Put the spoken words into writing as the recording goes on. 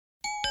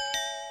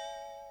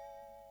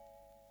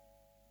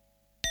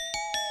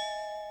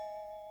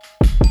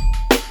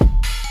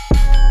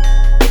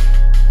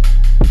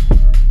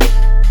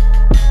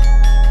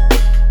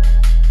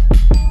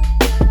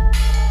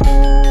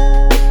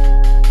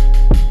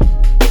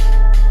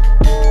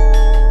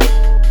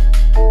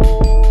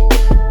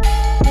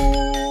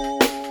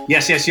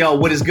Yes, y'all.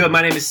 What is good?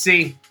 My name is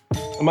C.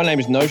 My name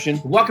is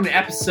Notion. Welcome to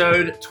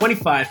episode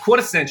 25,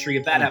 quarter century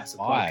of That Episode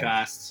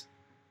Podcast.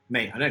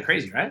 Mate, I know,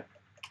 crazy, right?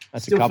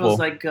 That's Still a couple. feels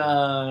like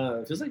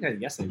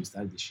yesterday we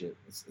started this shit.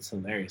 It's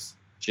hilarious.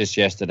 Just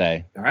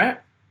yesterday. All right.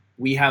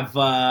 We have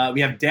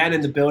Dan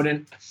in the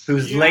building,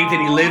 who's late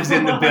and he lives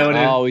in the building.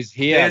 Oh, he's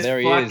here. This there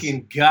he is.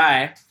 fucking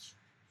guy.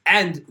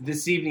 And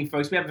this evening,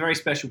 folks, we have a very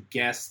special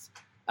guest.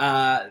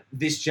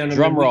 This gentleman,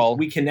 Drum roll.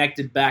 we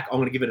connected back. I'm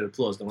going to give it an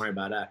applause. Don't worry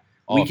about that.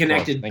 Oh, we of course.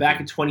 connected Thank back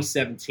you. in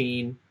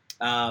 2017.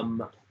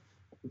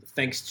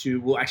 Thanks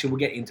to, we'll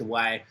get into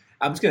why.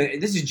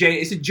 This is J.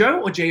 Is it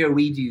Joe or Joe?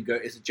 Do you go?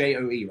 Is it Joe?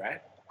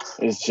 Right?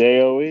 It's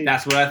Joe.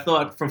 That's what I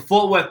thought. From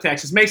Fort Worth,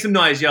 Texas. Make some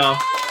noise, y'all.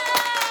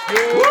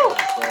 Woo!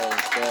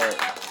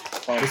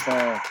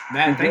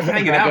 Man, thanks for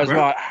hanging out,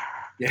 bro.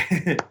 Yeah.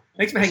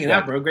 Thanks for hanging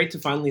out, bro. Great to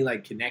finally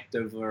connect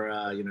over,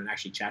 and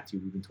actually chat to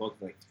you. We've been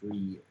talking for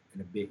 3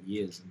 and a bit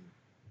years and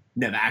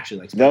never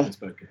actually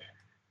spoken.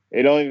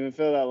 It don't even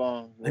feel that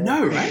long. I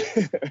know, right?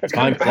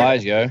 Time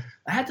flies, yo.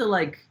 I had to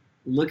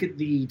look at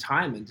the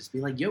time and just be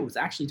like, yo, it's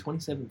actually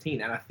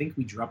 2017. And I think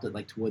we dropped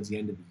it towards the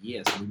end of the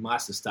year. So we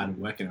must have started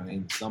working on it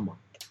in the summer.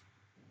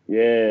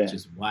 Yeah. Which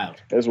is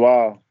wild. It's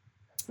wild.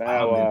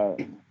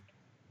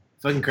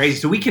 Fucking crazy.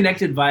 So we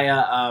connected via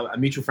a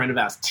mutual friend of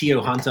ours,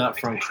 Tio Hunter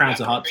from Crowns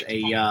of Hops,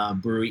 a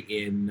brewery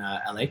in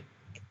LA.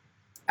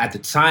 At the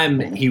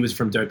time, he was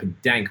from Dope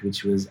and Dank,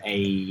 which was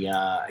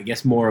I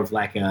guess more of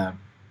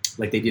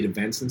they did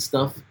events and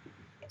stuff.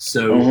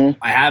 So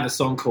I have a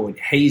song called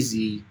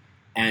Hazy,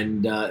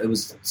 and it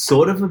was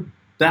sort of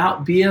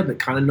about beer, but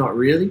kind of not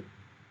really.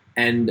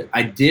 And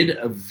I did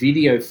a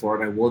video for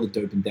it. I wore the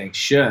Dope and Dank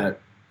shirt,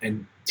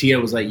 and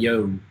Tio was like,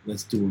 yo,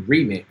 let's do a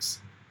remix.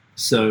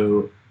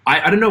 So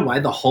I don't know why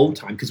the whole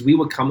time, because we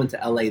were coming to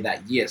LA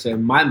that year. So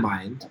in my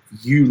mind,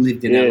 you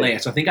lived in LA.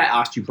 So I think I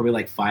asked you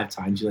probably 5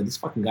 times. You're like, this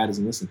fucking guy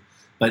doesn't listen.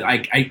 But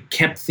I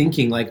kept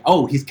thinking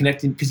he's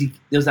connecting, because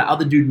there was that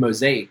other dude,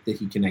 Mosaic, that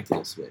he connected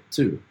us with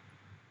too.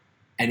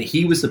 And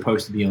he was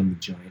supposed to be on the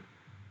joint.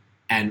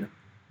 And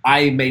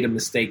I made a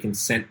mistake and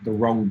sent the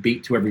wrong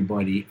beat to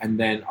everybody. And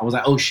then I was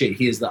like, oh shit,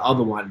 here's the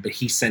other one. But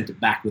he sent it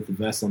back with the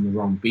verse on the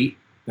wrong beat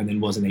and then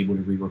wasn't able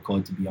to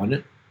re-record to be on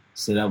it.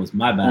 So that was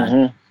my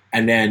bad.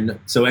 And then,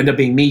 so it ended up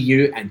being me,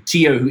 you, and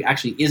Tio, who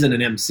actually isn't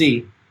an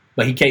MC,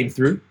 but he came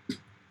through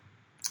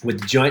with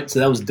the joint. So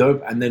that was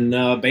dope. And then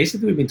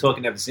basically we've been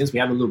talking ever since. We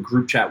have a little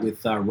group chat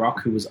with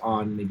Rock, who was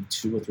on maybe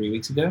 2 or 3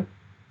 weeks ago.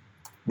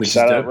 Which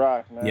shout is out dope.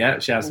 Rock, man. Yeah,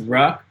 shout out to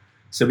Rock.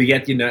 So we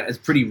get, it's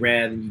pretty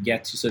rare that you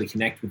get to sort of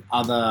connect with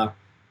other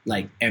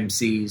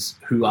MCs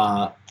who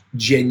are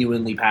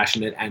genuinely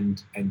passionate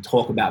and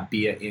talk about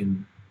beer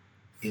in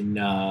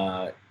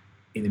the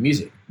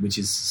music, which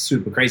is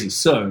super crazy.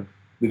 So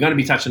we're going to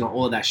be touching on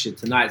all of that shit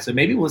tonight. So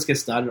maybe let's get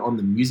started on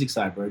the music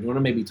side, bro. Do you want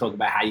to maybe talk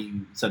about how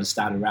you sort of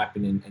started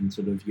rapping and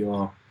sort of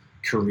your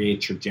career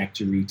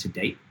trajectory to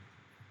date?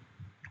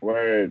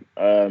 Word.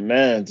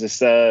 Man,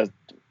 just a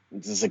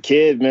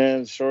kid,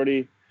 man,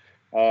 shorty.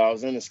 I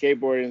was into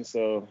skateboarding,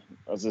 so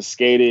I just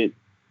skated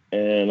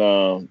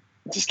and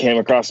just came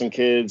across some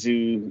kids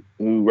who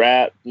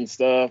rap and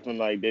stuff,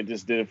 and they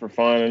just did it for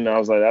fun, and I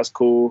was like, that's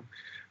cool.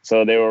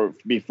 So they would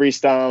be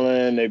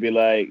freestyling. They'd be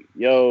like,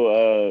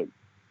 yo,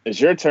 it's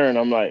your turn.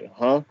 I'm like,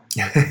 huh?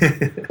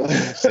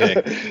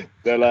 Sick.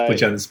 They're like, put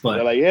you on the spot.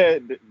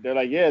 They're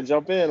like, yeah,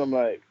 jump in. I'm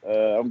like,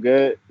 I'm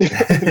good.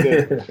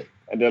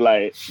 And they're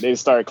like, they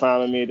start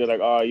clowning me. They're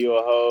like, oh, you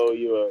a hoe,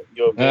 you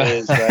a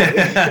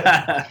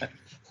bitch.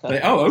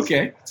 Oh,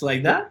 okay. It's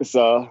like that.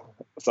 So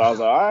I was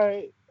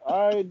like,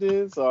 all right,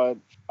 dude. So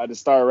I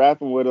just started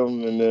rapping with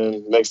them, and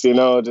then next thing you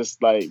know,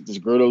 just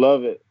grew to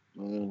love it.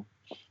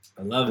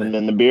 I love it. And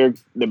then the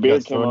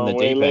beer came on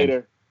way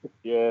later.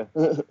 Yeah.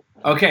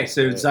 Okay, so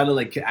it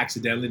started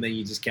accidentally, then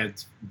you just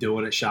kept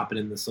doing it,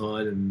 sharpening the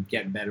sword and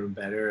getting better and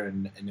better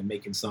and then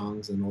making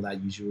songs and all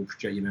that usual,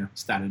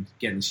 started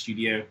getting the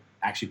studio,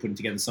 actually putting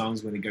together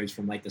songs when it goes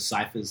from the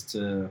ciphers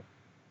to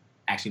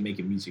actually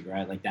making music,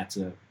 right?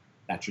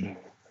 That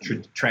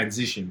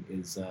transition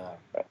is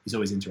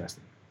always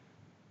interesting.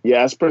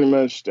 Yeah, that's pretty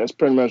much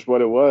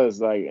what it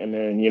was. And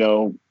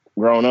then,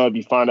 growing up,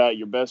 you find out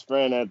your best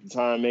friend at the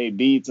time made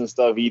beats and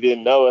stuff you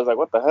didn't know. It's like,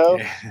 what the hell?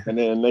 Yeah. And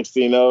then next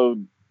thing you know,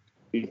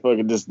 we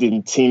fucking just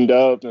didn't teamed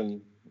up,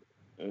 and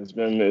it's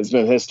been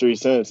history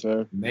since,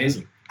 man.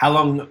 Amazing. How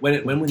long?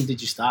 When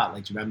did you start? Do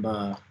you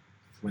remember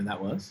when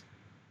that was?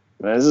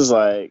 Man, this is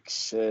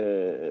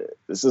shit.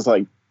 This is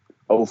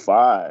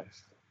 05.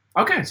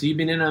 Okay, so you've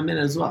been in a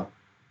minute as well.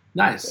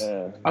 Nice.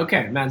 Yeah.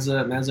 Okay, man's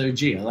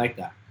OG. I like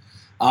that.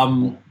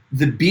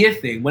 The beer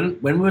thing. When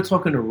we were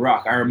talking to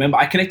Rock, I remember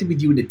I connected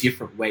with you in a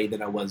different way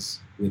than I was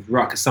with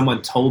Rock, because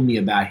someone told me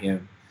about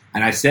him.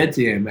 And I said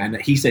to him,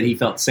 and he said he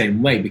felt the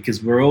same way, because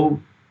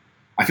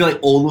I feel like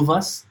all of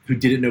us who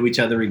didn't know each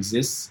other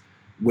exists,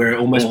 we're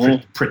almost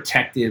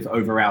protective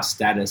over our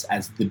status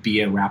as the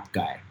beer rap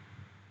guy.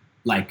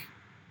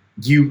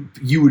 You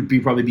would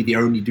probably be the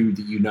only dude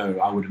that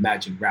I would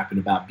imagine, rapping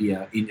about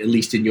beer, at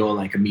least in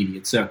your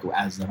immediate circle,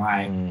 as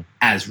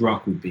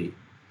Rock would be.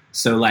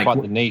 So like,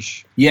 Quite the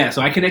niche. yeah,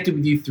 so I connected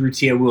with you through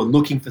Tio. We were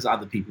looking for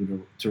other people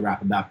to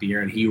rap about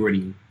beer, and he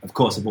already, of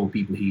course, of all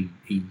people, he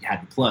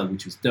had the plug,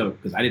 which was dope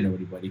because I didn't know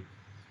anybody.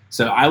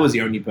 So I was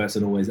the only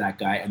person always that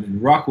guy, and then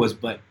Rock was,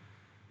 but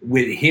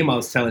with him, I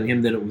was telling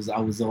him that I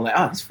was all like,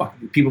 oh, this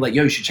fucking people like,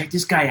 yo, you should check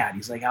this guy out.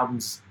 He's like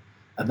albums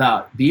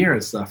about beer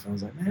and stuff. And I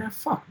was like, man,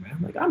 fuck, man.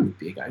 Like, I'm the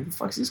beer guy. Who the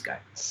fuck's this guy?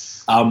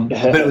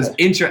 But it was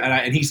interesting,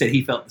 and he said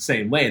he felt the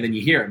same way. And then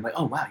you hear him like,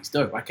 oh wow, he's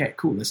dope. Okay,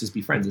 cool. Let's just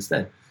be friends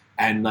instead.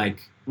 And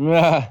like,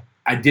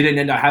 I didn't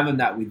end up having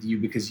that with you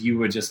because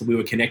we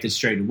were connected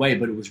straight away.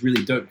 But it was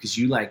really dope because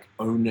you like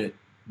own it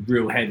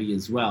real heavy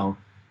as well.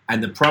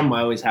 And the problem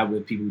I always have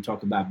with people who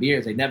talk about beer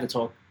is they never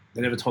talk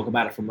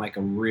about it from like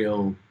a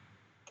real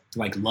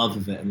like love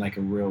of it and like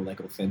a real like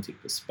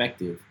authentic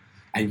perspective.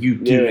 And you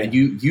do, and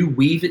you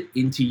weave it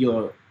into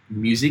your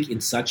music in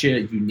such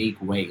a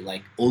unique way.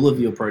 Like all of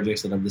your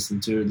projects that I've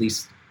listened to, at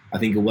least I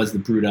think it was the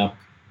Brewed Up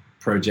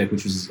project,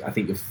 which was I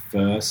think your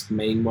first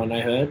main one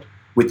I heard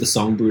with the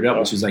song Brewed Up,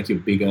 which was like your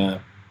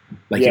bigger,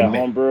 like your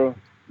homebrew,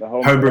 the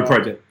homebrew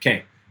project.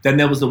 Okay, then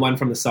there was the one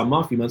from the summer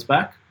a few months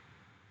back.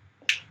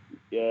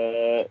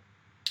 Yeah.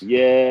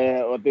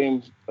 I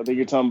think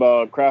you're talking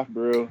about Craft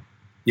Brew.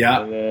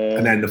 Yeah,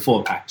 and then the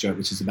 4-pack joint,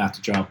 which is about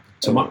to drop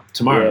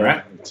tomorrow,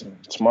 right?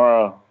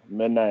 Tomorrow,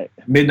 midnight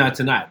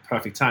tonight,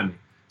 perfect timing.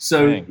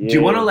 So, do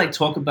you want to like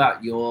talk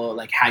about your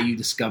like how you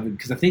discovered?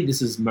 Because I think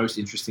this is most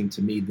interesting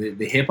to me.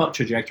 The hip hop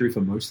trajectory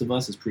for most of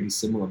us is pretty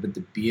similar, but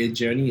the beer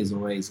journey is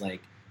always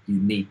like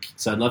unique.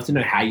 So, I'd love to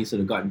know how you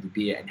sort of got into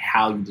beer and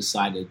how you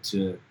decided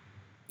to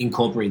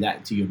incorporate that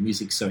into your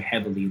music so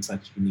heavily in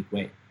such a unique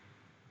way.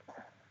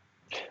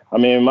 I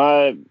mean,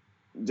 my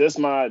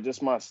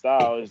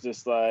style is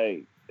just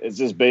like, it's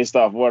just based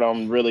off what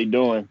I'm really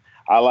doing.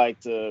 I like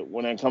to,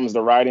 when it comes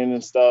to writing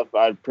and stuff,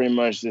 I pretty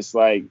much just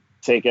like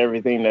take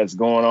everything that's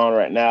going on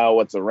right now,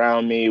 what's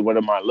around me, what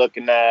am I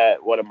looking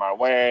at, what am I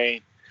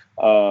wearing.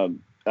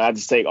 I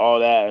just take all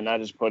that and I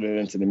just put it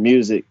into the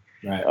music.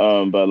 Right.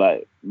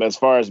 But as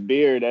far as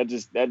beer, that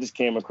just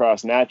came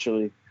across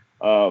naturally.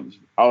 I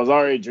was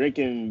already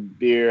drinking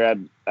beer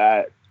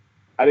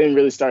I didn't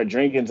really start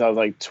drinking until I was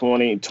like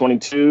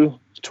 22,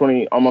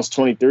 almost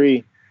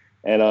 23.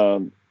 And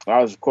I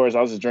was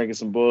just drinking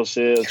some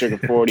bullshit. I was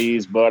drinking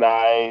 40s, Bud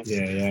Ice,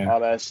 all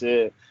that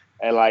shit.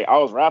 And like, I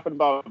was rapping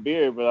about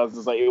beer, but I was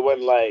just like, it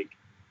wasn't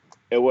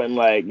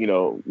like, you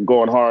know,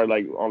 going hard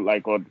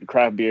on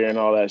craft beer and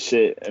all that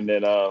shit. And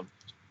then I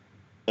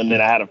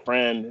had a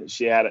friend,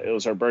 it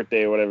was her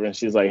birthday or whatever. And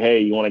she's like, hey,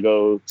 you want to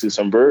go to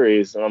some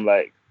breweries? And I'm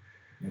like,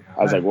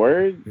 I was like,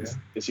 word? Yeah.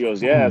 And she goes,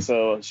 yeah.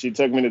 So she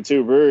took me to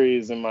 2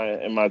 breweries in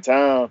my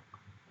town.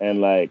 And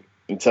like,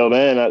 until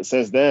then,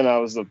 since then, I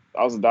was a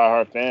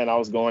diehard fan. I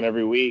was going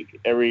every week,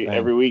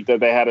 every week that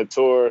they had a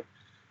tour.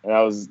 And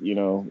I was, you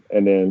know,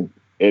 and then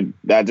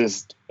I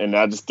just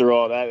threw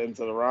all that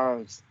into the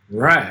rhymes.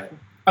 Right.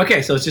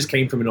 Okay. So it just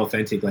came from an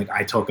authentic, like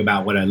I talk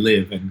about what I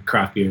live, and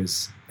craft beer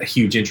is a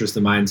huge interest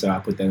of mine. So I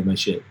put that in my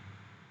shit.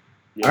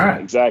 Yeah, all right.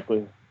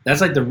 Exactly.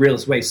 That's like the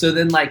realest way. So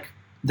then like,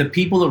 the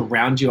people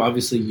around you,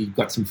 obviously you've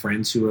got some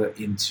friends who are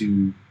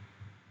into,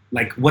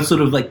 like, what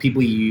sort of like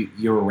people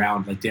you're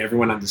around? Like, did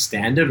everyone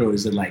understand it, or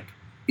is it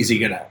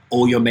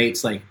all your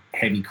mates like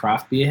heavy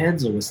craft beer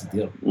heads, or what's the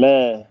deal?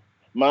 Man,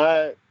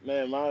 my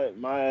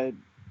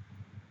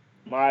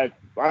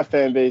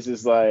fan base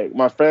is like,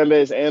 my fan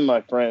base and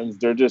my friends,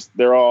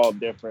 they're all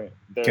different.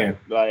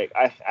 Like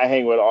I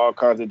hang with all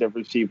kinds of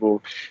different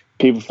people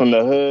from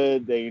the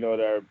hood.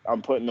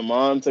 I'm putting them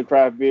on to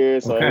craft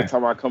beer. So every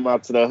time I come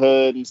out to the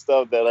hood and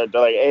stuff, they're like,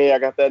 hey, I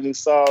got that new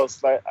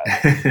sauce. Like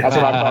that's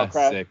what I call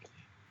craft. Sick.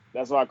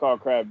 That's what I call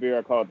craft beer.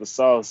 I call it the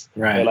sauce.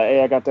 Right. They're like,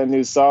 hey, I got that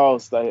new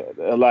sauce.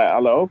 I'm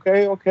like,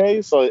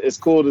 okay. So it's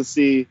cool to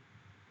see,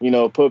 you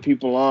know, put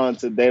people on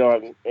so they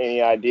don't have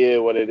any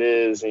idea what it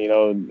is. And, you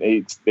know,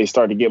 they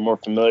start to get more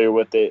familiar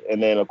with it.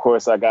 And then of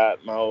course I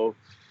got my old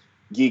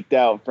geeked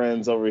out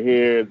friends over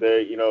here.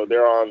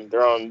 They're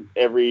on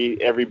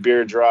every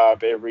beer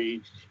drop,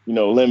 every, you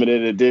know,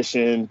 limited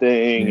edition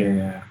thing.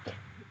 Yeah.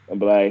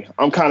 And I'm like,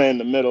 I'm kind of in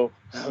the middle.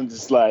 I'm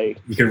just like,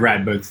 you can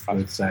ride both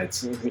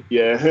sides.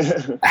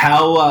 Yeah.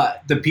 How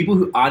the people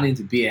who aren't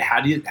into beer,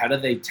 how do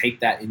they take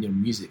that in your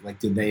music? Like,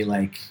 did they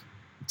like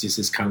just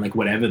as kind of like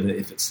whatever,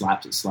 if it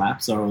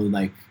slaps, or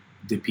like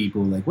did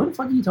people like, what the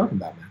fuck are you talking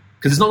about, man?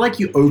 Because it's not like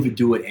you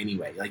overdo it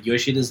anyway. Like your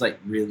shit is like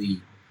really,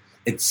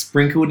 it's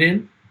sprinkled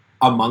in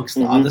amongst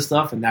the other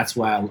stuff, and that's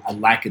why I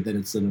like it, that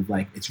it's sort of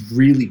like it's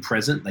really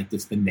present. Like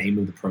that's the name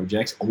of the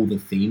projects, all the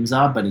themes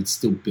are, but it's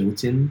still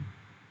built in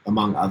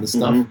among other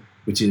stuff.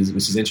 Which is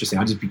interesting.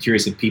 I'd just be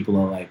curious if people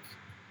are like,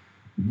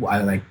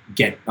 I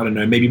don't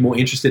know, maybe more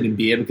interested in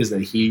beer because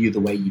they hear you the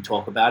way you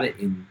talk about it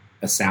in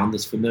a sound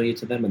that's familiar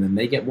to them, and then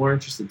they get more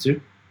interested too.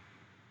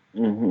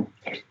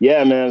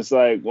 Yeah, man. It's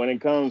like when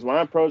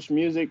I approach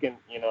music, and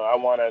you know, I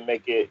want to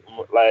make it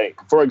like,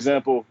 for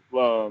example,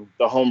 the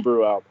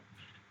Homebrew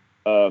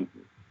album.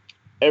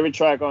 Every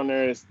track on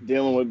there is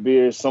dealing with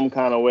beer some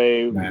kind of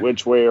way, right,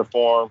 which way or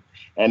form,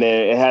 and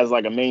then it has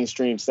like a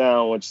mainstream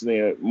sound, which, you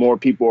know, more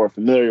people are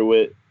familiar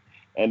with.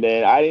 And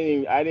then I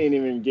didn't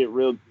even get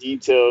real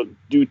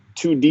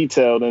too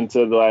detailed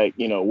into like,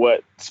 you know,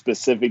 what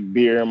specific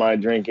beer am I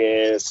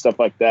drinking, stuff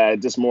like that.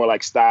 Just more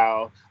like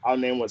style. I'll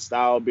name what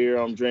style beer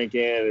I'm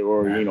drinking,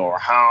 or you know, or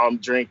how I'm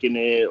drinking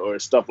it, or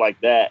stuff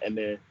like that. And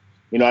then,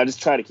 you know, I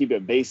just try to keep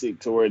it basic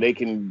to where they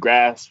can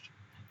grasp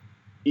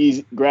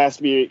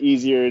it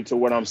easier to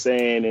what I'm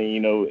saying, and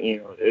you know,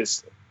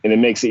 it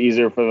makes it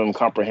easier for them to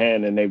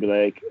comprehend, and they be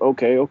like,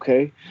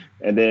 okay,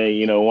 and then,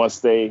 you know,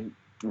 once they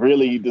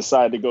really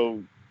decide to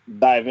go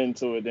dive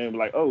into it, then be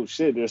like, oh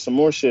shit, there's some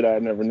more shit I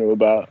never knew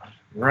about.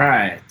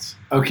 Right.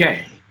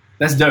 Okay.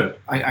 That's dope.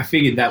 I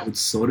figured that would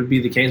sort of be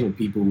the case, where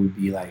people would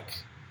be like,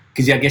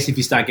 because I guess if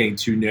you start getting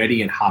too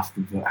nerdy and half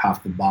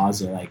the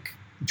bars are like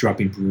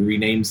dropping brewery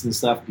names and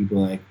stuff,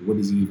 people are like, what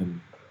is he even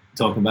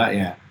talking about?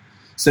 Yeah.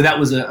 So that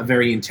was a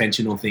very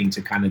intentional thing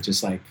to kind of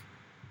just like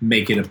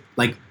make it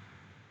like,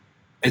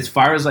 as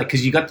far as like,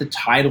 because you got the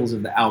titles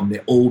of the album,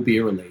 they're all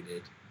beer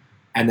related.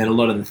 And then a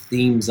lot of the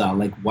themes are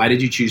like, why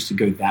did you choose to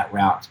go that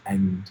route?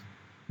 And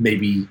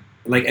maybe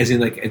like, as in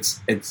like,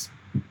 it's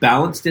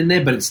balanced in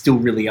there, but it's still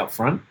really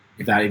upfront,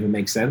 if that even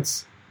makes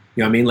sense.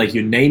 You know what I mean? Like,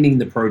 you're naming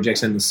the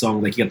projects and the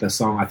song. Like, you got the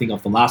song, I think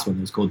off the last one,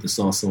 it was called The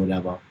Sauce or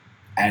whatever.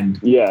 And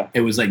yeah,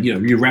 it was like, you know,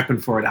 you're rapping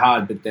for it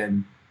hard, but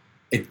then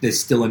there's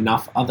still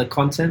enough other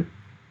content.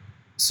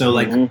 So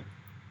like,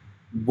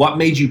 what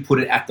made you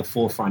put it at the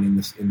forefront in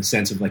the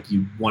sense of like,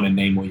 you want to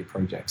name all your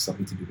projects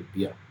something to do with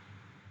beer?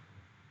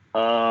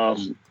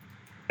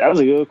 That was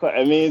a good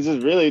question. I mean,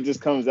 it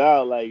just comes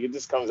out. Like, it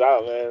just comes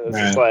out, man. It's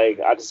just like,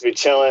 I just be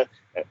chilling.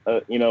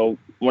 You know,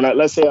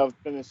 let's say I'm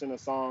finishing a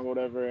song or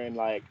whatever, and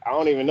like, I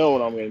don't even know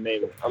what I'm going to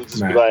name it. I'm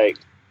just be like,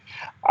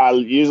 I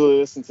usually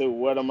listen to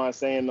what am I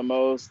saying the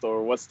most,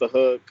 or what's the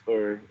hook,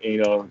 or,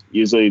 you know,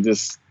 usually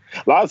just,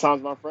 a lot of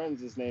times my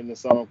friends just name the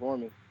song for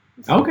me.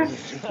 Okay.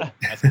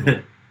 That's cool.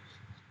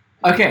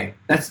 Okay,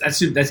 that's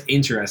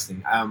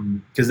interesting.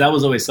 Because that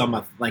was always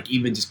some like,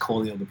 even just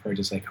calling all the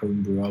projects like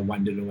homebrew. I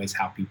wondered always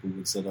how people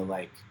would sort of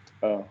like.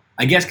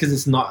 I guess because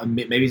it's not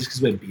maybe just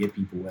because we're beer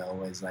people, we're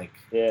always like,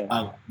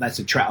 oh, that's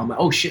a track. I'm like,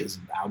 oh shit, there's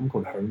an album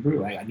called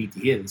Homebrew. I need to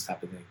hear this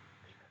type of thing.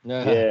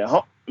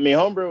 Yeah, I mean,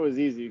 homebrew was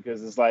easy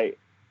because it's like,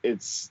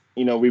 it's,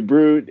 you know, we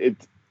brewed it.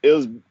 It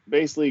was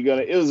basically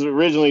it was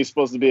originally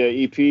supposed to be an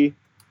EP,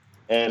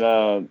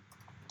 and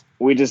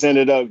we just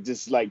ended up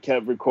just like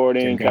kept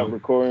recording.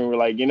 We're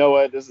like, you know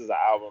what, this is an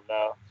album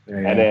now.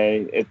 And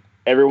then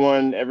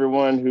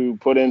everyone who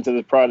put into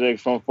the project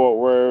from Fort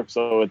Worth,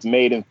 so it's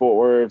made in Fort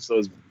Worth, so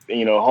it's,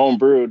 you know, home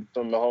brewed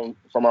from our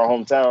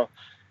hometown,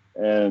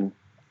 and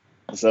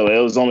so it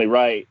was only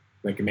right.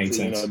 Like, it makes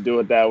sense. You know, do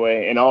it that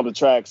way, and all the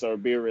tracks are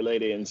beer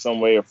related in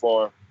some way or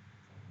form.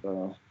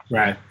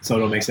 Right, so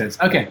it'll make sense.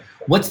 Okay,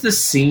 what's the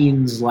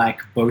scenes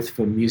like, both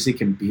for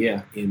music and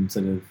beer, in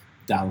sort of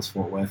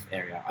Dallas-Fort Worth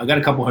area? I've got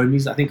a couple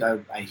homies. I think I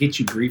hit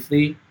you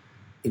briefly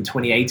in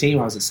 2018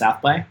 when I was at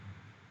South by,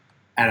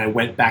 and I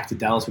went back to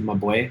Dallas with my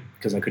boy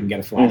because I couldn't get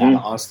a flight out of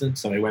Austin,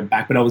 so I went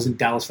back. But I was in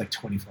Dallas for like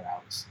 24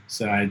 hours.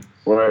 So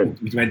we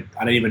went.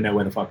 I don't even know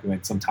where the fuck we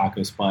went. Some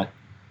taco spot,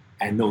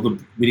 and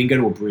we didn't go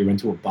to a brewery. We went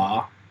to a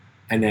bar,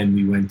 and then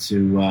we went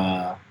to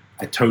a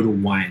Total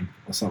Wine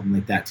or something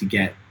like that to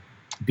get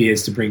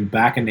beers to bring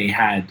back, and they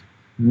had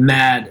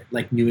mad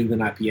like New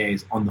England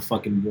IPAs on the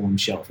fucking warm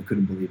shelf. I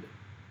couldn't believe it.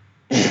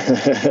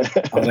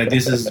 I was like,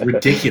 this is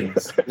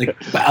ridiculous. Like,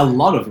 but a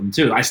lot of them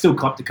too. I still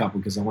copped a couple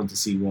because I wanted to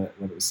see what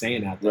it was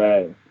saying out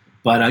there. Right.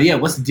 But yeah,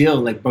 what's the deal?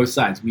 Like, both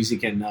sides,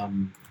 music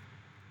and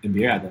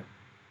beer out there.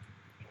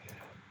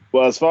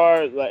 Well, as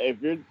far as like,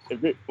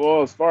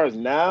 as far as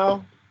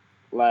now,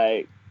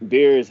 like,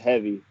 beer is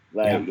heavy.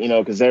 Like, you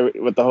know, because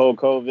with the whole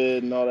COVID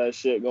and all that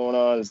shit going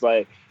on, it's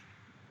like,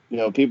 you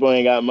know, people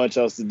ain't got much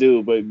else to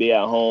do but be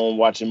at home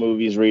watching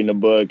movies, reading a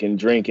book, and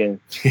drinking.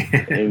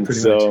 And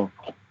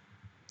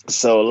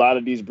so a lot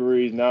of these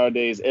breweries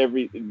nowadays, a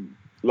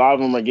lot of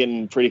them are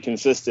getting pretty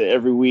consistent.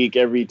 Every week,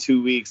 every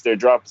 2 weeks, they're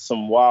dropping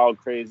some wild,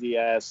 crazy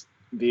ass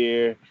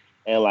beer,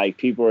 and like,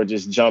 people are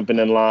just jumping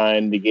in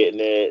line to getting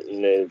it,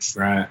 and it's.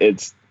 I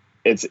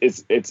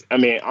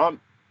mean,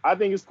 I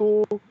think it's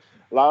cool. A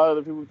lot of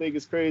other people think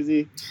it's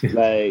crazy,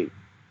 like,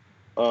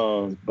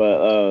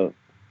 but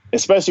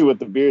especially with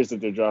the beers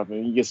that they're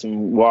dropping, you get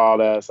some wild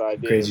ass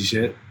ideas, crazy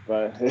shit,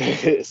 but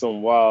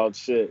some wild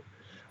shit.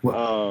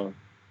 For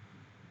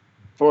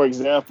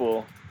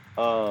example,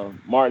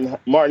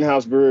 Martin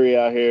House Brewery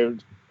out here,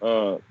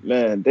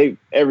 man,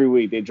 every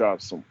week they drop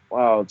some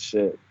wild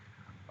shit.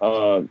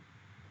 You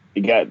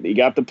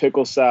got the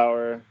pickle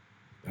sour.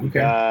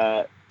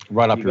 Okay.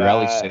 Right up your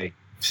alley, city.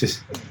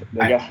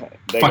 They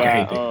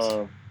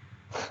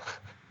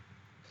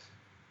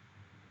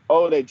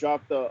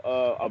dropped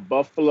a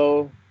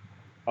buffalo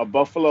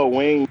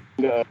wing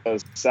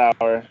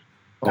sour.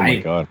 Oh my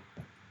god.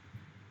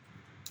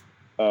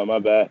 My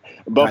bad.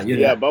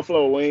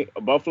 Buffalo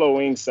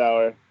wing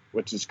sour,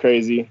 which is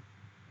crazy.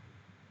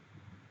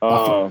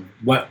 What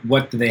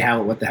the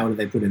hell did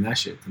they put in that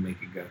shit to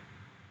make it go?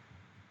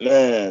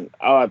 Man,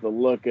 I'll have to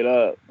look it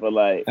up, but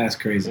like, that's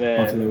crazy.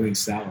 Man, Buffalo wing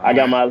sour. I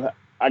got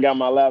I got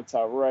my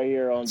laptop right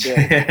here on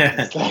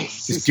deck.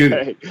 Just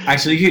good.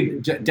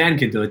 Actually, Dan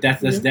can do it.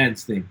 That's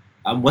Dan's thing.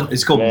 What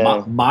it's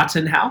called?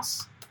 Martin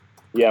House.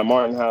 Yeah,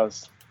 Martin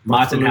House.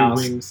 Martin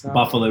House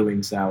Buffalo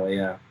Wing Sour.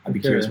 Yeah, I'd be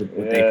curious what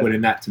they put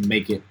in that to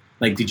make it.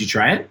 Like, did you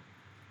try it?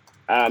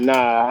 No,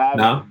 I haven't.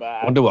 No? But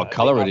I wonder what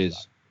color it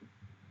is.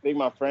 I think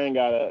my friend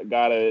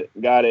got it,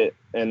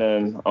 and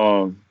then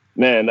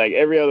man, like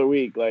every other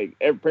week, like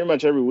pretty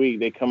much every week,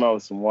 they come out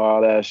with some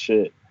wild ass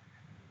shit.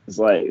 It's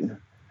like,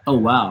 oh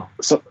wow.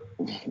 So,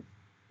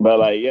 but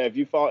like, yeah, if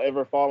you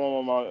ever follow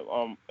them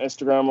on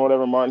Instagram or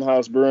whatever, Martin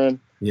House Brewing,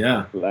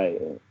 yeah,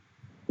 like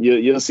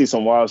you'll see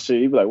some wild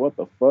shit. You'll be like, what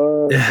the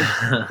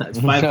fuck?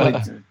 It's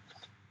 5.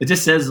 It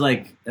just says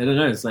like, I don't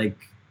know. It's like it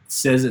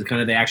says it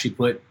kind of they actually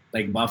put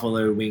like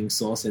buffalo wing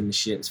sauce in the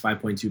shit. It's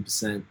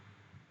 5.2%.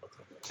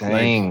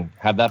 Dang,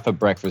 have that for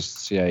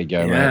breakfast. See how you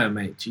go, yeah,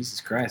 mate.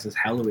 Jesus Christ, it's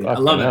Halloween. Fucking I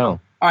love it.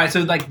 hell. All right, so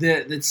like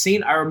the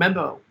scene, I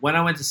remember when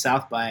I went to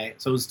South by,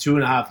 so it was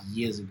 2.5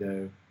 years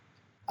ago.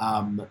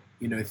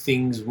 You know,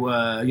 things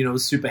were, you know, it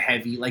was super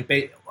heavy. Like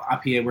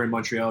up here, we're in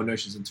Montreal,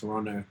 Notion's in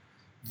Toronto.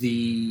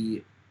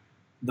 The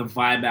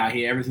vibe out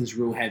here, everything's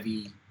real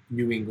heavy,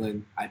 New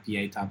England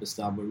IPA type of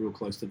stuff. We're real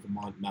close to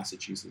Vermont,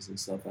 Massachusetts, and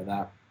stuff like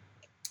that.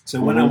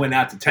 So when I went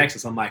out to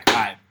Texas, I'm like,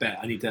 I bet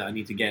I need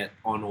to get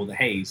on all the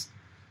haze.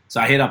 So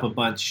I hit up a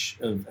bunch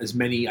of I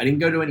didn't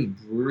go to any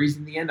breweries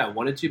in the end. I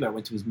wanted to, but I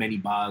went to as many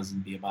bars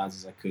and beer bars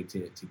as I could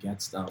to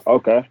get stuff.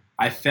 Okay.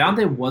 I found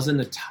there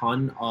wasn't a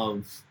ton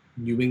of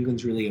New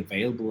England's really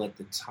available at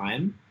the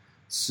time.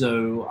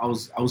 So I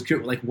was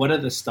curious, like, what are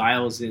the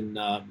styles in,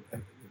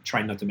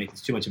 trying not to make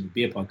this too much of a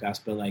beer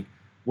podcast, but like,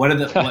 what are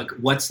the, like,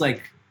 what's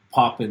like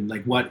poppin'?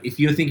 Like what, if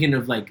you're thinking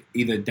of like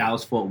either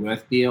Dallas Fort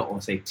Worth beer or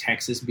say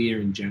Texas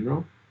beer in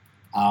general,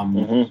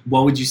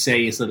 what would you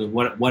say is sort of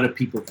what are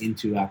people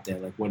into out there?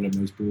 Like, what are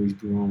most breweries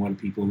brewing? What are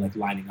people like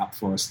lining up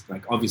for us?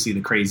 Like, obviously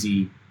the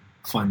crazy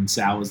fun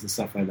sours and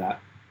stuff like that.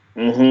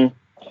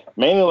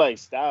 Mainly like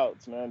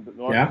stouts, man.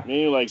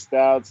 Mainly like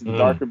stouts,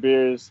 darker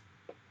beers.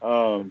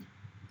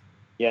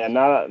 Yeah,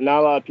 not a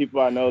lot of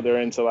people I know they're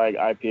into like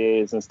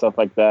IPAs and stuff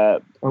like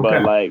that. Okay.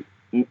 But like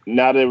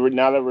now that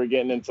we're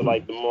getting into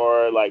like the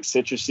more like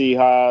citrusy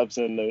hops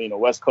and the, you know,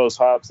 West Coast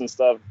hops and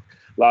stuff,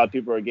 a lot of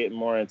people are getting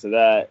more into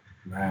that.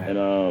 Right.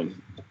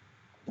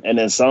 And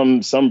then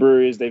some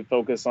breweries, they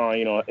focus on,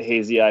 you know,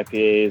 hazy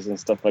IPAs and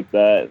stuff like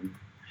that.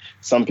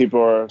 Some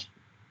people are,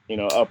 you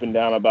know, up and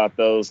down about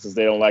those because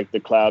they don't like the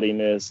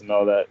cloudiness and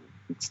all that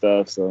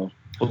stuff. So,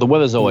 well, the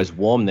weather's always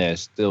warm there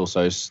still,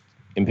 so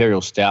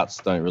imperial stouts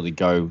don't really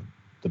go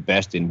the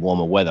best in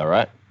warmer weather,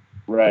 right?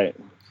 Right.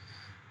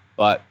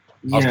 But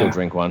I'll still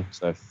drink one,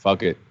 so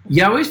fuck it.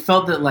 Yeah, I always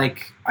felt that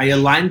like I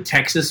aligned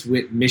Texas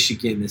with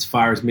Michigan as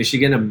far as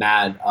Michigan are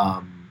mad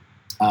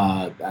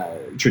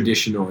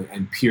traditional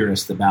and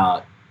purist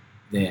about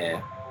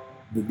their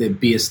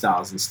beer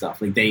styles and stuff.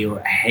 Like they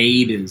were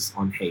haters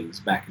on haze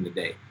back in the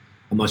day.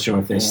 I'm not sure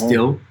if they're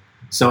still.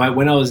 So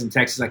when I was in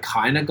Texas, I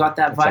kind of got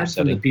that vibe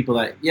from the people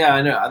that,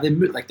 I know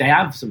they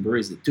have some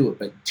breweries that do it,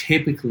 but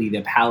typically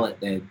their palate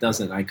there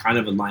doesn't. I kind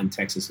of aligned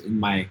Texas in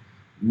my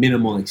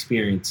minimal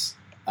experience,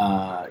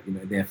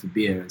 there for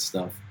beer and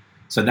stuff.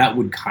 So that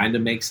would kind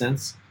of make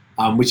sense,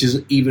 which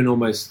is even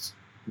almost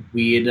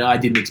weird. I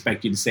didn't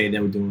expect you to say they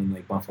were doing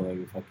like buffalo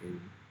wing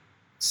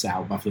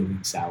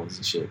sours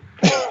and shit,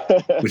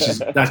 which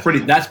is that's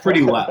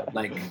pretty wild.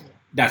 Like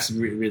that's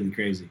really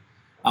crazy.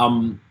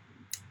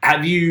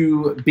 Have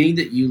you, being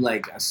that you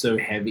like are so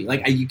heavy,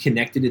 like are you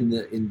connected in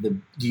the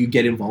do you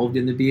get involved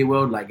in the beer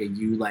world? Like are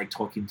you like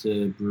talking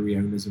to brewery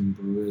owners and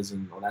brewers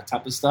and all that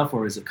type of stuff,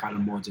 or is it kind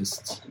of more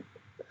just?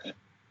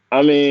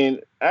 I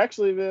mean,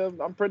 actually, man,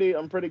 I'm pretty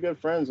good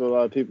friends with a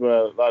lot of people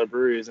at a lot of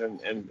breweries in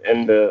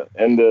the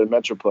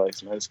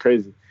Metroplex, man. It's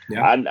crazy.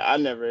 Yeah. I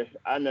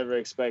never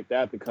expect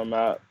that to come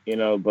out, you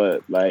know,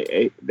 but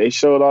like they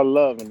show a lot of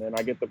love, and then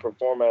I get to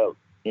perform at,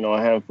 you know,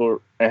 a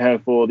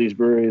handful of these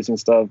breweries and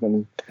stuff,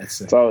 and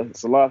it's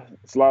a lot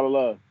of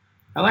love.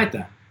 I like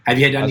that. Have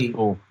you done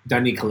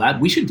any collab?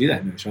 We should do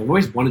that, Nosh. I've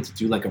always wanted to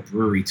do like a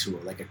brewery tour,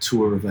 like a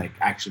tour of like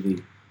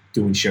actually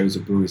doing shows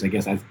at breweries. I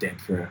guess that's dead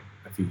for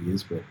a few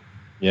years, but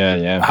yeah.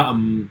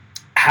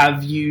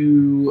 Have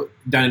you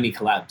done any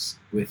collabs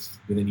with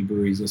any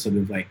breweries or sort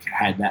of like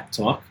had that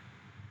talk?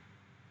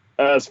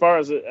 As far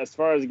as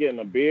getting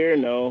a beer,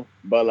 no.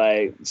 But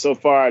like so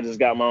far, I just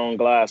got my own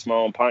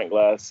pint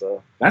glass.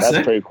 So that's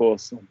pretty cool.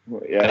 So,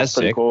 yeah, that's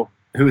pretty cool.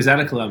 Who is that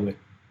a collab with?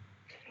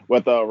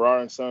 With Raw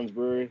and Sons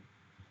Brewery.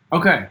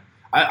 Okay,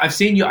 I've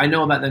seen you. I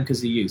know about them because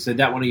of you. So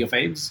that one of your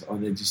faves, or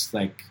they're just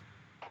like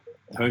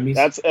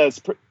homies?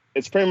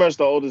 It's pretty much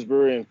the oldest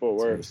brewery in Fort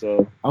Worth.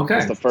 So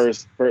it's the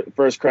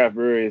first craft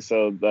brewery.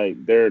 So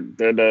like they're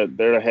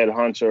the head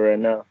honcho right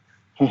now.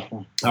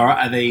 All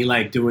right, are they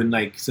like doing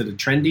like sort of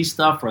trendy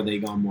stuff, or are they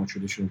going more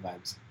traditional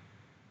vibes?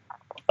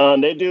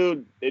 They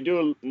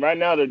do right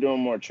now. They're doing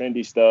more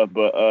trendy stuff,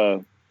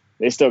 but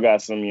they still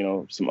got some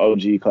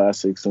OG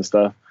classics and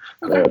stuff.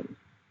 Okay.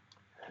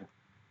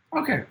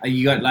 Okay.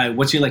 You got like,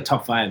 what's your like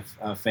top 5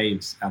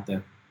 faves out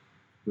there,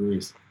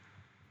 breweries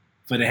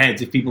for the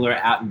heads, if people are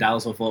out in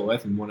Dallas or Fort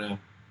Worth and want to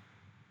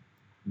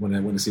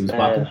see what's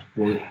popping.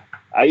 Well,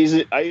 I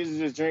usually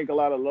just drink a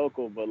lot of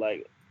local, but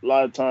like a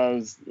lot of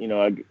times,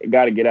 I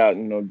got to get out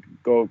and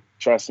go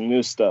try some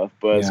new stuff.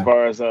 But as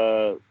far as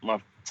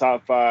my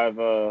top 5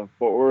 Fort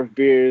Worth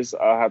beers,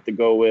 I'll have to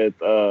go with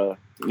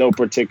no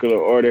particular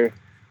order.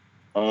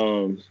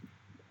 Dagum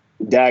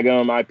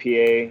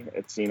IPA,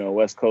 it's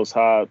West Coast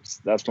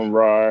hops. That's from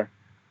RAR.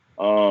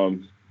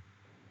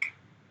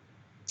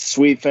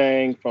 Sweet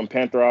Fang from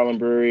Panther Island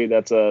Brewery.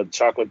 That's a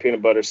chocolate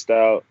peanut butter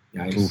stout.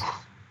 Nice. There's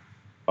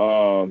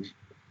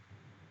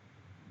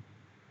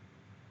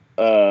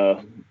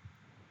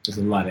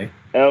a lot, eh?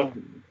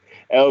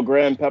 El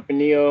Gran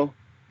Pepinillo.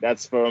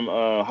 That's from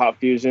Hot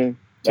Fusion.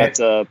 That's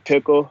a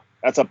pickle.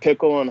 That's a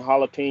pickle and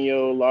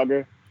jalapeno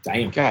lager.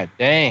 Damn. God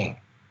dang.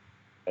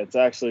 It's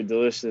actually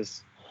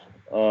delicious.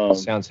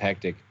 Sounds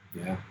hectic.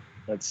 Yeah.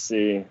 Let's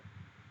see.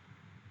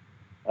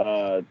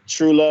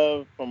 True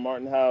Love from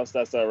Martin House.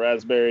 That's a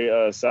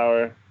raspberry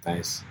sour.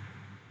 Nice.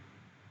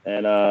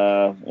 And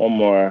one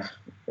more.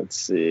 Let's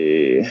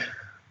see.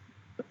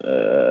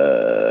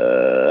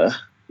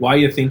 While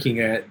you're thinking,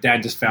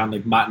 Dad just found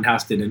like Martin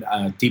House did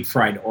a deep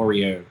fried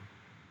Oreo.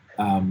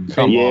 Come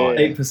on.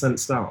 8%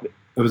 stout.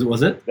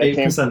 Was it?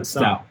 8%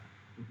 stout.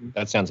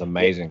 That sounds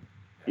amazing.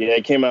 Yeah,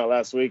 it came out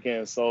last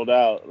weekend, sold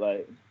out.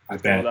 Like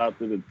sold out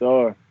through the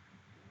door.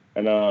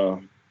 And it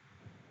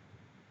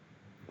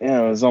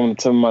was on the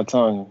tip of my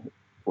tongue.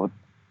 What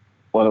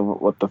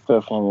the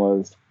fifth one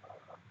was?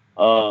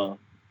 So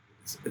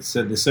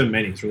there's so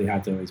many. It's really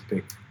hard to always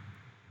pick.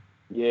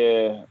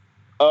 Yeah.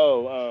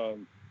 I'll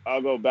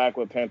go back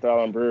with Panther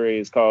Island Brewery.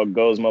 It's called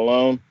Goes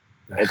Malone.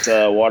 It's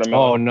a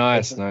watermelon. Oh,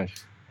 nice,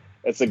 nice.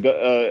 It's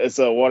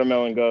a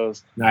watermelon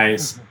goes.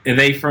 Nice. Are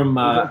they from?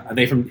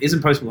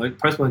 Isn't Post Malone?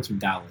 Post Malone's from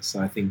Dallas, so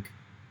I think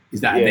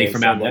are they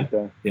from out there?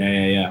 Like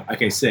Yeah.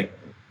 Okay, sick.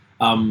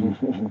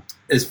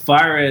 As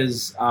far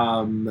as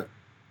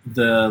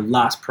the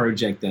last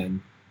project,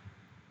 then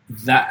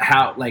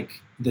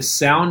the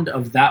sound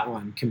of that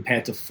one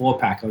compared to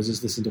 4-Pack. I was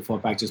just listening to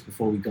 4-Pack just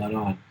before we got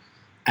on,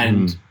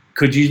 and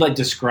could you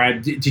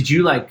describe? Did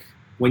you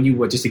when you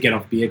were, just to get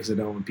off beer, because I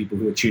don't want people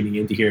who are tuning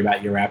in to hear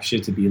about your rap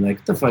shit to be like,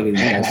 what the fuck is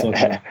this guy talking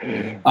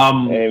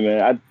about? Hey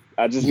man,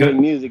 I just make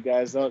music,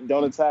 guys.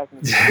 Don't attack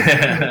me.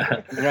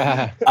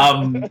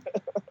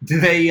 Do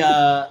they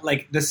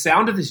the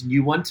sound of this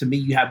new one? To me,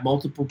 you have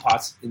multiple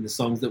parts in the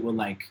songs that were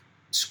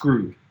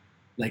screwed,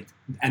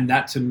 and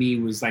that to me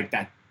was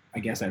that. I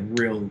guess that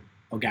real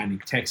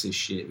organic Texas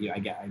shit.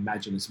 I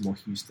imagine it's more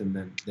Houston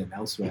than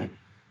elsewhere.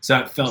 So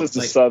it felt just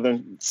like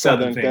a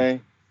southern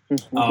thing.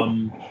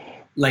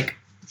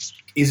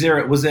 Was there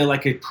a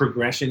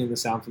progression in the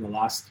sound from the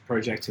last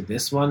project to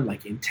this one,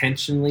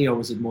 intentionally, or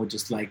was it more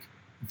just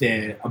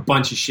there a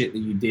bunch of shit that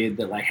you did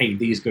that hey,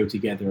 these go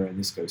together and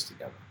this goes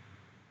together?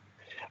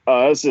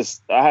 It's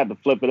just I had to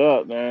flip it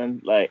up,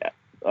 man.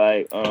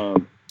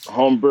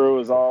 Homebrew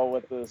was all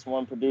with this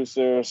one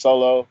producer,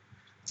 Solo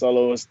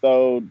and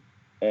Stode,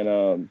 and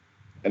I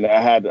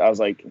was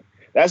like,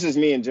 that's just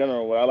me in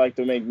general. When I like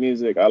to make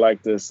music, I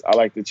like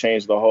to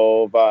change the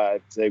whole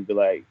vibe to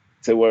be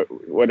to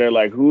where they're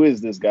like, who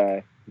is this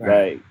guy?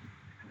 Right.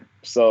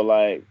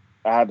 I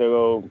had to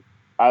go.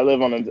 I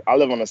live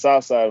on the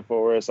south side of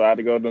Fort Worth, so I had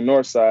to go to the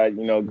north side.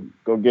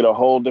 Go get a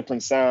whole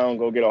different sound.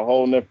 Go get a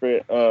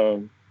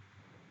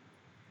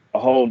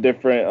whole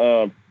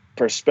different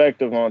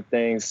perspective on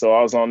things. So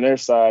I was on their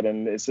side,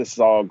 and it's just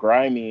all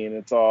grimy, and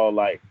it's all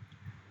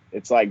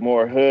it's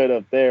more hood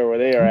up there where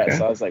they are at.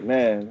 So I was like,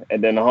 man.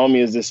 And then the homie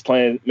is just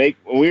when we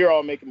were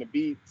all making the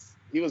beats,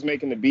 he was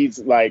making the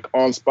beats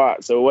on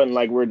spot. So it wasn't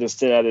we're just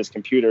sitting at his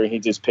computer and he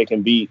just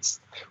picking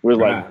beats. We're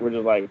fuck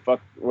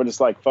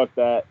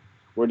that.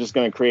 We're just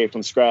gonna create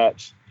from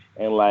scratch.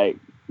 And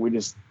we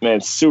just,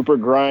 man, super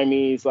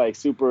grimy. It's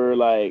super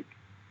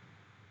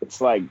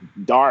it's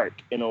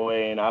dark in a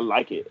way, and I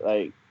like it.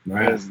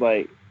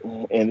 Right.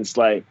 And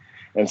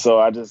so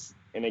I just,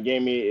 and it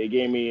gave me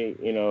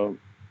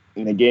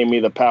and it gave me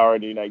the power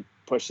to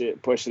push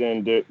it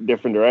in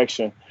different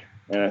direction,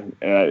 and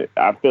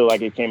I feel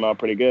like it came out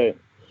pretty good.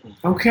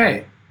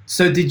 Okay,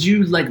 so did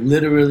you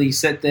literally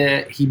sit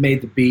there? He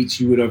made the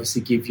beats. You would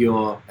obviously give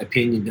your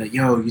opinion,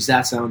 yo, use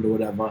that sound or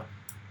whatever,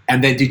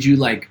 and then did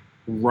you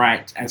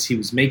write as he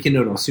was making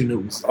it, or soon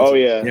it was? Oh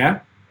yeah,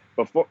 yeah.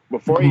 Before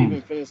he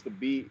even finished the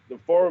beat,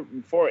 all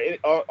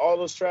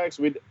those tracks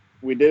we did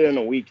it in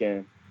a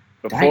weekend.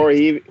 Before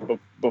he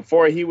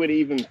would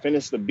even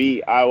finish the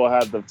beat, I will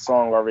have the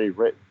song already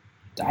written.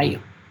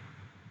 Damn.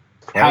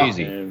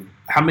 Crazy.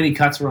 How many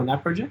cuts were on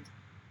that project?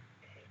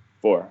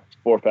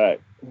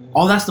 4-Pack.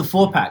 Oh, that's the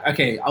 4-Pack.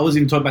 Okay, I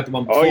wasn't even talking about the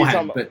one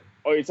beforehand. You're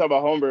talking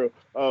about Homebrew.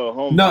 Oh,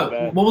 Homebrew.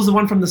 No, what was the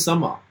one from the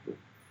summer?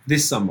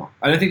 This summer.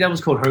 I don't think that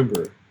was called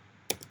Homebrew.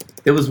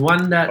 There was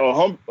one that...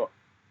 Oh,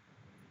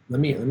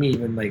 Let me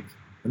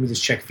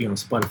just check for you on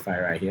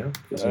Spotify right here.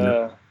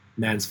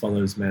 Mans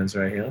follows Mans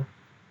right here.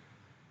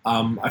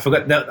 I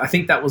forgot that. I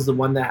think that was the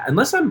one that,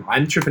 unless I'm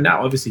tripping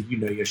out. Obviously, you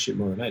know your shit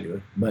more than I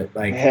do. But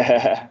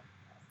I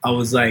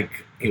was here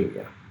we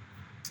go.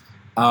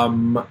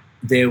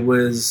 There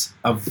was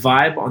a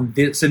vibe on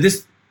this. So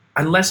this,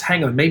 unless,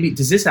 hang on, maybe,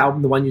 does this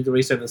album, the one you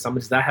released over the summer,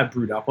 does that have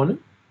Brewed Up on it?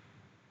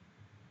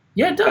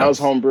 Yeah, it does. That was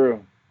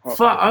homebrew.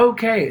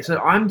 Okay, so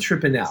I'm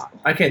tripping out.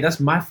 Okay, that's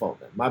my fault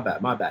then. My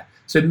bad.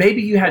 So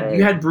maybe you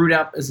had Brewed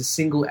Up as a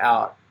single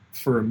out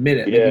for a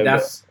minute. Maybe Yeah,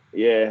 that's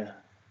yeah.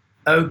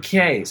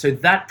 okay. So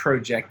that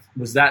project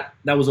that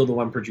was all the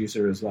one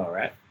producer as well,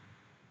 right?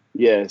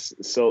 Yes,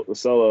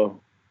 solo.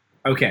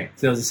 Okay,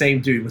 so it was the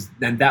same dude.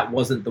 And that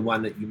wasn't the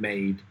one that he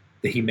made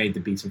the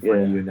beats in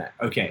front of you in that.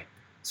 Okay,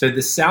 so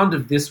the sound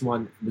of this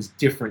one was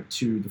different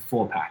to the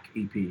 4-pack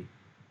EP.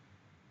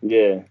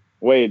 Yeah,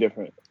 way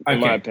different in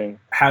my opinion.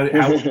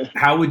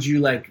 How would you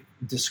like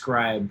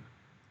describe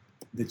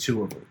the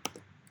two of them?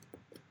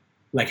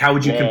 Like, how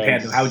would you compare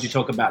them? How would you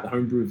talk about the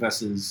homebrew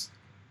versus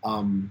a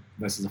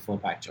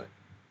 4-pack joint?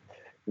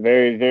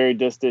 Very, very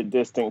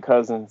distant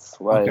cousins.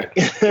 Like,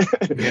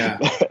 yeah,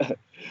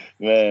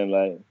 man,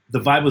 like the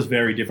vibe was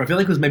very different. I feel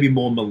like it was maybe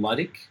more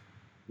melodic.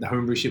 The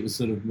homebrew shit was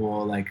sort of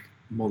more like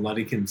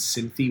melodic and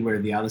synthy, where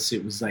the other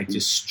shit was like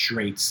just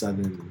straight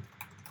southern,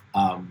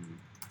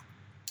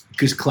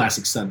 just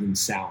classic southern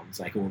sounds,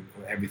 like all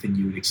everything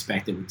you would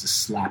expect. It would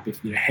just slap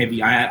if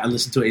heavy. I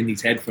listened to it in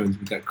these headphones.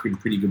 We got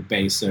pretty good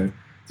bass, so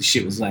the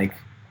shit was like.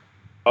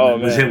 Oh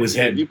man!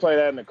 If you play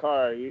that in the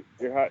car,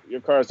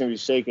 your car's gonna be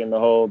shaking the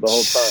whole car.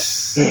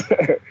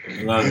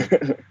 I love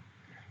it.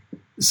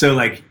 So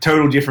like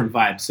total different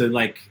vibes. So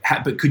like,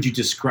 but could you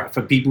describe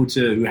for people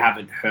who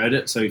haven't heard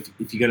it? So if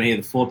you're gonna hear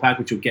the 4-pack,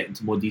 which we'll get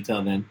into more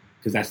detail then,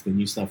 because that's the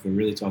new stuff we're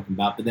really talking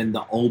about. But then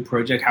the old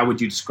project, how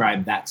would you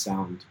describe that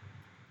sound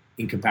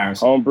in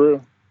comparison? Homebrew.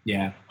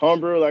 Yeah,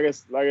 homebrew. Like I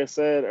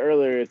said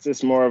earlier, it's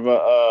just more of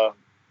a.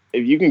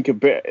 If you can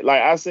compare,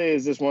 like I say,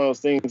 it's just one of those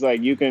things. Like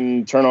you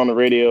can turn on the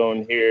radio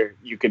and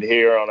you could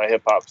hear on a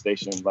hip hop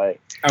station. Like,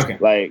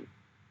 like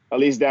at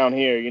least down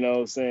here, you know what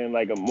I'm saying?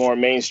 Like a more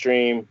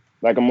mainstream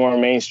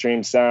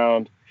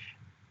sound,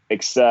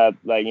 except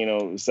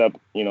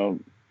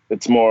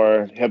it's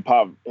more hip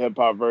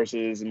hop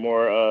versus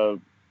more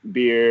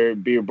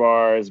beer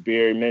bars,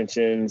 beer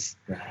mentions.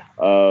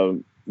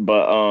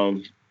 But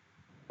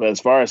as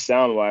far as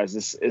sound wise,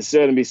 it's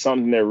going to be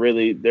something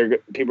that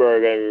people are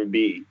going to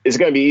be. It's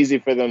going to be easy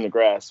for them to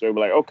grasp. They'll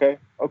be like, okay.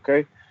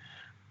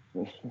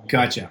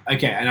 Gotcha.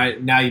 Okay,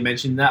 and now you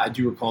mentioned that, I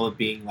do recall it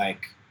being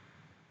like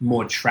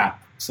more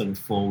trap sort of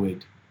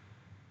forward,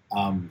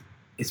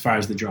 as far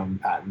as the drum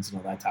patterns and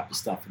all that type of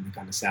stuff and the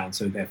kind of sound.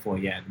 So therefore,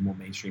 the more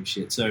mainstream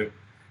shit. So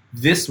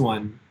this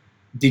one,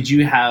 did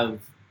you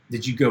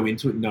go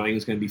into it knowing it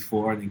was going to be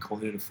 4 and then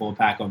calling it a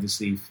 4-pack?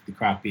 Obviously, the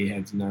craft beer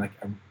heads, like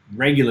a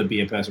regular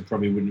beer person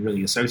probably wouldn't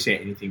really associate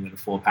anything with a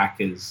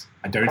 4-pack. Is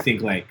I don't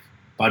think like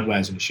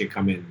Budweiser and shit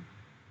come in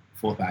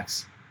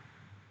 4-packs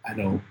at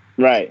all.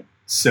 Right.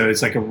 So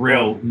it's like a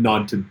real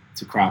nod to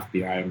craft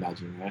beer, I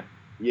imagine, right?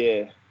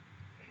 Yeah,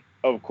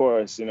 of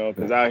course.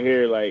 Because out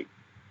here, like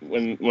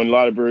when a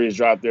lot of breweries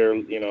drop their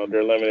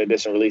limited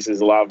edition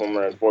releases, a lot of them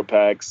are in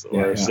 4-packs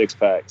or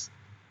 6-packs.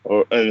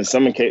 Or in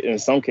some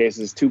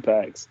cases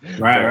 2-packs.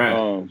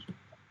 Right.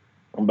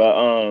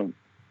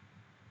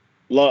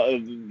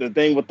 The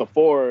thing with the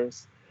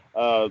 4s,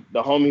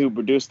 the homie who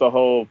produced the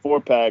whole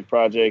 4-pack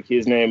project,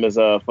 his name is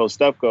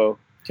Fostepko.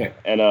 Okay.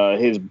 And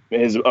his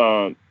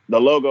the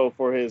logo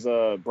for his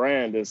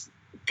brand is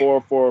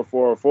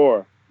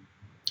 4444.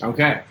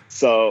 Okay.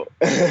 So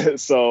I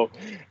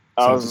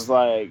was just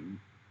like,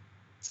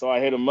 so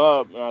I hit him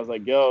up and I was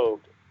like, yo.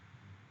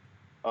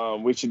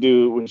 We should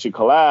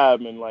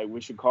collab and like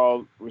we should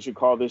call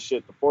this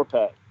shit the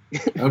 4-pack.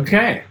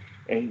 Okay.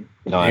 And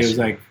nice. He was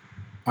like,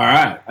 all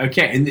right,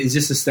 okay. And is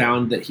this a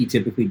sound that he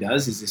typically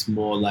does? Is this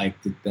more like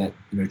that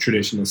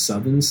traditional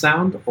Southern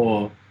sound,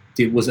 or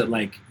was it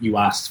like you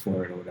asked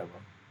for it or whatever?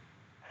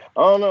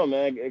 I don't know,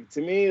 man.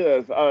 To me,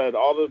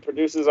 all the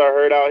producers I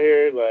heard out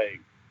here, like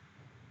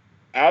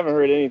I haven't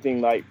heard anything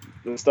like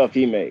the stuff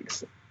he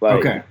makes. Like,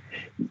 okay.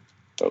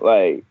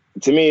 Like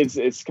to me,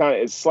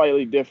 it's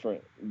slightly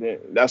different.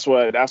 That's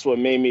what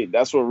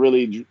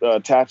really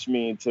attached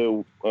me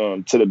to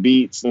the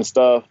beats and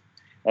stuff.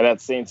 And at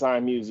the same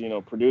time, he was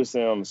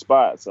producing on the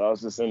spot, so I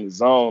was just in the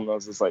zone. I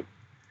was just like,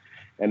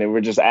 and then we're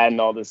just adding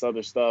all this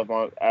other stuff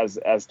on as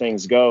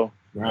things go.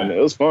 Right. And it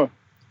was fun.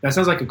 That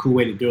sounds like a cool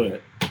way to do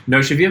it.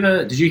 Nosh,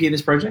 did you hear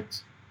this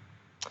project?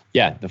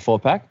 Yeah, the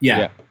 4-pack.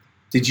 Yeah.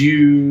 Have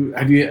you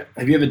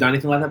ever done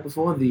anything like that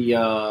before? I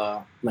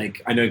know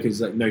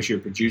because Nosh, you're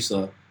a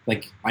producer.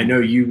 Like, I know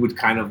you would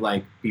kind of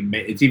like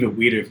it's even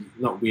weirder,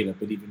 not weirder,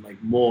 but even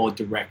like more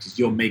direct as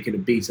you're making the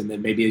beats, and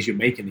then maybe as you're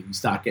making it, you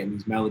start getting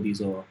these melodies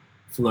or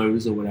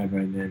flows or whatever,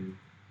 and then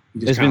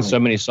you just there's been so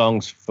many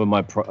songs for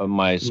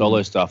my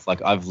solo stuff.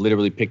 Like I've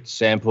literally picked a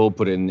sample,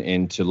 put it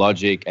into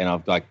Logic, and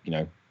I've like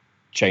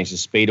changed the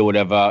speed or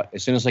whatever.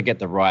 As soon as I get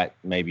the right,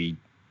 maybe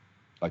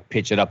like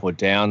pitch it up or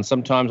down.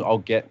 Sometimes I'll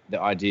get the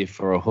idea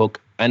for a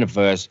hook and a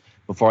verse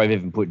before I've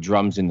even put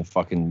drums in the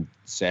fucking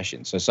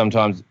session. So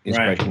sometimes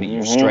inspiration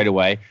hits straight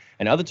away.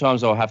 And other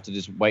times I'll have to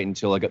just wait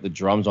until I get the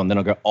drums on. Then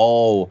I'll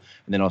go,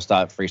 and then I'll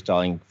start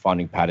freestyling,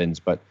 finding patterns.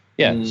 But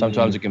Yeah,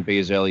 sometimes it can be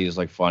as early as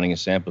like finding a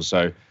sample.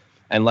 So,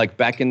 and like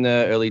back in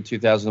the early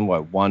 2000,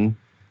 1,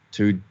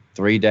 2,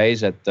 3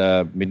 days at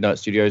the Midnight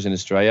Studios in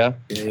Australia,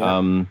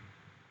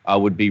 I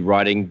would be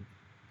writing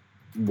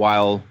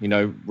while,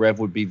 Rev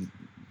would be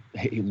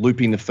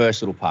looping the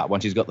first little part.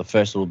 Once he's got the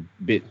first little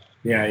bit,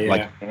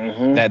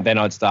 then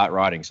I'd start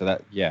writing. So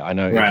that, I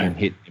know it can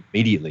hit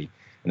immediately,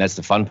 and that's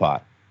the fun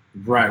part.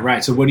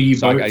 Right. So what do you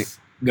both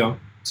go?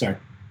 Sorry.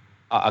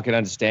 I can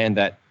understand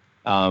that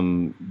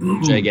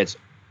Jay gets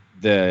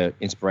the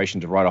inspiration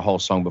to write a whole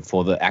song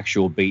before the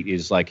actual beat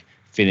is like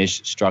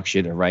finished,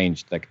 structured,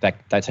 arranged. Like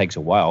that takes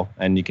a while,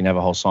 and you can have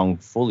a whole song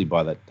fully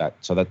by that.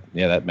 So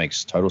that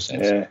makes total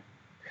sense. Yeah.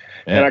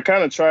 And I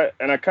kind of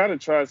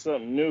tried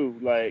something new.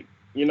 Like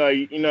you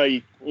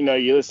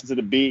listen to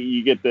the beat,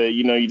 you get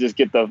you just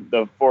get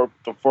the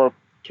four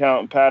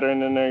count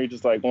pattern in there. You're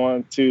just like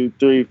 1, 2,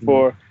 3,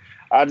 4.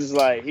 I just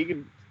like he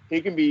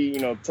can be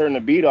turn the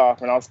beat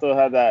off, and I'll still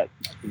have that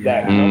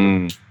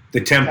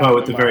the tempo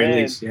at the very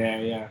least.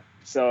 Yeah.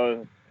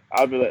 So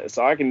I'll be like,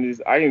 I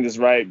can just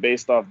write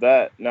based off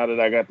that now that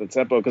I got the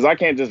tempo, because I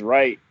can't just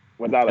write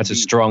without. That's a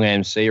strong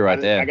MC there.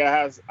 I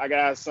gotta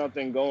have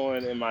something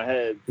going in my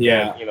head.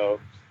 Yeah, that,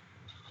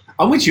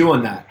 I'm with you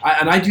on that,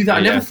 I do that.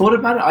 I never thought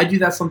about it. I do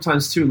that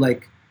sometimes too.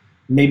 Like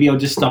maybe I'll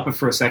just stop it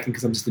for a second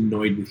because I'm just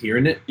annoyed with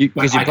hearing it.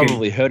 Because you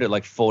probably heard it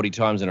like 40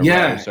 times in a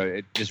row, so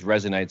it just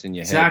resonates in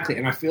your head. Exactly,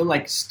 and I feel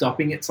like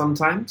stopping it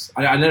sometimes.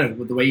 I don't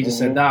know the way you just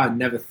said that. I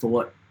never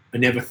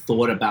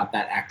thought about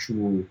that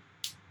actual.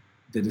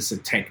 That it's a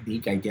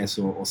technique, I guess,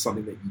 or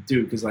something that you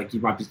do, because like you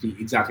might just be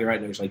exactly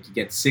right. It's like you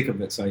get sick of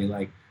it, so you're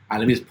like,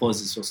 let me just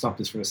pause this or stop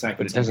this for a second.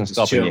 But it doesn't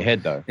stop in your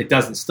head, though. It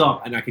doesn't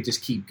stop, and I could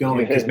just keep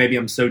going because maybe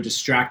I'm so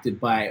distracted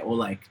by it, or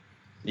like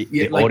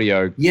the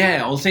audio.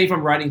 Yeah, or say if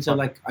I'm writing to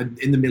like I'm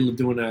in the middle of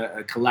doing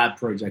a collab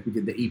project. We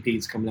did the EP,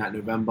 it's coming out in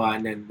November,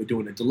 and then we're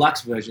doing a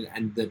deluxe version,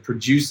 and the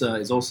producer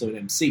is also an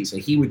MC, so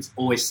he would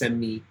always send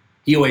me.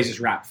 He always just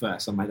rap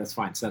first. I'm like, that's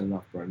fine, set it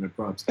off, bro, no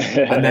probs.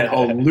 And then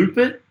I'll loop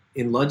it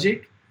in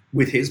Logic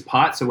with his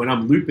part, so when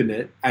I'm looping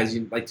it, as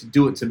you like to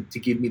do it to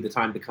give me the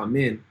time to come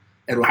in,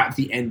 it'll have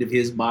the end of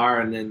his bar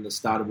and then the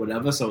start of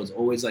whatever. So it's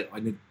always like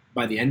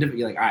by the end of it,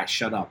 you're like, all right,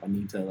 shut up. I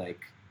need to like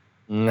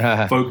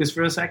focus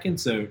for a second.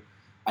 So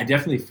I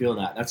definitely feel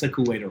that. That's a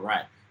cool way to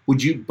write.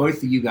 Would you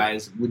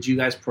guys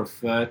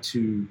prefer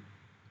to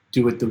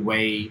do it the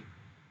way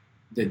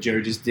that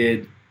Joe just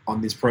did on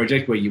this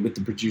project, where you're with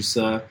the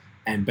producer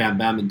and bam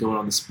and do it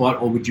on the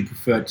spot, or would you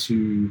prefer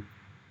to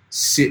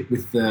sit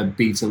with the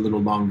beats a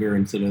little longer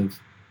and sort of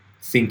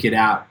think it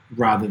out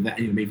rather than,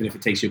 even if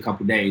it takes you a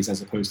couple of days,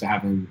 as opposed to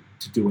having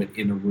to do it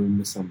in a room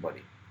with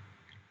somebody?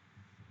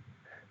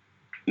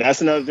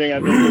 That's another thing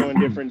I've been doing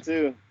different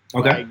too.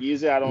 Okay. Like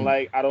usually I don't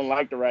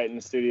like to write in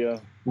the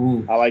studio.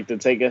 I like to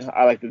take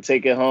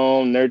it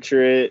home,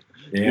 nurture it,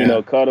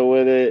 cuddle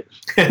with it,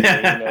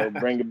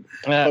 and,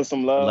 put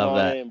some love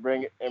on it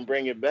and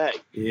bring it back.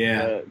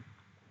 Yeah.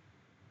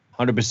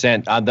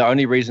 100%. The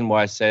only reason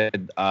why I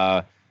said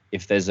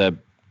if there's a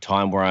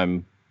time where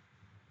I'm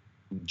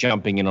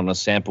jumping in on a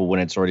sample when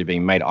it's already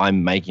being made,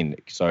 I'm making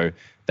it. So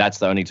that's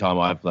the only time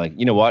I've like,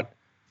 you know what?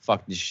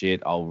 Fuck this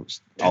shit. I'll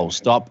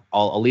stop.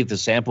 I'll leave the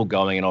sample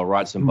going and I'll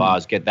write some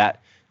bars, get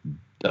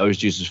those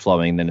juices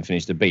flowing, and then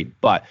finish the beat.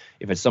 But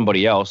if it's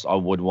somebody else, I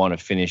would want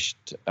to finish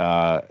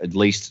at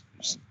least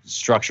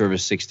structure of a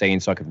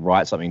 16 so I could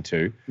write something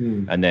to,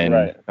 and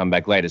then come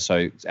back later.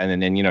 So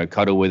and then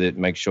cuddle with it,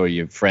 make sure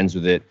you're friends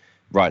with it,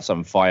 write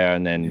something fire,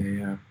 and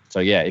then. So,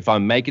 if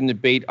I'm making the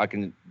beat, I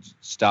can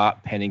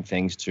start penning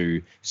things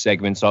to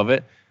segments of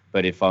it.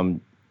 But if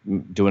I'm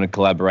doing a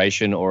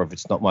collaboration, or if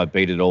it's not my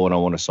beat at all and I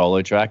want a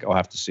solo track, I'll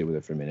have to sit with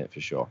it for a minute for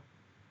sure.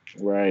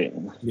 Right.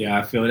 Yeah,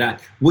 I feel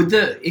that.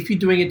 If you're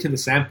doing it to the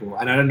sample,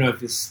 and I don't know if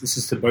this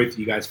is to both of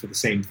you guys for the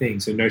same thing.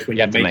 So notice when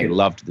you have to make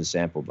love to the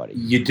sample, buddy.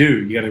 You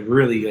do. You got to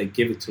really like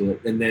give it to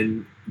it. And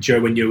then Joe,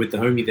 when you're with the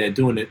homie there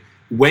doing it,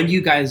 when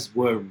you guys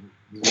were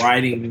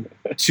writing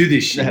to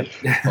this shit.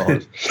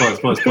 Pause. I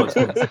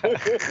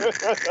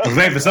was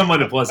waiting for someone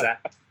to pause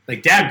that.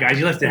 Like, damn, guys,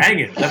 you left it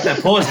hanging. Left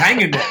that pause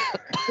hanging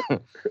there.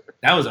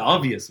 That was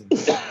obvious.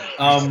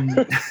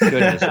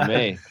 Goodness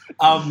me.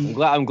 I'm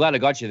glad I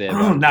got you there.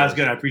 No, it's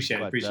good. I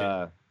appreciate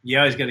it. You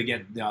always got to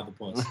get the other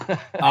pause.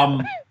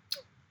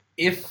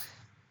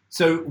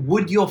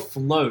 Would your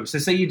flow, so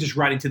say you're just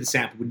writing to the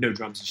sample with no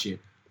drums and shit,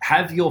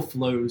 have your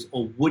flows,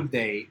 or would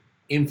they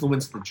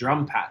influence the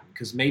drum pattern?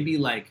 Because maybe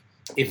like,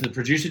 if the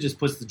producer just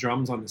puts the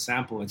drums on the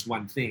sample, it's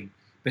one thing.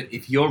 But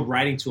if you're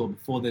writing to it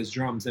before there's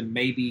drums, then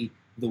maybe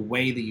the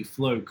way that you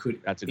flow could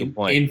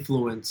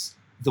influence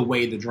the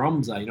way the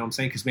drums are. You know what I'm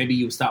saying? Because maybe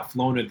you'll start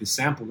flowing at the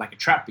sample like a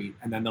trap beat,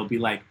 and then they'll be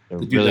like, they'll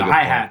do the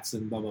hi-hats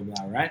and blah, blah,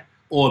 blah, right?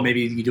 Or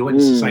maybe you do it and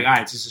it's just like, all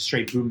right, it's just a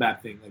straight boom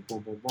bap thing, like boom,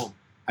 boom, boom.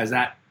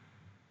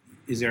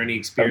 Is there any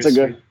experience? That's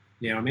a good.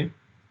 You know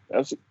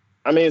what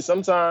I mean?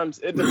 Sometimes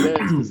it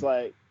depends. It's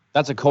like.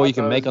 That's a call you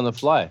can make on the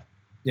fly.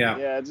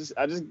 Yeah.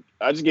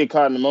 I just get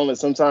caught in the moment.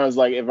 Sometimes,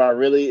 like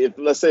if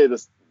let's say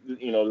the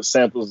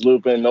sample's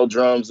looping, no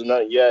drums and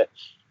nothing yet,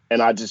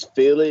 and I just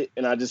feel it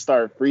and I just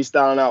start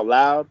freestyling out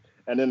loud,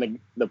 and then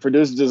the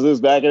producer just looks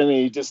back at me.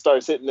 And he just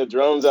starts hitting the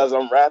drums as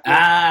I'm rapping.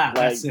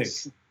 That's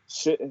sick.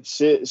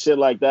 Shit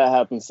like that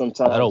happens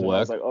sometimes. That'll and work. I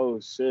was like, oh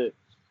shit,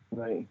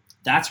 like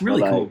That's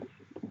really cool.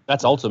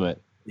 That's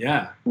ultimate.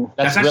 Yeah.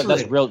 That's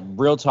actually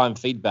real time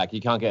feedback.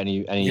 You can't get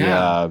any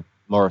Yeah.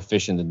 more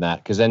efficient than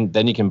that, because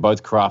then you can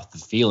both craft the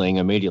feeling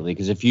immediately.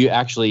 Because if you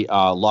actually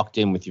are locked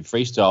in with your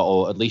freestyle,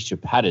 or at least your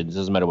patterns,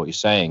 doesn't matter what you're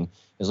saying,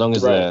 as long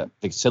as the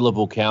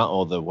syllable count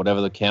or the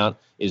whatever the count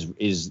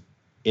is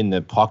in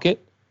the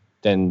pocket,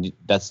 then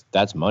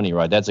that's money,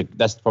 right?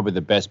 That's probably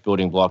the best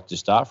building block to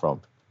start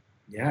from.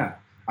 Yeah.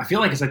 I feel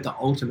like it's like the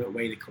ultimate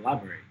way to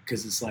collaborate,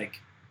 because it's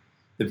like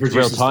the It's real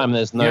producers. time.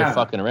 There's no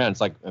fucking around.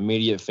 It's like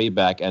immediate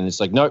feedback, and it's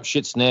like, nope,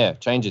 shit, snare,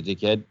 change it,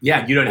 dickhead.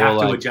 Yeah, you don't Or have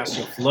to like, adjust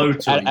your flow to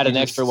it. Add You an just-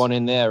 extra one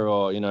in there,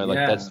 or like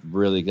Yeah. that's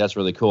really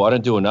cool. I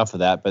don't do enough of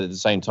that, but at the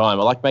same time,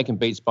 I like making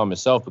beats by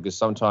myself, because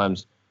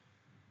sometimes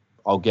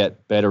I'll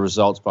get better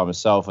results by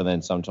myself, and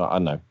then sometimes I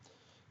don't know.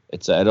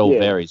 It all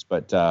varies,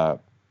 but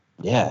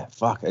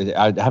fuck,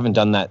 I haven't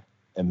done that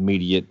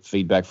immediate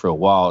feedback for a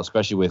while,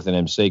 especially with an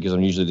MC, because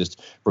I'm usually just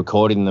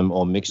recording them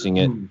or mixing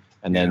it,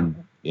 and then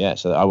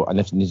so I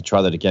need to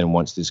try that again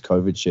once this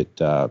COVID shit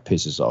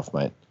pisses off,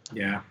 mate.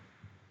 Yeah.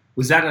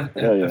 Was that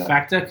a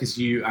factor? Because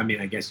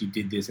I guess you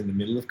did this in the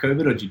middle of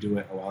COVID, or did you do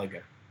it a while ago?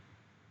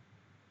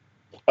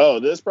 Oh,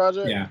 this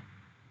project? Yeah.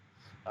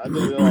 I did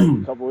it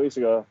like a couple weeks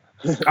ago.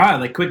 All right,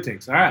 like quick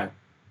takes. All right.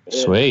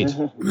 Sweet.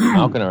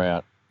 Knocking her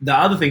out. The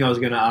other thing I was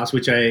going to ask,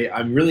 which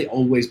I'm really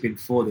always been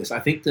for this, I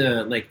think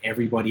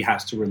everybody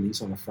has to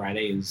release on a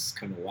Friday is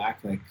kind of whack.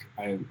 Like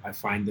I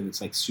find that it's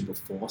like super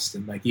forced,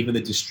 and like even the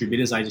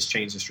distributors, I just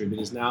changed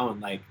distributors now, and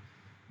like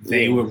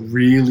they were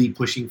really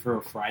pushing for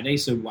a Friday.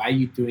 So why are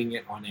you doing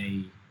it on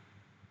a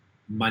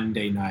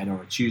Monday night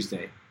or a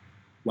Tuesday?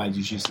 Why did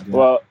you choose to do that?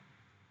 Well,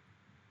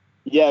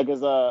 yeah,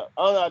 because I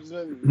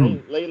don't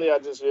know. Lately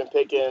I've just been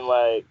picking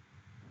like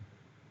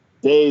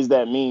days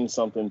that mean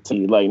something to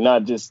you, like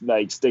not just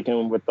like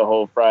sticking with the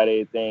whole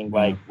Friday thing.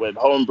 Like with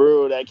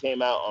Homebrew, that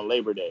came out on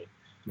Labor Day.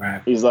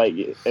 Right. He's like,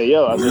 hey,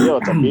 yo, I said, yo,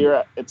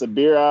 it's a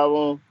beer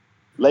album.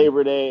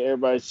 Labor Day,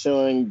 everybody's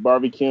chilling,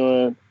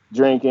 barbecuing,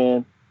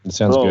 drinking. It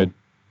sounds good.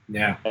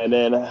 Yeah. And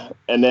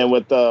then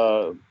with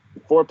the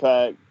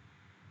 4-pack,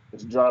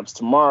 it drops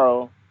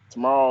tomorrow.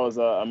 Tomorrow is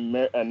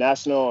a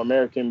National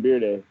American Beer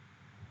Day.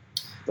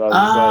 So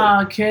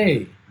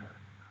okay.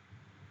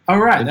 All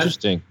right.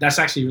 Interesting. That's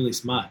actually really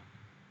smart.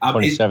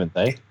 27th,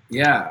 eh?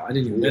 Yeah, I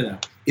didn't even know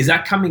that. Is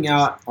that coming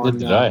out on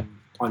today.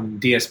 On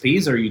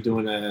DSPs, or are you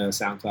doing a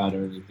SoundCloud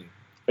or anything?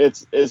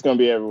 It's gonna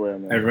be everywhere,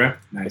 man. Everywhere?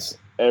 Nice.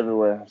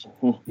 Everywhere.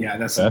 Yeah,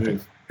 that's the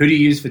move. Who do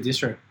you use for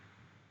distro?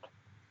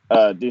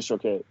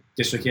 DistroKid.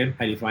 DistroKid?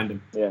 How do you find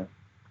them? Yeah.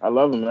 I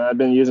love them, man. I've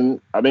been using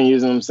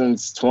them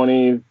since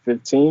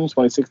 2015,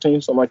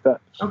 2016, something like that.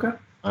 Okay.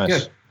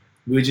 Nice.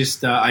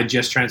 Good. I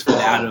just transferred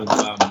out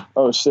of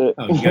oh shit.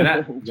 Oh, you got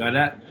that? You got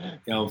that?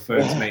 Yo,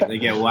 first, mate, they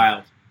get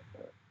wild.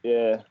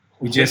 Yeah.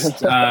 We just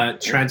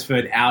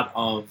transferred out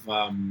of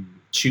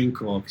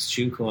TuneCore, because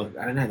TuneCore,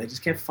 I don't know, they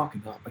just kept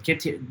fucking up. The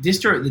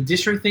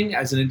distro thing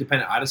as an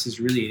independent artist is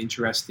really an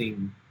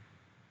interesting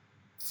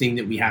thing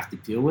that we have to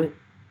deal with.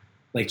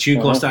 Like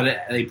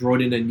TuneCore they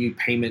brought in a new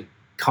payment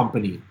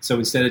company. So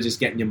instead of just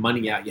getting your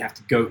money out, you have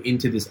to go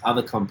into this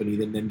other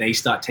company, and then they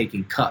start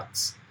taking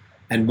cuts.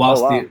 And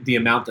whilst the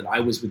amount that I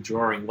was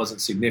withdrawing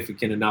wasn't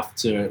significant enough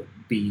to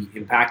be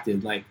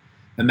impacted, like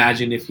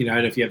imagine if, I don't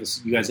know if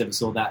you guys ever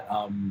saw that,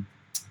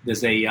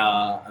 there's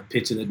a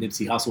picture that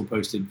Nipsey Hussle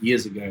posted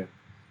years ago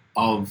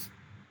of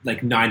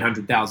like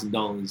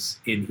 $900,000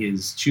 in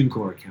his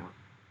TuneCore account.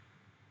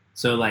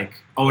 So like,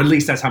 at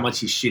least that's how much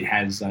his shit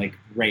has like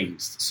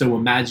raised. So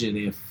imagine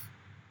if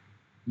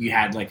you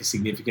had like a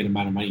significant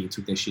amount of money, you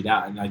took that shit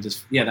out, and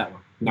that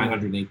one,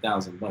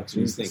 $908,000. What do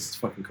you think? It's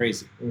fucking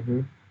crazy.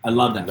 Mm-hmm. I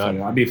love that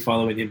photo. I've been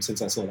following him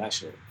since I saw that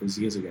shit. It was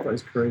years ago.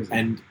 That's crazy.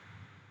 And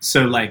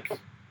so like,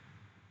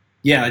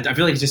 yeah, I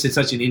feel like it's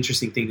such an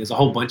interesting thing. There's a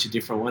whole bunch of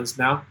different ones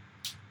now.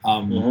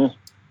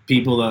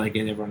 People are,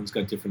 again, everyone's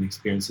got different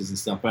experiences and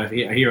stuff. But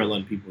I hear a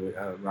lot of people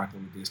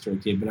rocking with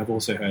DistroKid, but I've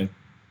also heard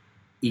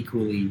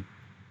equally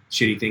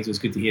shitty things. It was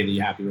good to hear that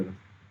you're happy with them.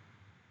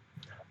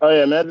 Oh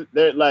yeah, man.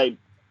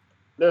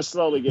 They're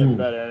slowly getting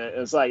better, and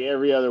it's like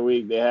every other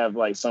week they have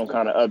like some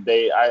kind of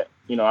update. I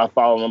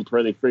follow them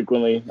pretty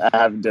frequently. I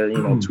have their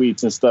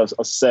tweets and stuff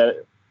set.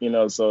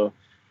 So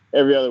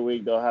every other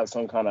week they'll have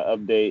some kind of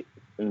update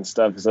and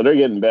stuff. So they're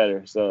getting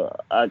better. So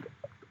I'm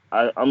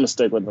gonna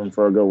stick with them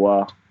for a good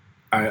while.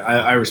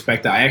 I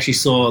respect that. I actually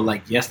saw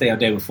like yesterday or the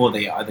day before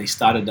they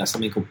started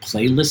something called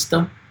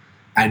Playlister,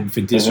 and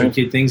for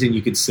DistroKid things, and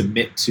you could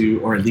submit to,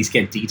 or at least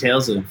get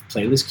details of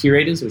playlist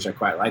curators, which I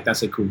quite like.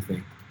 That's a cool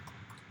thing.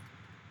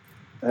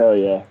 Hell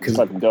yeah, it's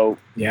fucking dope.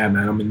 Yeah,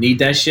 man, I'm gonna need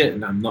that shit,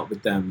 and I'm not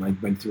with them. I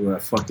went through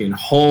a fucking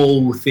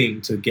whole thing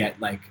to get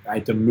I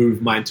had to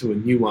move mine to a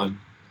new one,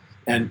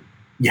 and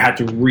you had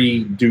to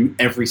redo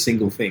every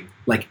single thing,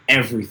 like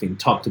everything,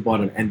 top to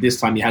bottom. And this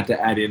time you had to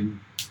add in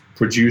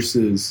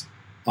producers,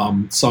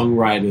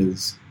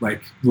 songwriters,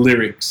 like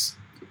lyrics,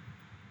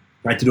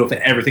 I had to do it for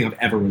everything I've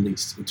ever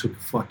released. It took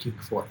fucking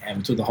forever.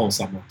 It took the whole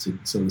summer to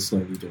sort of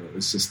slowly do it.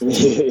 It's just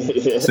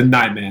it's a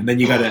nightmare. And then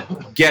you got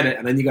to get it,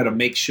 and then you got to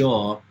make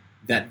sure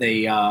that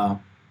that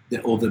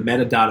all the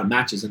metadata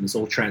matches and it's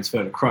all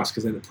transferred across,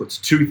 because then it puts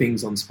two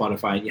things on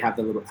Spotify, and you have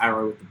the little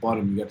arrow at the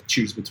bottom. You got to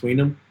choose between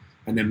them,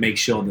 and then make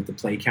sure that the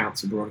play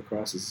counts are brought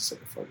across. It's just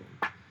like a fucking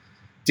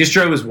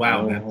distro is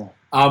wow, man.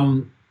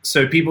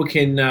 So people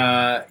can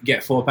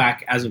get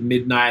 4-pack as of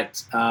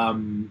midnight.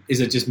 Is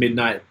it just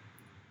midnight?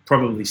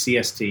 Probably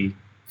CST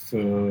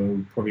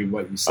for probably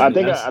what you said.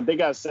 I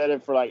think I said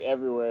it for like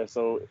everywhere.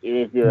 So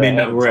if you're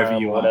midnight wherever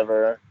you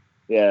whatever, are,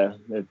 yeah,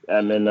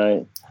 at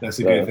midnight. That's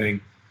a good thing.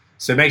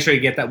 So make sure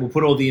you get that. We'll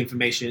put all the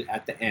information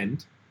at the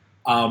end.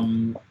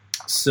 No,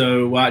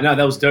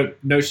 that was dope.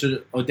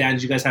 Notion or Dan,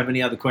 do you guys have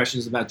any other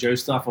questions about Joe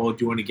stuff, or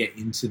do you want to get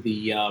into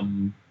the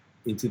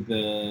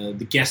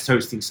guest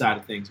hosting side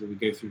of things where we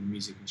go through the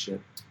music and shit?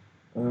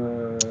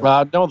 No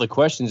other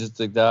questions. It's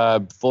the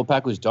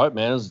 4-pack was dope,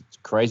 man. It was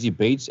crazy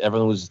beats.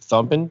 Everyone was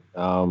thumping. It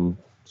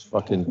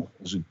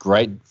was a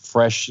great,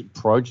 fresh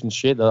approach and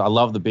shit. I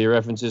love the beer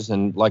references,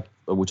 and like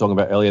we were talking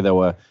about earlier, they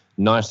were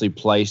nicely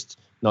placed,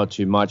 not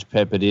too much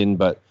peppered in,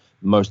 but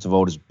most of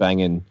all just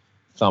banging,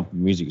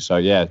 thumping music. So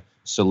yeah,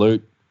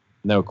 salute,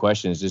 no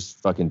questions,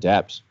 just fucking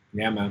daps.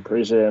 Yeah, man.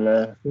 Appreciate it,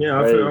 man. Yeah,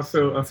 I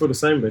feel the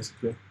same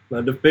basically.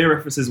 Like the beer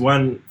references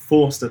weren't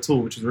forced at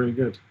all, which is really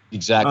good.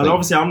 Exactly. And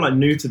obviously, I'm like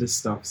new to this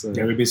stuff, so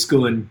yeah, we've been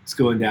schooling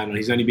down, and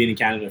he's only been in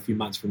Canada a few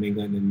months from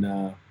England,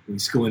 and we're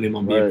schooling him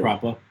on being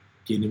proper,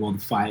 getting him on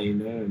the fire,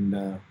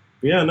 and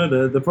yeah,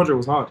 no, the project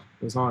was hard.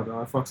 It was hard.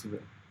 I fucked with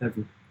it.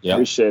 Heavy. Yeah.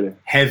 Appreciate it.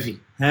 Heavy.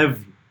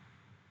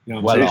 You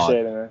know what I'm saying?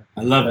 Appreciate it, man.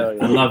 I love it.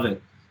 Yeah. I love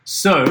it.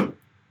 So,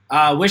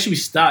 where should we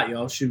start,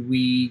 y'all? Should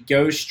we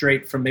go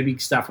straight from maybe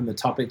start from the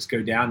topics,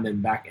 go down,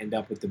 then back, end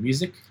up with the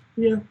music?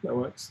 Yeah, that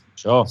works.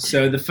 Sure.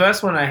 So the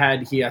first one I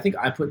had here, I think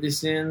I put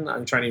this in.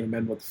 I'm trying to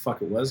remember what the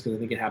fuck it was because I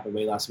think it happened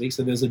way last week.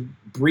 So there's a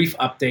brief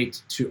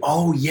update to.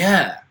 Oh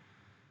yeah.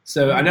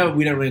 So I know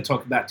we don't really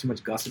talk about too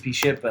much gossipy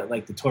shit, but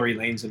like the Tory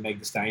Lanez and Meg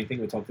Thee Stallion thing,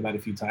 we talked about a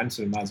few times,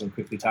 so we might as well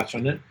quickly touch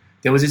on it.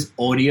 There was this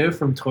audio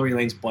from Tory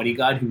Lanez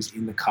bodyguard who was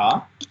in the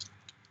car.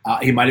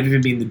 He might have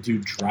even been the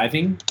dude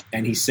driving,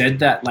 and he said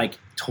that like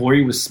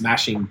Tory was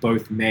smashing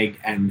both Meg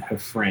and her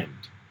friend.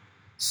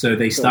 So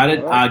they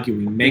started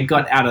arguing. Meg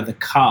got out of the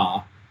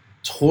car.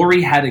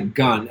 Tory had a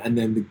gun, and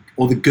then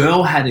the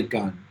girl had a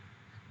gun,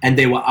 and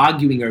they were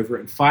arguing over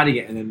it and fighting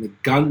it. And then the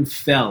gun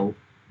fell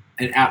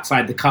and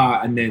outside the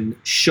car, and then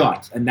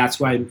shot, and that's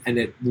why. And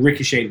it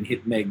ricocheted and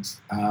hit Meg's.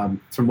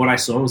 From what I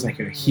saw, it was like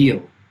her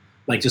heel,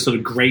 like just sort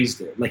of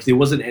grazed it. Like there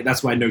wasn't.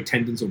 That's why no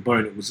tendons or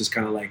bone. It was just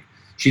kind of like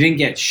she didn't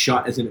get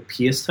shot as in it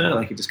pierced her.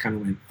 Like it just kind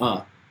of went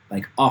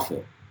like off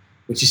it,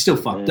 which is still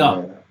fucked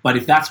up. But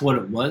if that's what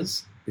it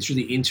was. It's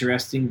really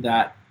interesting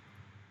that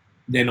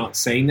they're not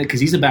saying that because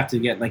he's about to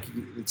get like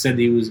it said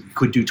he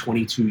could do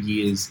 22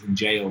 years in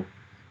jail,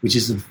 which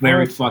is a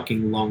very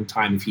fucking long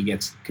time if he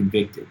gets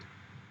convicted.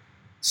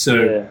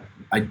 So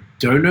I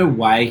don't know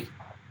why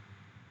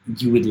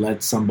you would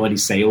let somebody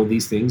say all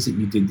these things that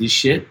you did this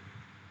shit,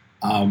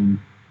 and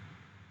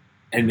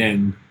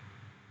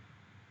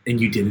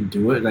you didn't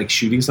do it, like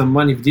shooting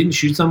someone. If you didn't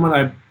shoot someone,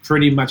 I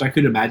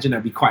could imagine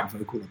I'd be quite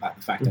vocal about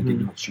the fact I did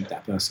not shoot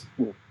that person.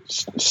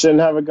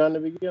 Shouldn't have a gun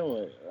to begin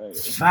with. Like,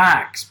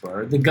 facts,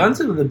 bro. The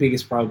guns are the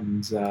biggest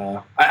problems.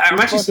 I'm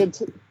actually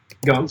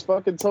it's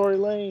fucking Tory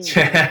Lanez.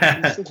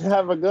 You shouldn't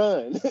have a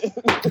gun.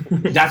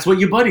 That's what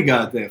your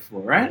bodyguard there for,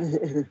 right?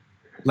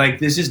 Like,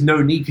 there's just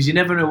no need because you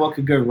never know what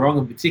could go wrong,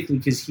 and particularly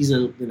because he's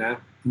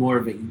more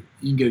of an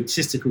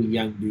egotistical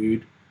young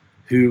dude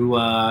who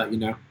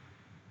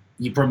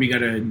you probably got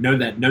to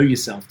know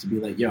yourself to be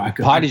like, yo, I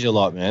could parties a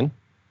lot, man.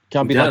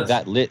 Can't be like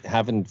that lit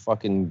having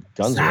fucking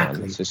guns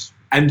around. It's just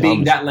and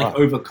being that like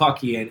over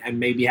cocky and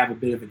maybe have a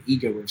bit of an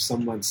ego where if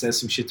someone says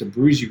some shit to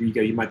bruise your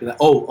ego, you might be like,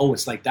 oh,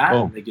 it's like that.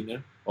 Like,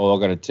 Oh, I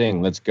got a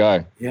ting. Let's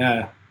go.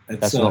 Yeah,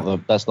 that's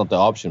not the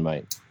option,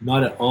 mate.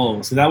 Not at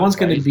all. So that one's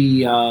going to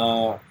be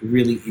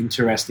really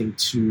interesting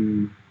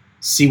to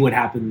see what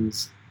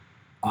happens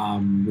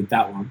with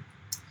that one.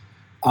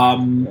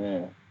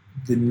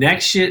 The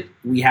next shit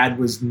we had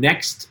was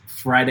next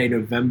Friday,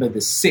 November the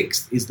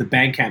 6th, is the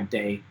Bandcamp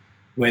day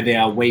where they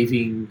are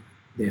waiving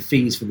their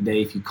fees for the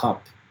day if you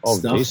cop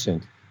stuff.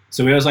 Decent.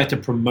 So we always like to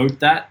promote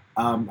that.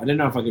 I don't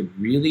know if I could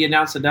really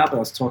announce it now, but I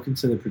was talking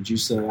to the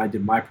producer I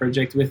did my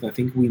project with. I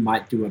think we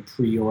might do a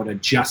pre-order,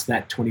 just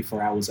that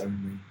 24 hours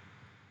only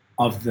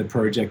of the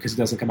project because it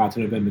doesn't come out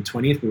to November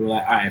 20th. We were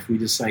like, all right, if we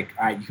just like,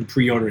 all right, you can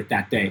pre-order it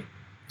that day.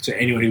 So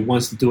anyone who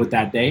wants to do it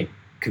that day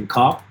can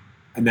cop,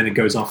 and then it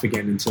goes off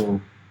again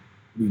until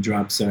we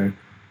drop. So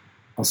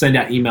I'll send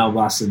out email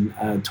blasts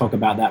and talk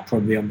about that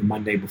probably on the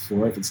Monday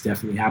before if it's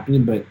definitely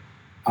happening. But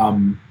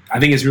I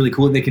think it's really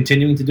cool that they're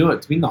continuing to do it.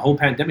 It's been the whole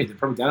pandemic. They've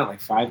probably done it like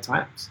 5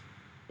 times.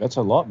 That's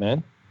a lot,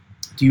 man.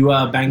 Do you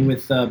bang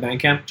with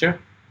Bandcamp, Joe?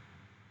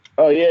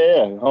 Oh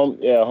yeah.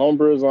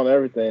 Homebrews on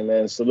everything,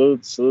 man.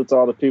 Salute to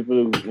all the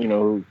people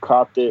who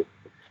copped it.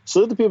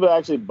 salute the people that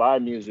actually buy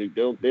music.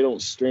 They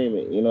don't stream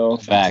it, you know.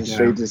 Facts.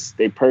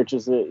 They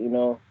purchase it, you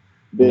know.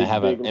 And they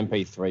have an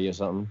MP3 or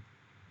something.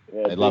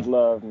 Yeah, They big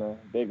love, man.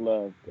 Big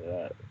love to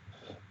that.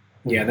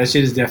 Yeah, that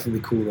shit is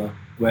definitely cool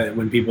though.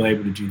 When people are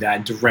able to do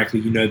that directly,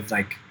 you know,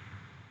 like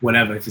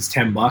whatever, if it's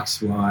 $10,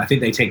 well, I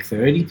think they take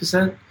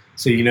 30%.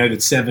 So you know that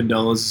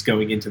 $7 is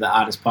going into the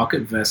artist's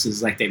pocket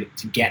versus like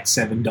to get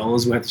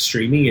 $7 worth of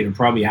streaming, it'll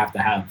probably have to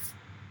have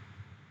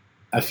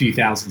a few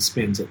thousand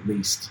spins at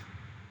least.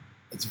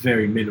 It's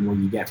very minimal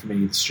you get from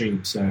any of the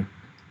streams. So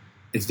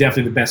it's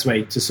definitely the best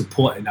way to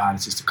support an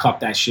artist is to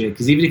cop that shit.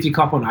 Because even if you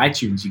cop on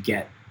iTunes,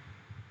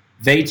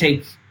 they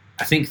take,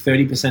 I think,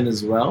 30%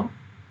 as well.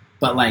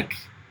 But like,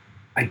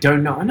 I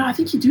don't know. No, I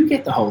think you do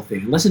get the whole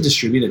thing, unless a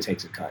distributor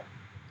takes a cut.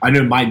 I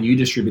know my new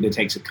distributor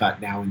takes a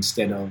cut now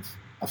instead of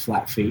a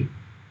flat fee,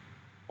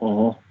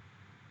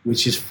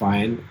 which is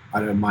fine. I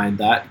don't mind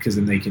that because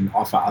then they can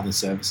offer other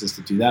services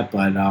to do that.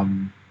 But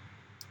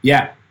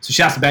yeah, so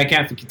shouts to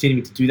Bandcamp for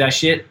continuing to do that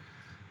shit.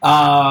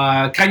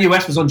 Kanye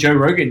West was on Joe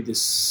Rogan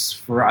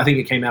I think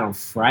it came out on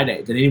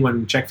Friday. Did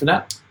anyone check for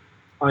that?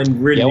 I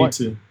really need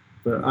to,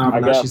 but I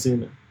haven't actually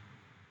seen it.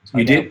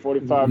 You did?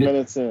 45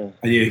 minutes in.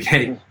 And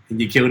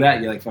you killed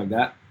that? You're like, fuck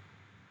that?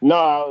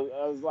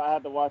 No, I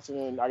had to watch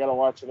it I got to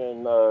watch it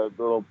in the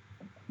little...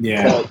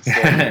 Yeah. Cut,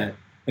 so.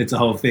 It's a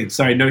whole thing.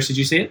 Sorry, Nosh, did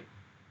you see it?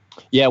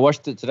 Yeah, I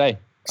watched it today.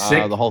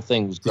 Sick. The whole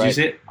thing was great. Did you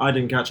see it? I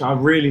didn't catch it. I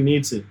really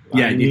need to.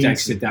 Yeah, you need to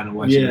actually sit down and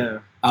watch it.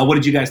 Yeah. What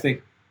did you guys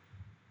think?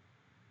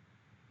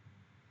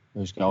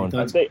 Who's going?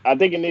 I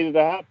think it needed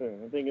to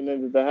happen.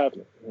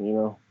 You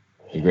know.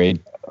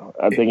 Agreed.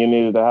 I think it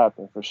needed to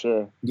happen for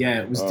sure.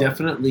 Yeah, it was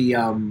definitely.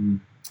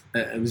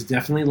 It was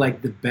definitely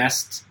like the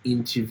best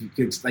interview.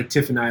 Cause like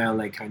Tiff and I are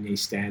like Kanye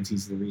stans.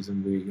 He's the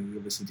reason we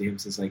listen to him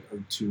since like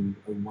 02,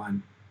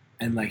 01.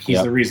 And like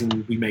he's the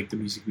reason we make the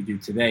music we do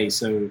today.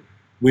 So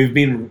we've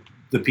been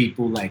the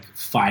people like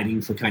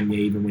fighting for Kanye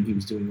even when he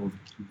was doing all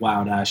the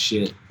wild ass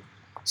shit.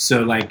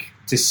 So like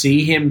to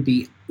see him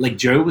be like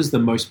Joe was the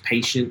most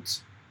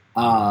patient,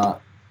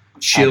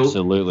 chill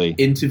Absolutely.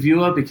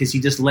 interviewer because he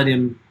just let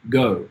him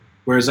go.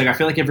 Whereas like I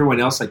feel like everyone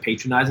else like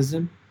patronizes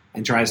him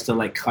and tries to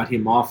like cut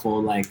him off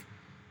or like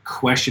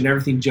question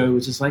everything. Joe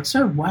was just like,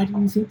 so why do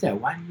you think that?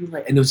 Why do you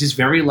like? And it was just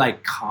very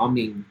like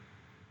calming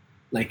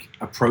like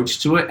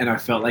approach to it, and I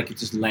felt like it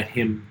just let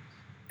him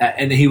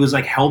and he was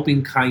like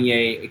helping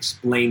Kanye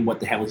explain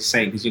what the hell he's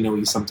saying because you know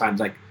he's sometimes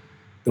like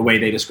the way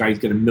they describe he's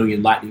got a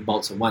million lightning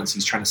bolts at once.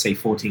 He's trying to say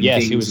 14 things.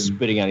 Yes, he was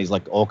spitting out his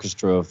like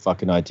orchestra of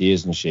fucking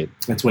ideas and shit.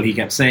 That's what he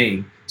kept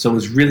saying. So it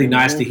was really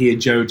nice to hear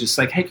Joe just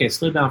like, hey,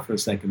 slow down for a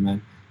second,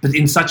 man. But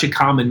in such a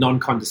calm and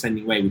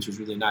non-condescending way, which was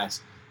really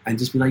nice. And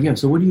just be like, yo,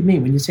 so what do you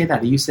mean when you say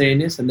that? Are you saying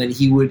this? And then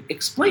he would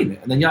explain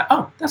it. And then you're like,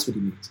 oh, that's what he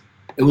means.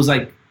 It was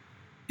like,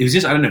 it was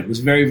just, I don't know, it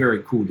was very,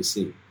 very cool to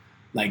see.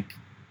 Like,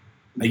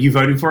 are you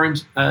voting for him,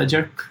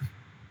 Joe?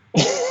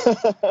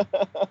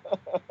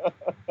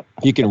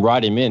 You can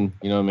write him in,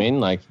 you know what I mean?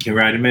 Like, you can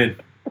write him in.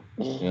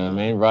 You know what I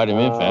mean? Write him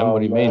in, fam. What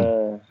do you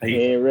mean? He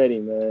ain't ready,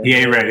 man. He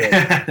ain't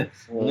ready.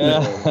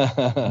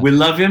 No. We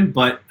love him,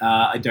 but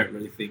I don't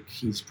really think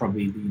he's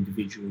probably the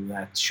individual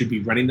that should be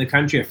running the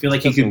country. I feel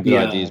like he could be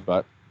ideas,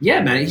 but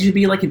yeah, man, he should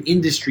be like an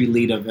industry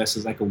leader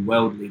versus like a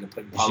world leader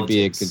playing he politics. should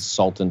be a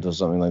consultant or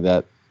something like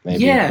that.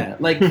 Maybe. Yeah,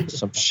 like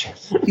some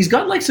shit. He's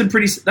got like some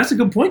pretty. That's a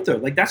good point though.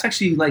 Like that's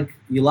actually like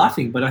you're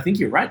laughing, but I think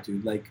you're right,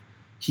 dude. Like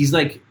he's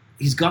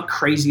got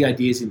crazy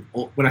ideas.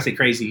 When I say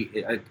crazy,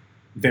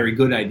 very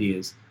good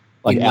ideas.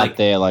 Like out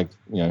there, like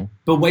you know.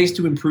 But ways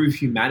to improve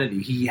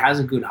humanity. He has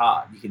a good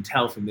heart. You can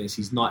tell from this.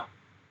 He's not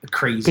a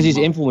crazy. Because he's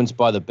influenced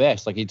by the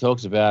best. Like he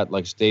talks about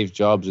like Steve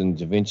Jobs and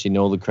Da Vinci and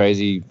all the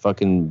crazy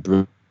fucking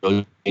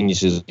brilliant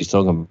geniuses he's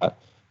talking about.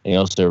 And he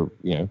also,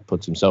 you know,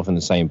 puts himself in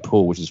the same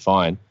pool, which is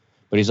fine.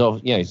 But he's all,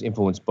 you know, he's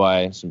influenced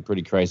by some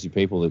pretty crazy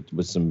people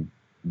with some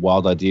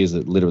wild ideas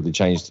that literally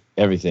changed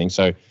everything.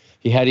 So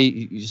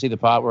you see the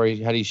part where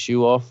he had his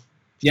shoe off?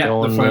 Yeah,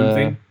 the foam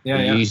thing. Yeah,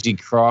 the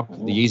Yeezy Croc. The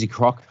Yeezy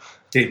Croc.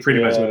 Yeah,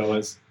 pretty much what it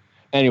was.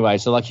 Anyway,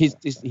 so like he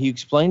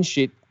explained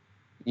shit,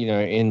 you know,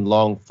 in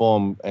long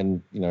form,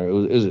 and you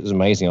know it was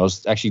amazing. I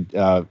was actually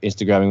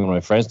Instagramming one of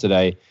my friends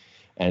today,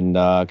 and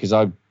because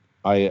I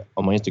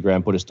on my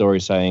Instagram put a story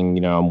saying,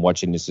 you know, I'm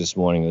watching this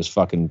morning. It was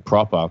fucking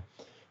proper.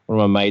 One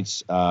of my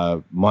mates,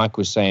 Mike,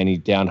 was saying he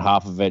downed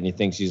half of it and he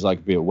thinks he's like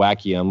a bit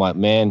wacky. I'm like,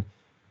 man,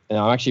 and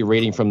I'm actually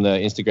reading from the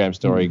Instagram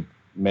story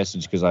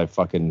message because I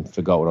fucking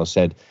forgot what I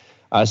said.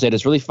 I said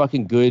it's really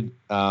fucking good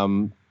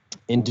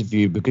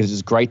interview because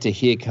it's great to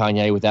hear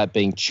Kanye without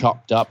being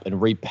chopped up and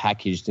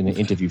repackaged in an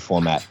interview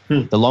format.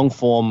 The long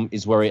form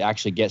is where he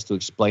actually gets to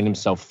explain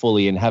himself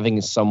fully, and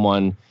having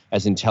someone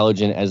as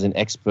intelligent as an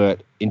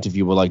expert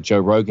interviewer like Joe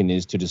Rogan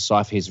is to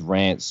decipher his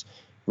rants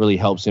really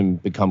helps him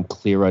become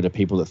clearer to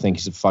people that think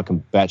he's a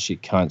fucking batshit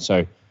cunt.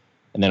 So,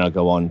 and then I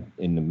go on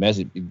in the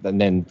message, and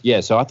then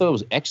so I thought it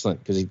was excellent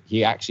because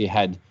he actually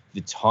had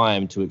the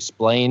time to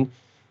explain.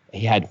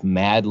 He had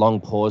mad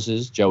long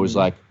pauses. Joe was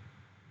like,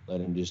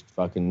 let him just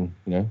fucking,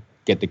 you know,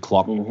 get the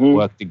clock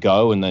work to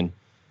go, and then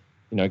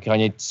you know,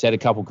 Kanye said a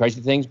couple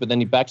crazy things, but then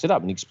he backs it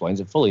up and he explains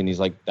it fully. And he's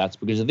like, that's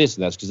because of this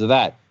and that's because of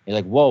that. And you're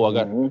like, whoa, I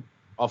got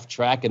off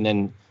track. And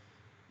then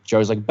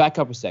Joe's like, back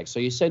up a sec. So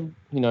you said,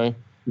 you know,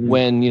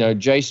 when, you know,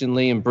 Jason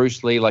Lee and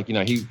Bruce Lee, like, you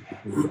know,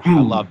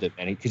 I loved it,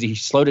 man, because he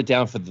slowed it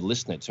down for the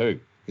listener too.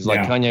 Because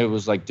like Kanye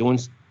was like doing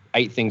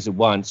 8 things at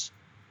once,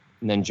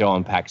 and then Joe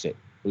unpacks it.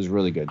 It was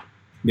really good.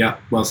 Yeah,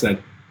 well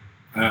said.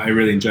 I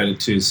really enjoyed it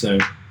too. So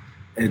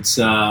it's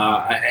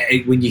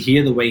when you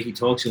hear the way he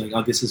talks, you're like,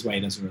 oh, this is why he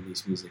doesn't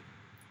release music.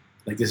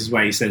 Like, this is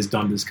why he says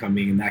Donda's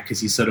coming and that, because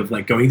he's sort of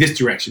like going this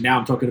direction. Now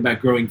I'm talking about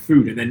growing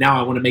food, and then now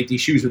I want to make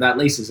these shoes without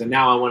laces, and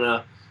now I want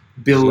to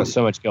build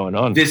so much going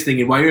on. This thing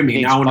in Wyoming.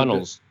 He now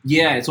funnels.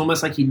 Yeah, it's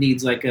almost like he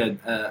needs like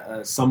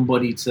a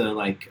somebody to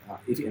like,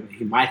 if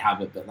he might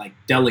have it, but like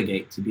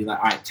delegate to be like,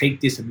 all right,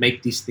 take this and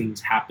make these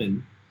things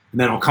happen, and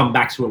then I'll come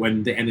back to it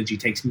when the energy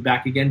takes me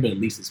back again. But at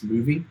least it's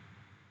moving,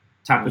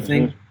 type of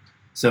thing.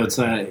 So it's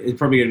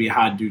probably going to be a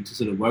hard dude to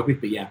sort of work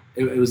with, but yeah,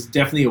 it was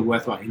definitely a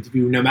worthwhile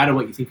interview. No matter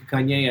what you think of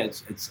Kanye,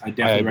 I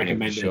definitely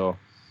recommend it. Sure.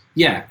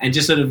 Yeah, and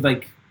just sort of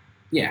like,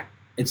 yeah,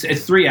 it's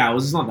 3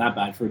 hours. It's not that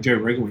bad for a Joe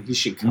Rogan when his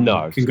shit can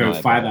go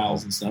 5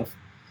 hours and stuff.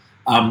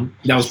 That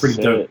was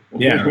pretty dope.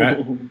 Yeah,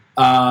 right.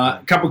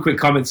 A couple quick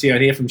comments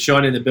here from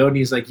Sean in the building.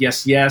 He's like,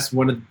 yes,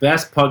 one of the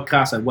best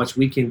podcasts I watch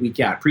week in, week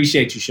out.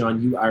 Appreciate you,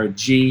 Sean. You are a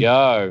G.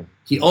 Yo.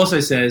 He also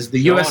says the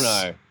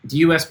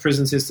U.S.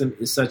 prison system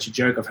is such a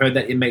joke. I've heard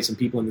that inmates and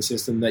people in the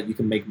system that you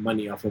can make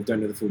money off of. Don't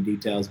know the full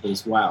details, but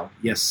it's wild.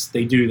 Yes,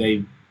 they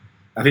do.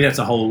 I think that's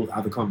a whole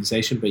other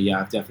conversation, but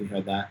yeah, I've definitely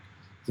heard that.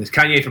 There's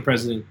Kanye for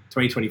president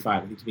 2025. I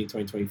think you mean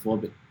 2024,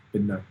 but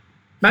no.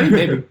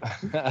 Maybe.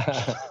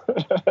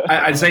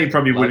 I'd say it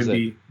probably wouldn't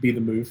be the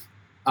move.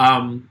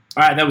 All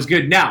right, that was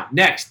good. Now,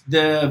 next,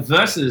 the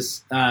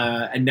Versus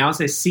announced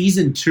their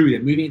season 2. They're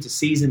moving into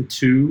season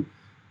 2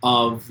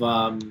 of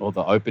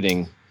the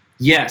opening.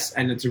 Yes,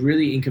 and it's a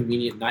really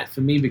inconvenient night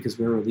for me because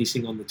we're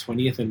releasing on the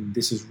 20th, and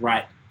this is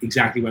right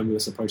exactly when we were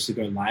supposed to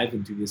go live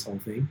and do this whole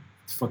thing.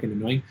 It's fucking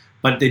annoying.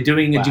 But they're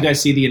doing. Wow. Did you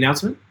guys see the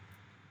announcement?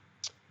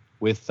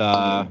 With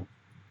the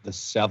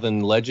Southern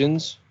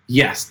Legends?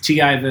 Yes,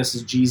 T.I.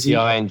 versus Jeezy.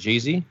 T.I. and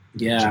Jeezy?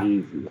 Yeah.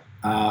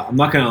 I'm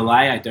not going to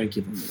lie, I don't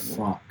give a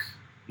fuck.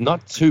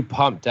 Not too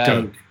pumped,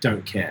 eh?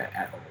 Don't care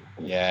at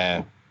all.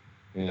 Yeah.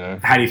 You know.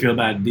 How do you feel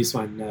about this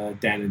one,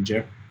 Dan and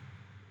Joe?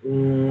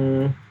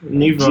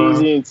 Neither.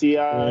 Jeezy and T.I.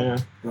 Yeah.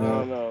 I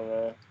don't know,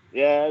 man.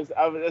 Yeah,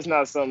 it's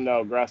not something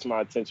that'll grasp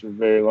my attention for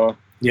very long.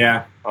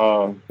 Yeah.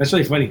 That's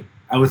really funny.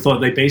 I would have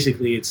thought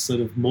it's sort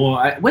of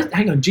more...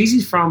 hang on,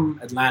 Jeezy's from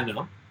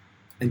Atlanta,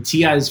 and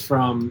T.I.'s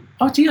from...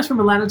 Oh, T.I.'s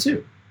from Atlanta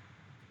too.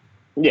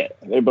 Yeah,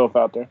 they're both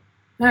out there.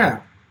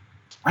 Yeah.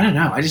 I don't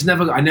know.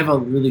 I never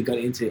really got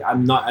into... I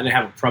don't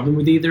have a problem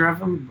with either of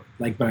them,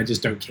 but I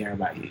just don't care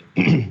about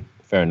it.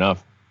 Fair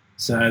enough.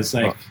 So it's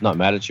like... Not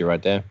mad at you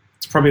right there.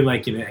 It's probably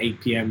 8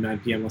 p.m., 9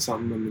 p.m. or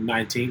something on the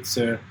 19th,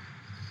 so...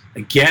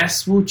 I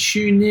guess we'll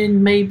tune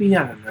in, maybe.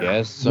 I don't know.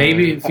 Yes, so.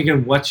 Maybe if you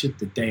can watch it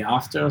the day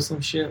after or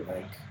some shit.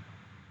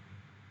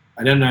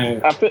 I don't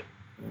know.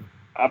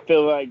 I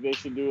feel like they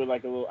should do it a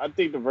little. I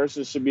think the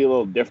verses should be a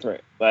little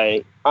different.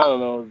 I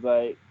don't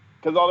know.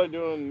 Because all they're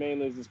doing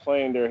mainly is just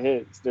playing their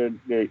hits, their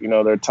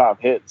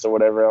top hits or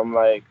whatever. I'm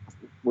like,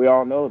 we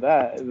all know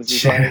that. It's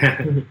just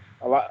a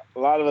lot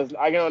of us.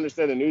 I can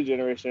understand the new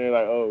generation. They're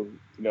like, oh,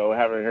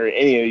 haven't heard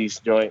any of these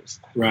joints,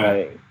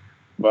 right?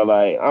 But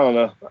I don't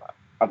know.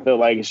 I feel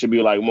like it should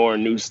be more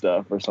new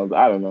stuff or something.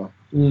 I don't know.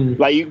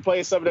 You can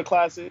play some of the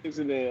classics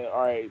and then, all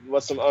right,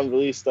 what's some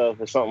unreleased stuff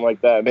or something like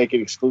that. Make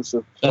it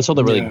exclusive. That's all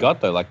they really got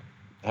though.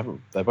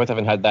 They both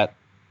haven't had that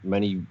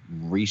many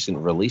recent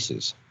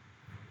releases.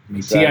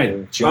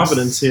 T.I. Other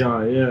than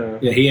T.I., yeah,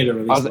 he had a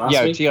release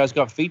last week. T.I.'s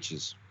got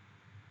features.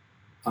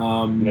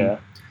 Yeah.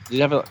 Did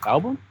you have an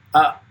album?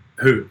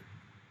 Who?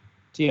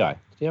 T.I. Did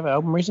you have an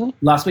album recently?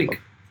 Last week.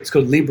 It's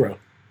called Libro.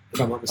 If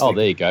I'm not mistaken. Oh,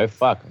 there you go.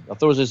 Fuck. I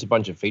thought it was just a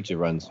bunch of feature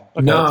runs.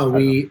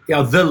 Okay,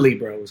 the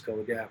Libro was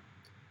called, yeah.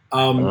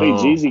 I think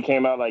Jeezy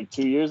came out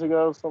 2 years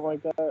ago, something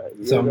like that.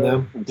 Some of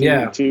them.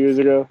 2 years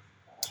ago.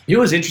 You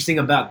know what's interesting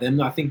about them?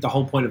 I think the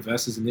whole point of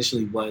Versus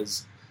initially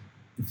was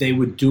they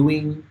were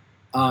trying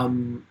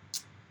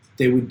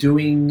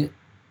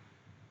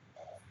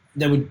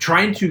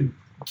to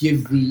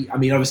give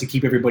obviously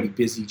keep everybody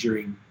busy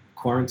during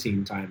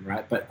quarantine time,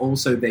 right? But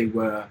also they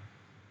were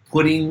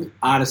putting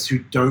artists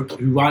who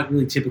aren't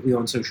really typically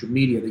on social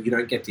media that you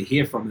don't get to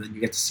hear from, and then you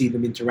get to see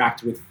them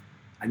interact with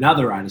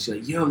another artist. You're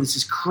like, yo, this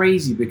is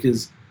crazy,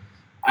 because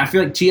I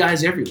feel like T.I.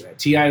 is everywhere.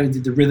 T.I.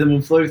 did the rhythm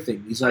and flow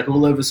thing. He's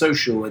all over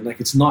social, and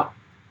it's not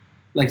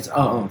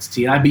it's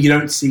T.I., but you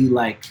don't see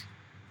I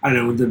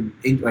don't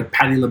know,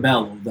 Patti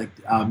LaBelle or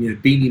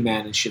Beanie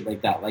Man and shit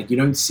like that. You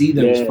don't see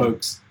those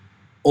folks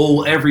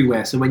all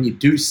everywhere. So when you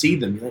do see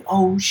them, you're like,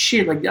 oh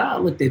shit,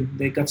 look,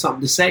 they got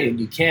something to say, and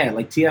you care.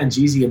 T.I. and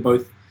Jeezy are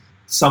both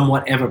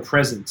somewhat ever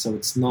present, so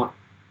it's not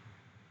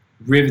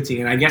riveting,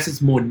 and I guess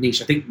it's more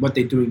niche. I think what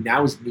they're doing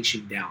now is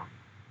niching down.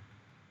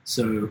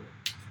 So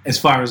as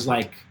far as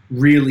like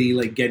really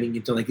like getting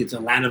into like it's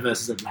Atlanta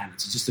versus Atlanta.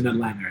 It's just an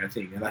Atlanta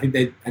thing, and I think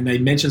they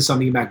mentioned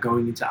something about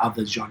going into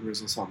other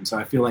genres or something. So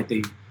I feel like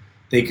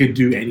they could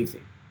do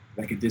anything.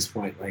 Like at this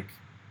point, like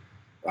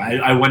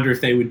I wonder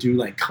if they would do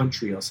like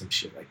country or some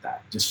shit like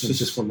that,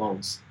 just for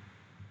lols.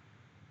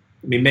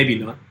 I mean, maybe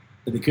not,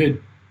 but they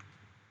could.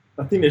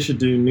 I think they should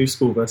do new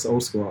school versus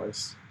old school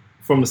artists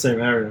from the same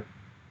area,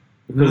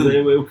 because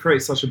it will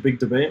create such a big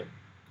debate.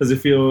 Because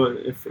if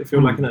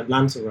you're like an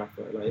Atlanta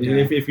rapper, like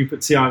if you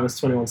put T.I. versus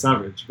 21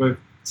 Savage, both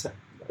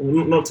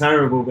not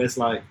terrible, but it's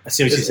like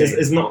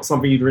it's not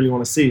something you'd really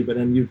want to see. But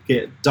then you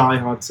get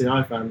diehard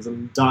T.I. fans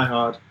and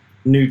diehard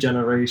new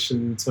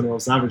generation 21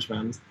 Savage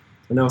fans,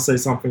 and they'll say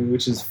something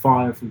which is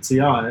fire from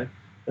T.I.,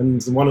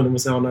 and one of them will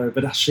say, "Oh no,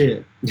 but that's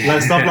shit,"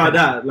 like stuff like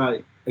that,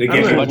 like. A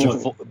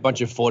bunch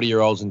of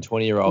 40-year-olds and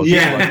 20-year-olds.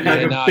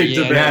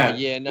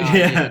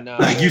 No.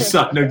 Like, you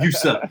suck. No, you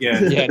suck. Yeah.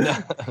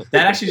 That'd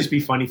actually just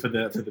be funny for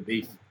the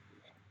beef.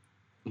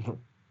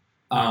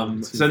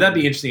 So that'd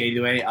be interesting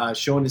anyway.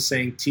 Sean is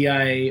saying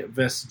T.I.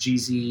 versus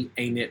Jeezy,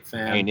 ain't it,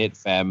 fam? Ain't it,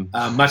 fam?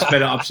 Much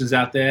better options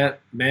out there,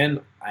 man.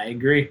 I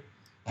agree.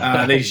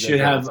 They should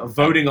have a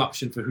voting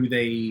option for who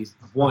they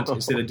want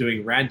instead of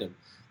doing random.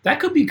 That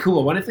could be cool.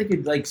 I wonder if they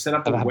could like set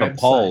up a website, a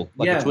poll,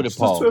 like a Twitter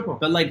poll.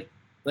 But like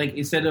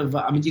instead of,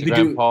 I mean, you could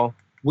do poll.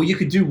 Well, you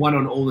could do one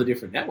on all the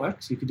different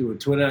networks. You could do a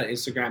Twitter,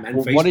 Instagram, and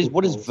Facebook.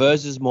 What is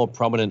Versus more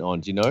prominent on?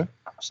 Do you know?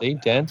 See,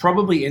 Dan?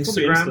 Probably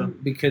Instagram,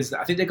 because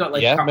I think they got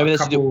like maybe they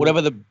should do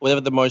whatever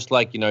the most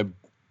like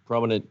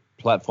prominent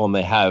platform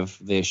they have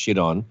their shit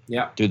on.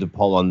 Yeah, do the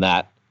poll on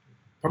that.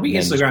 Probably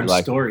Instagram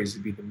stories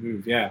would be the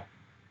move. Yeah,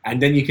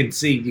 and then you can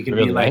see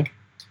be like,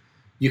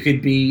 you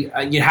could be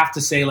you have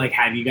to say like,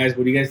 what do you guys?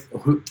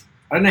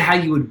 I don't know how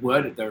you would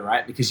word it though,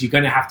 right? Because you're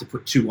going to have to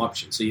put two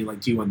options. So you're like,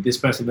 do you want this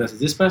person versus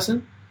this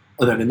person?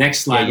 Or then the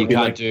next slide will be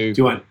like, do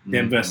you want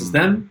them versus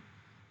them?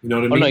 You know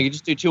what I mean? Oh, no, you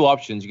just do two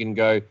options. You can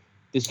go,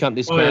 this cunt, and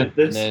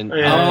then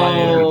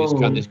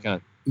this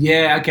cunt.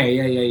 Yeah, okay,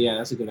 yeah.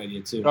 That's a good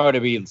idea too. Sorry to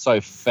be so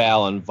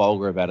foul and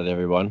vulgar about it,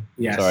 everyone.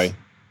 Yes. Sorry.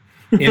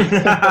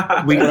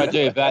 What I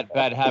do, bad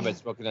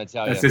habits, what can I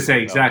tell you? That's to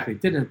say, exactly.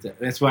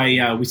 That's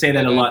why we say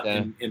that a lot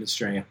in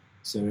Australia.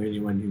 So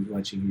anyone who's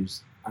watching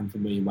who's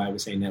unfamiliar why we're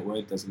saying that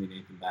word doesn't mean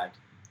anything bad.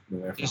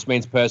 Just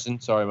means person.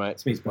 Sorry, mate.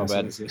 It means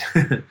person.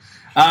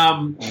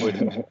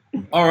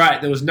 All right.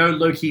 There was no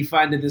low-key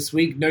finder this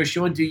week. No,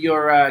 Sean, do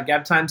your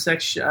gab time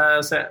section.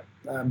 I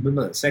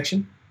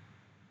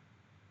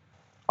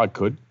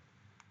could.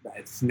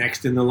 It's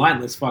next in the line.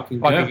 Let's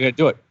fucking go. Okay,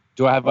 do it.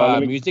 Do I have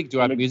music?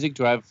 Do I have music?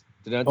 Do I have...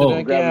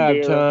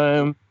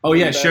 time? Oh,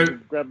 yeah.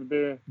 Grab a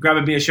beer. Grab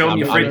a beer. Show him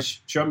your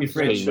fridge. Show him your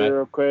fridge.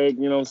 Real quick,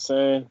 you know what I'm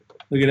saying?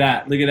 Look at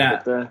that.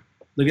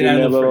 Look at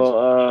that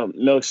little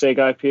milkshake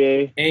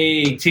IPA.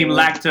 Hey, Team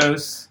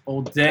Lactose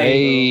all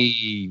day.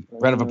 Hey,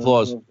 round of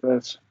applause.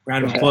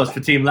 Round of applause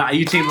for Team Lactose. Are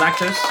you Team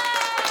Lactose?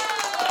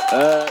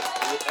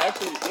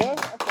 Actually, yeah, I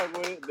fuck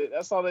with it.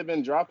 That's all they've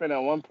been dropping at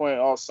one point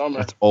all summer.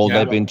 That's all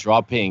they've been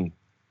dropping,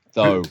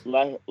 though.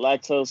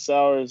 Lactose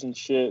sours and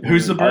shit.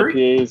 Who's the brewery?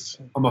 IPAs.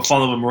 I'm gonna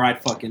follow them right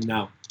fucking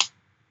now.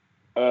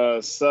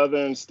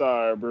 Southern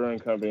Star Brewing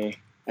Company.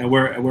 And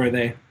where are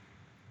they?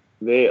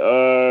 They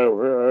are,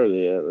 where are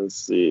they at? Let's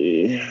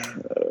see.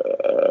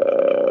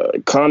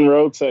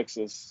 Conroe,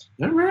 Texas.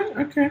 All right,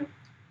 okay.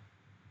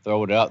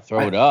 Throw it up.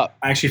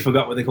 I actually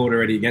forgot what they called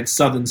already again.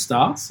 Southern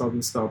Star?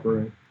 Southern Star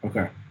Brewing.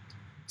 Okay.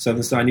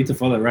 Southern Star, I need to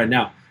follow it right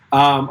now.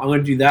 I'm going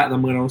to do that, and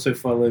I'm going to also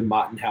follow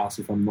Martin House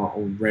if I'm not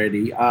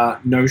already.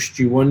 Nosh,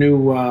 do you want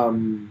to...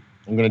 I'm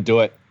going to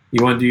do it.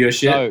 You want to do your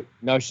shit? So,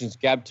 Notion's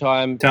Gab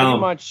Time. Pretty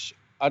much...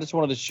 I just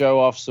wanted to show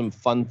off some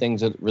fun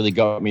things that really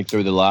got me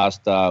through the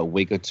last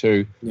week or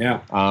two. Yeah.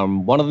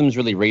 One of them is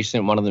really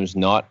recent. One of them is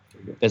not.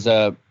 There's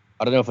I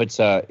don't know if it's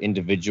a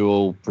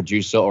individual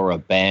producer or a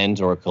band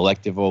or a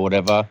collective or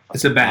whatever.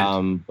 It's a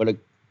band. But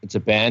it's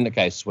a band.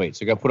 Okay, sweet.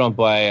 So it got put on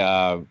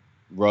by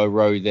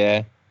Roro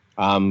there.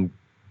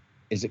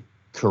 Is it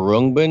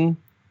Kurungbin?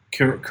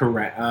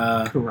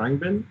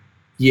 Kurangbin?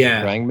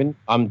 Yeah. Kurangbin?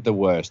 I'm the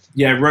worst.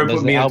 Yeah, Ro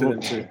put me onto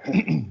them too.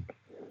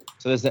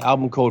 So there's an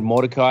album called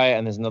Mordecai,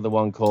 and there's another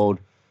one called,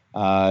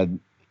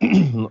 Con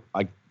todo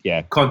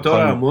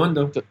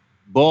mundo.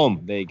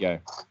 Boom, there you go.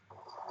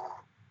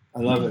 I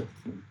love it.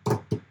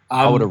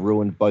 I would have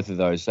ruined both of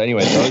those. So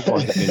anyway, those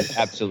ones have been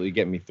absolutely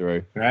getting me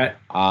through. Right.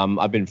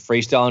 I've been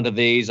freestyling to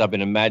these. I've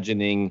been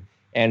imagining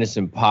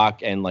Anderson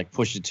 .Paak and like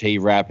Pusha T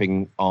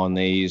rapping on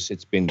these.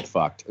 It's been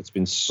fucked. It's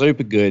been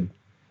super good.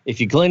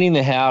 If you're cleaning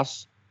the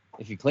house,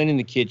 if you're cleaning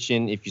the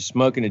kitchen, if you're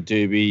smoking a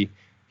doobie,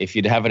 if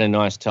you're having a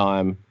nice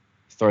time,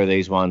 throw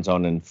these ones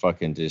on and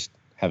fucking just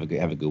have a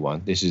good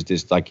one. This is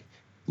just like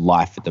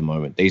life at the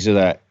moment. These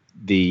are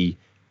the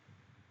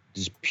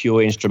just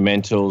pure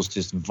instrumentals,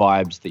 just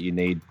vibes that you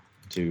need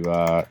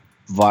to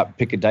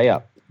pick a day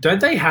up.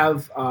 Don't they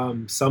have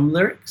some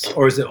lyrics,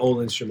 or is it all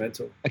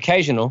instrumental?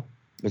 Occasional.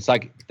 It's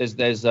like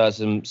there's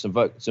some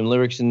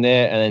lyrics in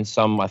there, and then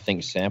some I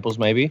think samples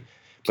maybe,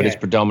 but it's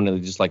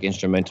predominantly just like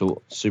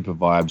instrumental super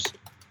vibes.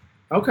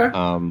 Okay.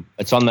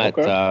 It's on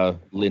that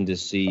Linda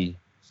C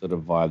sort of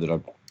vibe that I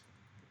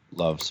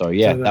love. So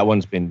yeah, that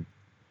one's been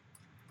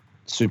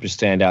super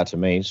stand out to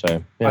me.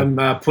 So yeah.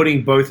 I'm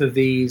putting both of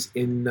these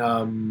in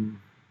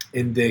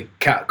the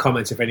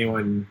comments if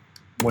anyone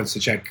wants to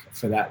check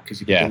for that, because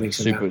you can link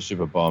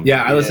super bomb.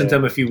 Yeah, I listened to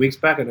them a few weeks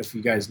back. I don't know if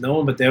you guys know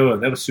them, but they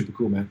were super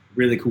cool, man.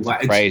 Really cool.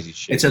 Crazy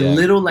shit. It's a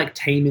little like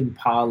Tame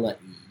Impala-y,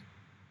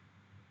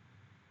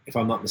 if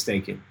I'm not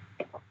mistaken.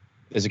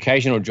 There's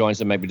occasional joints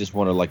that maybe just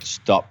want to like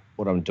stop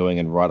what I'm doing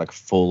and write like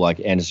full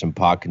like Anderson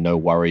 .Paak, no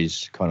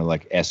worries kind of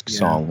like esque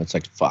song. It's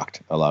like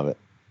fucked. I love it.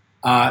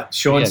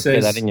 Sean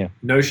says that in you.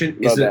 Notion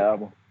Love is that it?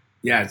 album.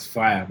 Yeah, it's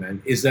fire,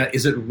 man. Is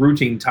it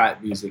rooting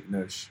type music,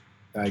 Nosh?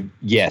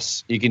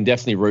 Yes, you can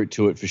definitely root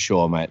to it for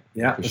sure, mate.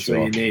 Yeah, for that's sure.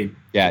 what you need.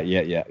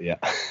 Yeah.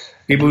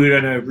 People who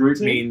don't know,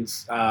 root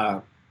means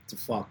to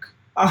fuck.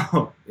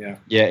 Oh, yeah.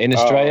 Yeah, in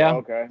Australia,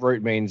 okay.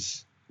 root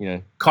means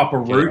copper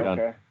root.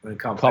 Okay.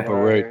 Copper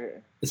root.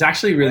 It's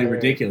actually really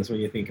ridiculous when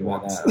you think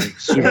about that. Like,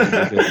 super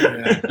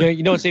ridiculous.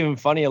 You know what's even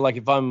funnier? Like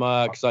if I'm,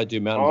 because I do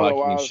mountain biking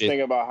I and was shit.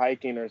 thinking about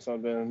hiking or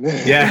something.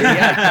 Yeah,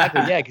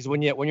 exactly. Yeah, because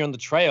when you're on the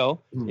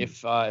trail,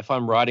 if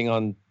I'm riding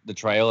on the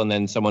trail and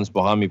then someone's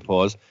behind me,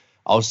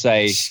 I'll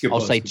say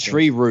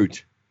tree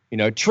root.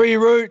 Tree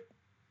root.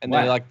 And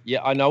they're like,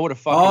 yeah, I know what a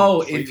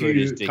fucking tree root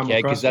is,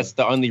 dickhead, because that's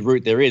the only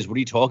root there is. What are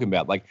you talking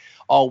about? Like,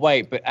 oh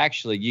wait, but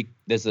actually,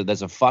 there's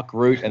a fuck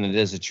root and then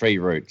there's a tree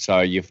root. So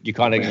you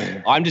kind of,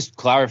 I'm just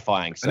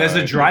clarifying. So and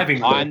there's a driving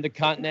root. I'm the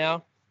cunt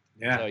now.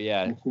 Yeah. So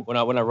yeah, when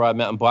I ride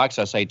mountain bikes,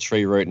 I say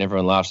tree root and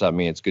everyone laughs at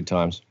me. It's good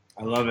times.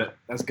 I love it.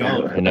 That's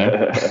gold. Good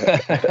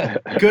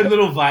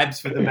little vibes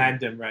for the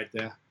mandem right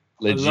there.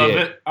 Legit. I love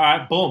it. All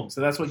right, boom.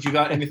 So that's what you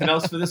got. Anything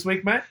else for this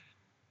week, mate?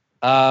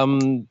 I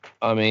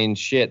mean,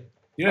 shit.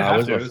 You don't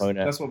have to.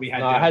 That's what we had.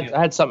 No, I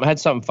had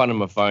something fun on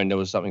my phone. There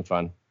was something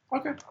fun.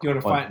 Okay. Do you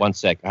want to find one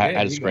sec? I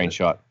had a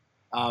screenshot.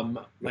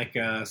 Like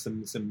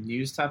some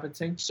news type of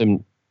thing.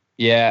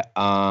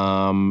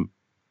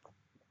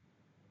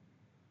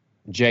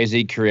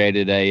 Jay-Z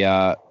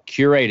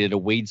curated a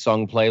weed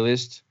song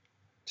playlist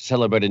to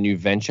celebrate a new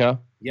venture.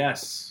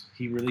 Yes,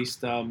 he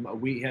released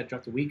he had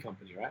dropped a weed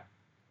company, right?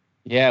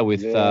 Yeah,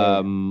 with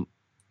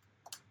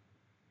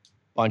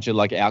bunch of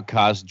like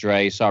Outkast,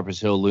 Dre, Cypress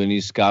Hill,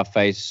 Looney,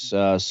 Scarface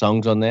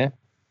songs on there.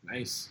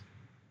 Nice.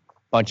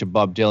 Bunch of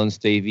Bob Dylan,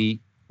 Stevie,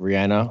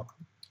 Rihanna.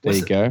 There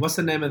you go. What's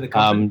the name of the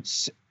company?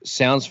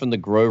 Sounds from the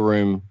Grow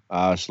Room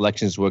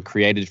selections were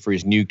created for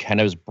his new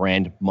cannabis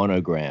brand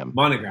Monogram.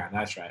 Monogram,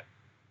 that's right.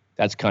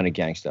 That's kind of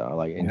gangster.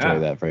 I enjoy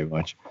that very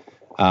much.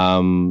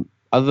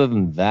 Other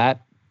than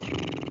that,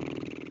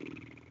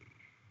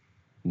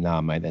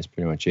 nah, mate, that's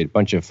pretty much it.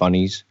 Bunch of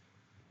funnies.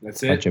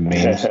 That's it. Bunch of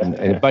memes.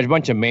 A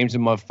bunch of memes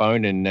in my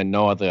phone and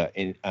no other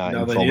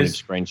informative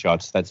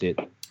screenshots. That's it.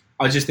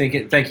 I was just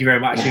thinking, thank you very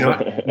much. You know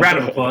what? Round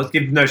of applause.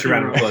 Give Nosh a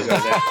round of applause.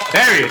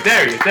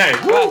 There he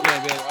is. Woo!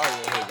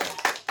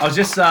 I was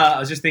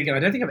just thinking, I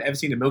don't think I've ever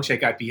seen a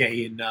milkshake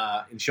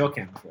IPA in short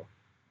can before.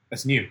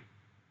 That's new.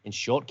 In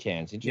short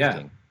cans,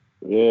 interesting.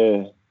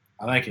 Yeah.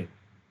 I like it.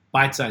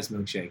 Bite-sized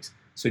milkshakes.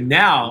 So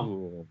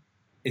now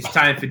it's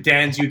time for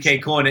Dan's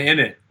UK Corner,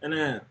 innit?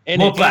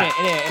 More black.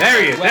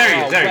 There he is. All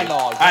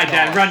right,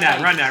 Dan, run that.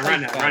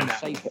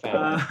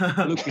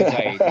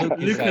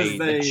 Lucas,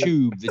 the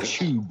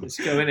tube. Let's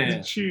go in it.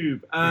 The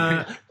tube.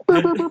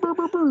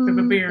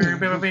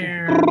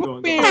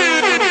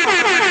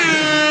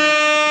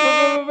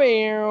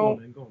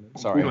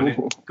 Sorry.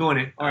 Go on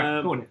in. All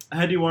right, go on in.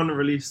 Heady One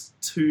released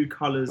 2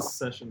 Colours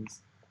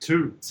sessions.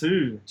 Two.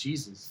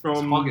 Jesus.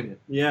 From hogging it.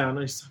 Yeah, I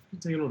know. He's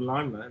taking all the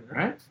limelight.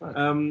 Right?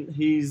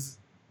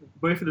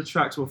 Both of the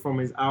tracks were from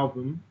his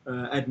album,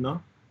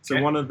 Edna.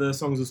 So one of the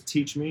songs was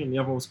Teach Me and the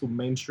other one was called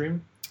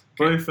Mainstream.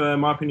 Both, in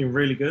my opinion,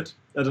 really good.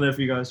 I don't know if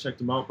you guys checked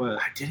them out, but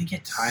I didn't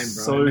get time,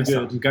 bro. So good.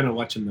 I'm going to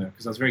watch them, though,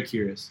 because I was very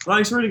curious.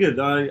 Like, it's really good.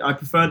 I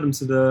preferred them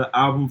to the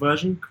album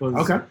version, because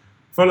I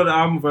felt like the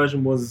album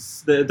version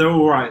was... They're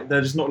all right.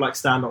 They're just not, like,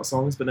 standout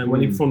songs, but then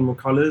when you perform them on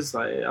Colours,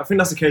 I think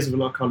that's the case with a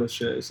lot of Colours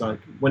shit. It's like,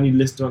 when you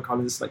listen to it on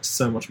Colours, it's, like,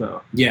 so much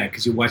better. Yeah,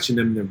 because you're watching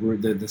them,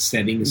 the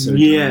setting is so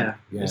good.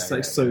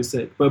 It's, so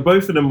sick. But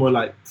both of them were,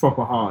 like,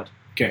 proper hard.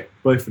 Okay.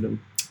 Both of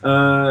them.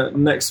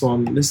 Next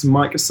one. This is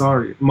Mike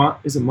Asari.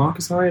 Is it Mark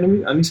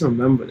Asari? I need to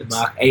remember this.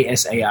 Mark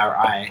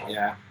Asari.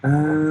 Yeah.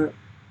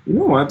 You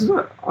know what?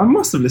 I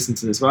must have listened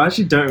to this, but I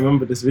actually don't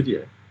remember this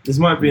video. This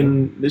might have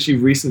been literally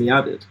recently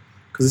added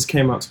because this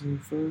came out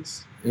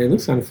 21st. Yeah, it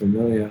looks kind of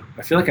familiar.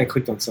 I feel like I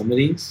clicked on some of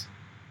these.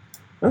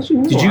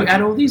 Actually, did you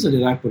add all these or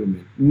did I put them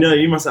in? No,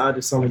 you must have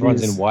added some of these.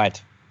 Everyone's in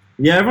white.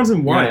 Yeah, everyone's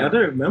in white. Yeah. I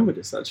don't remember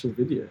this actual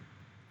video,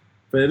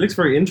 but it looks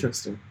very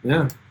interesting.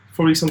 Yeah.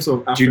 Probably some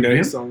sort of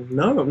African song.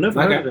 No, I've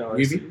never heard of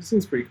it. It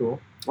seems pretty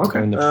cool.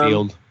 Okay. In the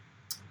field.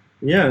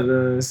 Yeah,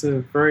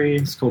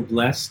 it's called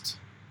Blessed.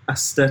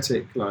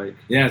 Aesthetic, like.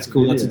 Yeah, it's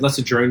cool. Lots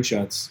of drone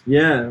shots.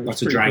 Yeah.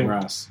 Lots of dry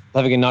grass.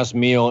 Having a nice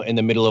meal in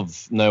the middle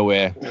of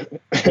nowhere.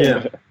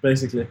 Yeah,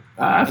 basically.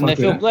 And they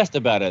feel blessed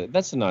about it.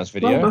 That's a nice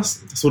video. Well,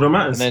 that's what it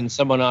matters. And then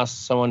someone asks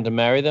someone to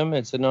marry them.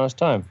 It's a nice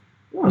time.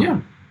 Oh,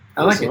 yeah.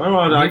 I like it.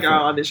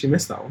 I literally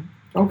missed that one.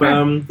 Okay.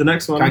 But the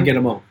next one. Can't get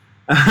them all.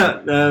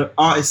 The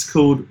artist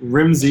called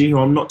Rimsey, who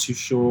I'm not too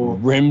sure.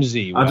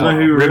 Rimsey. I don't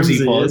know who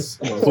Rimsey pause.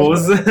 is.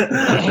 Pause.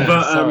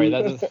 But, Sorry,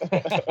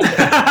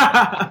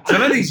 that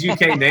Some of these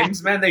UK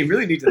names, man, they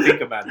really need to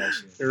think about that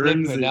shit.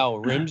 Rimsey.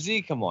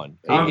 Rimsey, come on.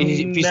 I've If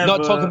he's not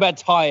never- talking about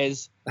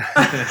tires,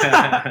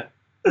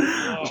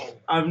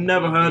 I've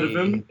never heard of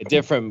him, a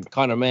different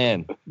kind of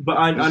man. but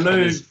I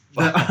know He's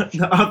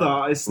the other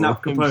artist,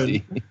 Snap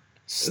Rimsey. Capone.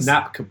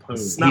 Snap Capone.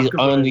 Snap He's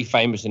Capone. only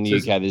famous in the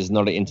So- UK. There's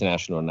not an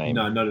international name.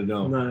 No, not at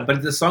all. No.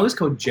 But the song is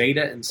called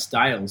Jada and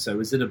Style. So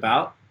is it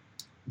about?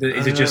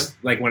 Is it just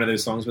like one of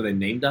those songs where they're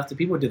named after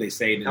people, or do they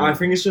say it? I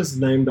think it's just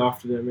named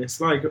after them.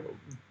 It's like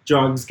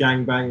drugs,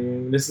 gang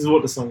banging. This is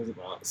what the song is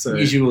about. So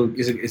usual.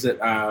 Is it?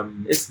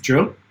 It's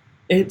drill.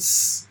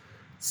 it's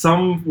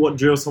somewhat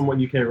drill, somewhat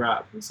UK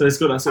rap. So it's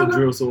got that sort of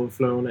drill sort of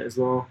flow on it as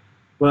well.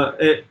 But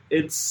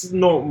it's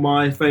not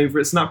my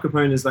favourite. Snap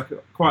Capone is like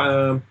quite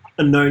a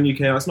known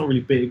UK artist. It's not really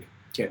big,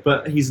 Okay.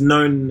 but he's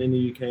known in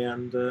the UK,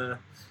 and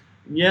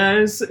yeah,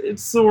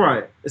 it's all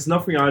right. It's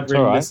nothing I'd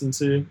really alright. listen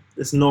to.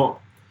 It's not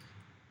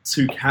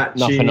too catchy.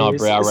 Nothing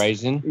eyebrow It's-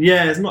 raising.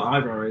 Yeah, it's not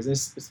eyebrow raising.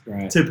 It's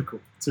Right. typical.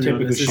 To be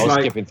Typical honest, shit. it's I was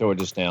like skipping through it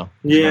just now.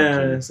 yeah,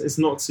 it's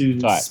not too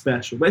Right.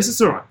 special, but it's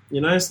just alright.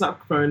 You know, Snap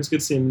Capone. It's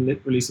good to see him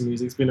releasing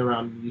music. It's been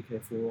around in the UK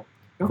for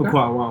Okay.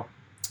 quite a while.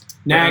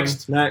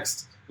 Next.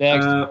 Next.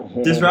 Next.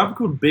 This rapper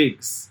called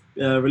Biggs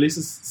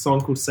releases a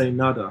song called Say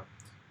Nada,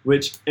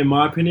 which, in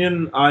my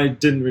opinion, I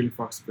didn't really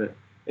fuck with it.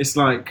 It's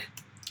like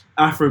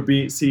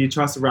Afrobeats. He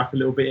tries to rap a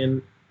little bit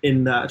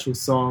in the actual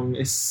song.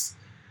 It's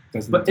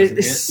Doesn't it's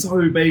hit.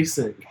 so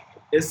basic.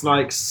 It's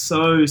like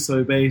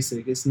so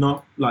basic. It's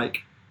not like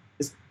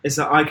it's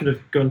like I could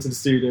have gone to the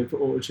studio, put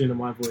auto-tune on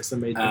my voice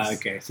and made this.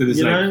 Okay, so there's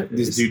You like know,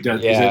 this it's- dude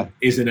does Yeah.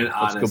 isn't an That's a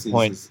artist. good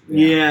point. He's just-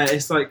 yeah. Yeah,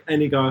 it's like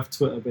any guy off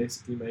Twitter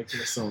basically making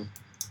a song.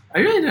 I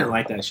really didn't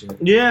like that shit.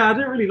 Yeah, I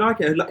didn't really like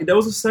it. Like, there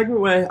was a segment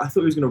where I thought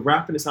he was going to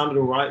rap and it sounded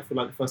alright for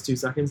like the first 2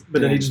 seconds, but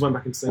then he just went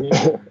back and singing.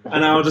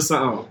 And I was just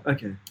like, oh,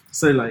 okay.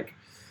 So like,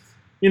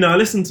 you know, I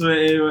listened to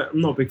it. I'm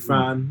not a big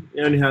fan.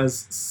 It only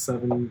has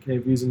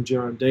 7K views on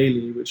Jerome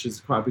Daily, which is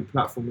quite a big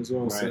platform as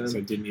well. Right, So so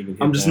it didn't even.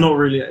 Hit I'm just that. not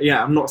really.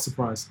 Yeah, I'm not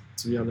surprised,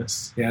 to be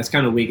honest. Yeah, it's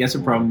kind of weak. That's a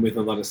problem with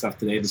a lot of stuff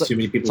today. There's too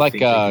many people. It's like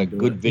think they can do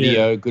good it.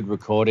 video, good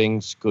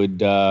recordings, good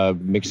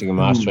mixing and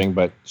mastering,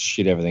 but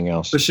shit everything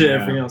else. But shit, Yeah.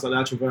 everything else, like the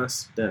actual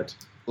verse, dead.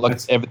 Like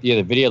That's-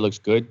 the video looks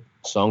good,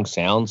 song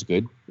sounds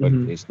good, but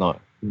Mhm. it's not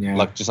Yeah,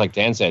 like just like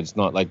Dan said, it's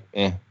not like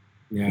yeah,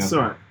 It's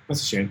alright.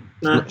 that's a shame.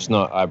 Nah. it's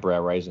not eyebrow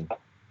raising.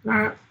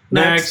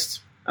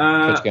 Next.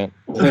 Let's go.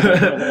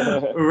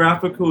 A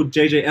rapper called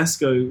JJ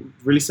Esco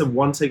released a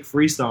one take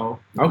freestyle.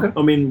 Okay,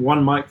 I mean,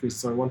 one mic freestyle,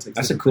 sorry, one take.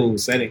 that's a cool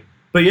setting.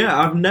 But yeah,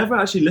 I've never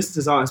actually listened to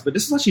his artist, but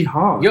this was actually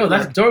hard. Yo,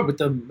 that's Like, dope with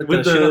the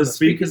with shit on the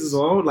speakers as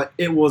well. Like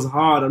it was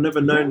hard. I've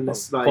never known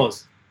this. Like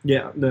Pause.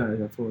 yeah,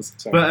 pause.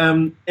 Sorry.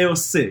 But it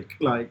was sick.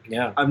 Like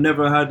Yeah. I've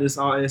never heard this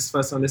artist.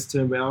 First time I listened to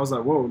him, but I was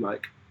like, whoa,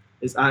 like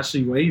it's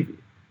actually wavy,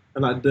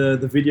 and like the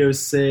video is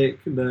sick.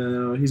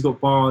 He's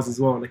got bars as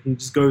well. Like he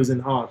just goes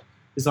in hard.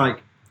 It's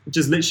like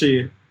just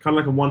literally kind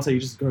of like a one take. He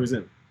just goes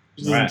in.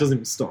 He Right. doesn't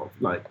even stop.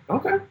 Like,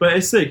 Okay. but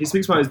it's sick. He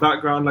speaks about his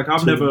background. Like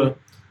I've Absolutely.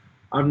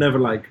 never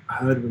like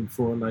heard of him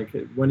before. And like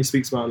when he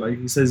speaks about like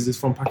he says he's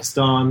from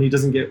Pakistan. He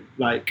doesn't get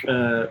like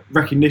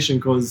recognition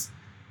because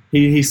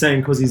he's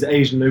saying because he's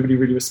Asian, nobody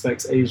really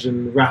respects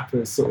Asian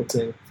rappers, sort of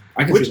thing.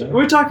 I can Which see that.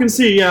 which I can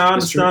see. Yeah, I That's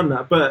understand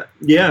that. But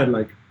yeah,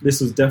 like this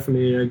was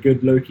definitely a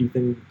good low key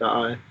thing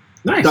that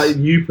Nice.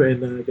 you put in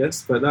there, I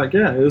guess. But like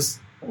yeah, it was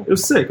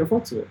sick. I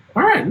thought to it.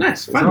 All right,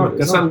 nice. It's Finally, hard,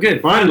 that it's sounds hard.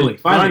 good. Finally.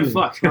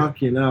 Fuck.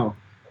 Fuck you know.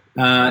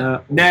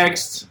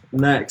 Next.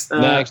 Next.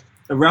 Next.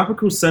 A rapper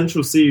called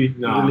Central C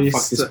Nah, released.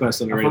 fuck this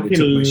person I already. They fucking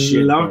took my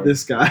shit. love bro.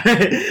 this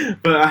guy,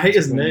 but I hate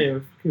his His name.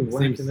 I'm His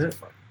fucking name's- wanking it.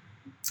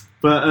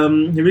 But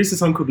he released a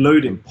song called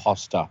Loading.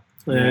 Imposter.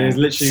 Yeah. It's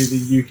literally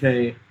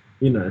the UK,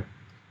 you know.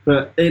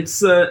 But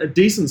it's a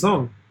decent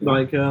song.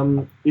 Like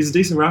he's a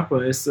decent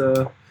rapper.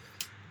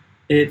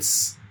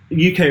 It's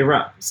UK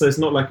rap, so it's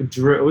not like a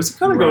drill. It's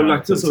kind of got Right,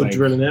 like so a sort of it's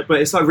drill in it,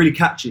 but it's like really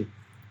catchy.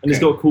 And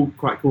he's Okay. got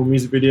quite cool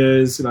music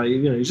videos. Like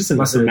he's just in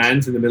Plus the a hood.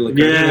 man's in the middle of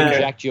Yeah. Okay.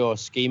 Jack your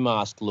ski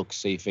mask look,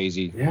 Seif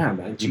Easy. Yeah,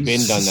 man. You've been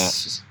done that.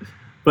 Jesus.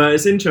 But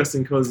it's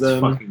interesting because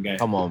Fucking guy.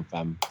 Come on,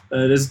 fam.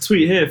 there's a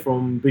tweet here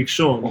from Big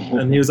Sean,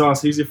 and he was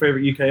asked, "Who's your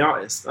favorite UK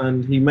artist?"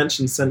 And he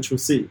mentioned Central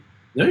C.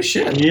 No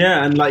shit.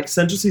 Yeah, and like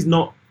Central C's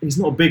he's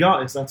not a big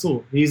artist at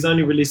all. He's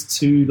only released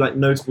 2 like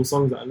notable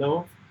songs that I know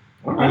of,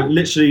 All right. and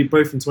literally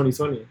both in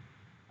 2020.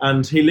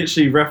 And he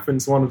literally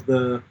referenced one of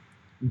the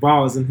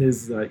bars in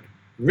his like.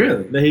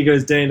 Really? Then he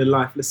goes, "Day in the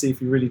life. Let's see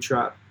if you really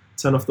trap.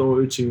 Turn off the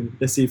auto tune.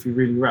 Let's see if you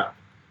really rap."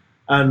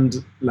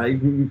 And like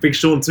Big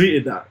Sean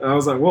tweeted that, and I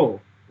was like, "Whoa!"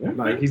 Yeah.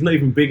 Like he's not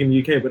even big in the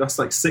UK, but that's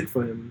like sick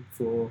for him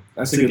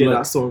That's a to good get look.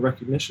 that sort of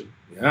recognition.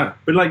 Yeah.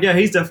 But like, yeah,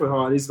 he's defo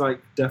hard. He's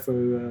like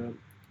defo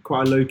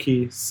quite a low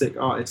key sick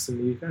artist in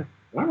the UK.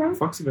 All right.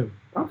 Fucks with him.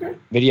 Okay.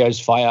 Video's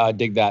fire. I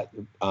dig that.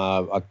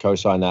 I'd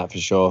co-sign that for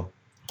sure.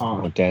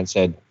 hard. What Dan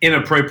said.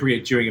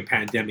 Inappropriate during a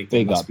pandemic.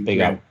 Big Must up, be big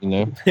great. up. You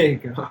know.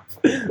 Big up.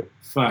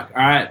 Fuck.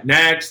 All right,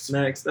 next.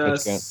 Next,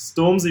 Let's go.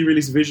 Stormzy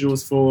released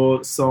visuals for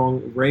the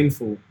song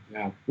Rainfall,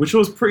 Yeah. which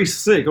was pretty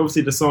sick.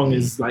 Obviously, the song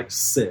is like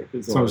sick.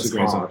 It's Song's a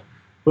great hard. song.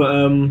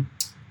 But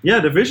yeah,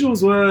 the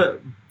visuals were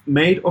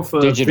made off a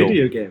Digital.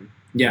 video game.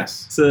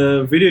 Yes. It's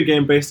a video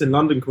game based in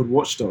London called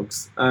Watch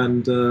Dogs,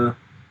 and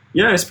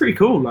yeah, it's pretty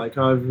cool. Like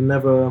I've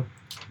never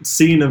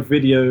seen a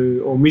video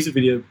or music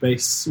video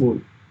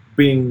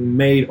being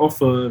made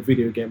off a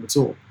video game at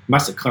all.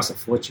 Must have cost a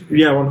fortune.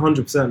 Yeah,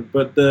 100%.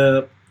 But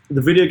the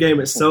video game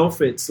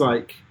itself, it's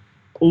like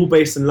all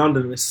based in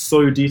London, and it's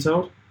so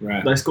detailed.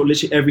 Right. Like, it's got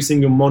literally every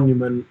single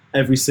monument,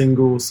 every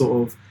single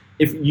sort of.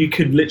 If you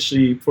could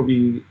literally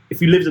probably,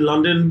 if you lived in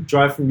London,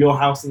 drive from your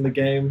house in the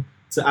game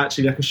to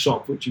actually like a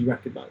shop which you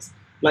recognise.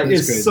 Like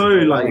That's it's crazy. so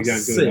Yeah, like you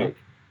gotta do sick.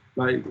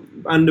 Like,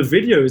 and the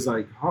video is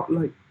like hot,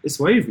 like it's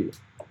wavy.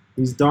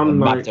 He's done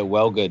like Mapped it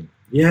well good.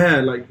 yeah,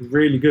 like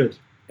really good.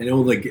 And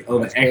all the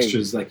That's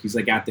extras, like he's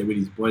like out there with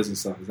his boys and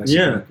stuff. It's actually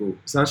Yeah. really cool.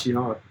 It's actually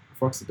hard. I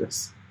fucks with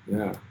this,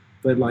 Yeah.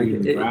 but like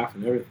Reading the graph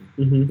and everything.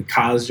 mhm. The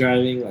cars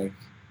driving, like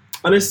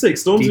And it's sick.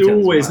 Stormzy Details,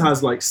 always man.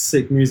 has like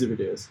sick music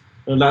videos.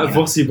 And like Yeah.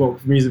 Vossi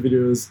Bop music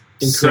videos,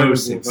 incredible.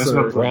 So sick. That's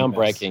So, what brought-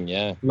 Groundbreaking,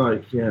 yeah.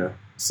 like yeah.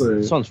 So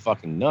This one's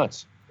fucking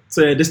nuts.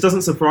 yeah, this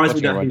doesn't surprise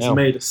me Watching it that right he's now.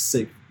 made a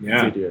sick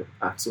Yeah. video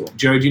at all.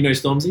 Joe, do you know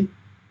Stormzy?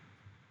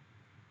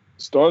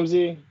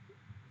 Stormzy.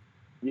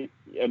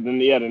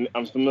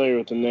 I'm familiar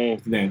with the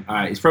name. No. All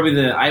right. He's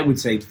probably I would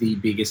say, the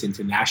biggest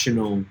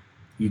international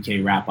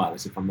UK rap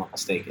artist, if I'm not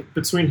mistaken.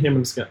 Between him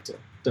and Skepta,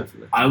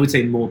 definitely. I would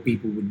say more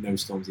people would know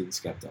Stormzy than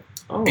Skepta.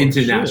 Oh,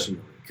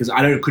 Internationally. Because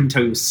couldn't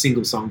tell you a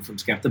single song from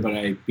Skepta, but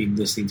I've been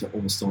listening to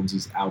all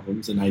Stormzy's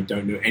albums, and I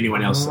don't know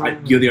anyone else. Oh.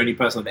 You're the only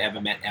person I've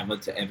ever met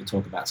to ever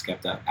talk about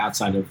Skepta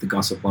outside of the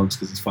gossip blogs,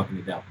 because it's fucking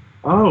Adele.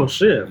 Oh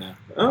shit. Yeah.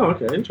 Oh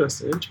okay,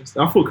 interesting.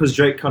 I thought because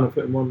Drake kind of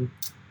put him on,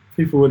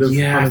 people would have.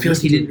 Yeah, kind I of feel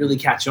like he listened didn't really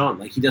catch on.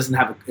 Like, he doesn't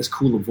have as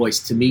cool a voice.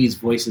 To me, his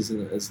voice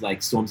isn't as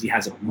like Stormzy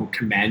has a more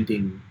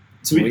commanding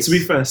voice. To be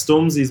fair,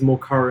 Stormzy's more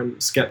current.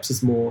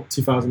 Skepta's more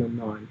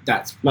 2009.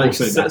 That's Like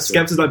also that's it.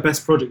 Skepta's like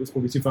best project was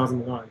probably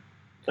 2009,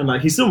 and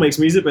like he still makes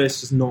music, but it's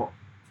just not.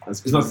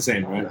 It's not the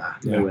same, right? Nah,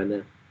 Yeah. nowhere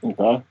near.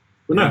 Okay.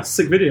 But no, Yeah.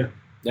 sick video.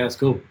 Yeah, it's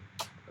cool.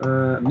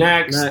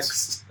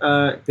 Next,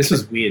 This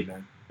was weird,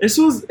 man. this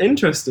was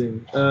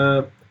interesting.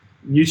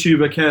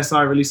 YouTuber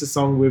KSI released a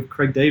song with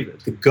Craig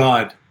David. Good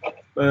God.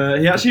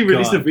 He actually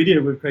released a God.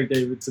 video with Craig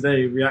David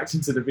today, reacting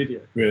to the video.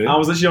 Really? I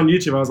was actually on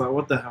YouTube. I was like,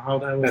 "What the hell? How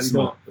the hell That's is he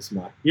not?" smart. That's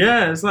smart.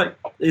 Yeah, it's like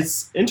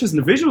it's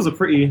interesting. The visuals are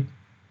pretty.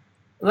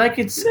 Like,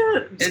 it's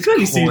It's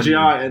clearly corny.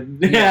 CGI,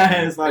 and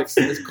yeah, it's like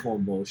it's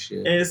corn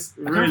bullshit. it's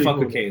I can't really. fuck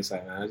cool. with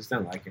KSI, man. I just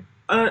don't like him.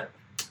 I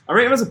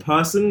rate him as a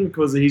person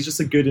because he's just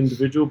a good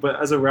individual,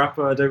 but as a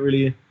rapper, I don't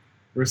really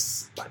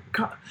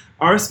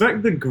I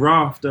respect the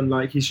graft and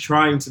like he's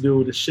trying to do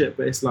all this shit,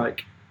 but it's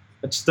like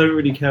I just don't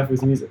really care for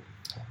his music.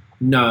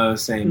 No,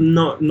 same.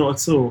 Not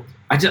at all.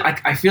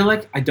 I feel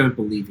like I don't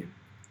believe him.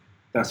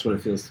 That's what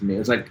it feels to me.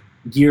 It's like,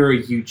 you're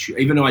a YouTube.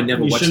 Even though I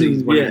never You watched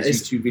shouldn't- one yeah, of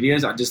his YouTube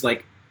videos, I just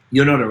like,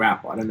 you're not a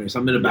rapper. I don't know,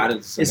 something about it.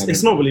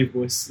 It's not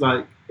believable. It's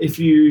like if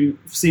you've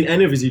seen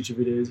any of his YouTube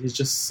videos, he's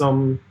just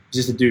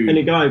just a dude.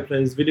 any guy who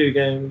plays video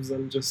games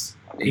and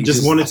he He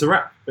just wanted to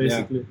rap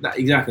basically. Yeah,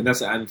 exactly. That's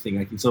the other thing.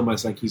 Like, it's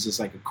almost like he's just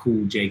like a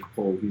cool Jake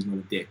Paul who's not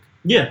a dick.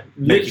 Yeah,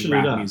 Making literally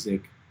rap that.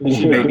 music.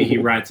 Literally Maybe that. he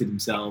writes it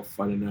himself.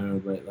 I don't know,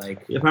 but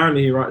like,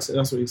 Apparently he writes it.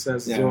 That's what he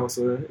says as Yeah. well.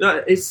 So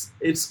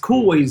it's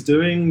cool what he's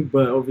doing,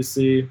 but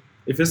obviously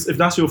if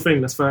that's your thing,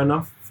 that's fair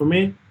enough. For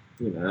me,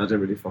 I don't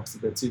really fuss a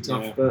bit too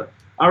tough, Yeah. but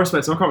I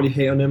respect him. I can't really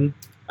hate on him.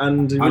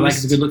 And I like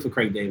it's a good look for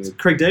Craig David.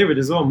 Craig David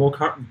as well,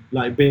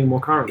 being more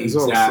current as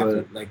well. Exactly.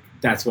 So Like,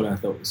 that's what I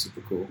thought was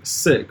super cool.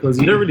 sick because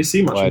you don't really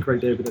see much of Right.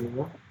 Craig David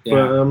anymore.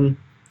 Yeah.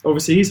 But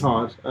obviously he's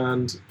hard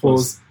and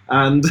pause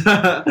and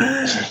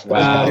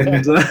Wow.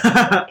 and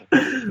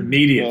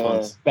Immediate Yeah.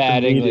 pause.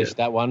 Bad Immediate. English,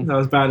 that one. that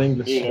was bad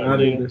English.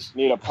 Bad English.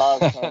 Need a pause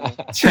counter.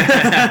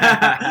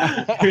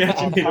 We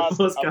actually need a A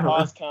pause a counter.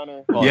 pause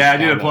counter. Pause Yeah, I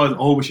need a counter. pause.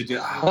 Oh, we should do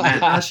that. Oh,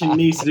 man. I actually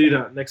need to do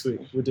that next week.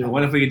 We're I doing.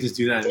 wonder if we could just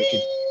do that. We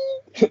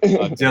could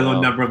Oh, do a little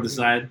wow. number on the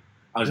side.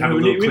 I'll just have a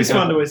we little need to click.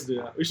 find a way to do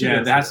that. We should. Yeah,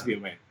 do there has to that. be a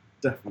way.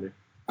 Definitely.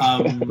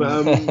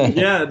 But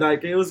Yeah,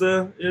 like it was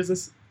a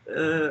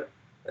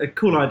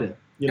cool idea.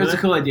 You it was know?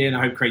 a cool idea, and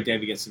I hope Craig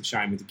David gets some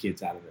shine with the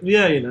kids out of it.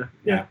 Yeah, Yeah.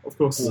 Yeah, of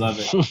course. Love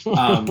it.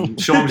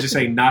 Sean was just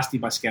saying, "Nasty"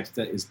 by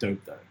Skepta is dope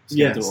though. Skepta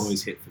Yes. will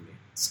always hit for me.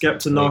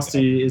 Skepta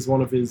Nasty is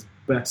one of his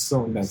best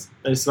songs. Best.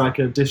 It's like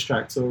a diss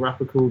track to a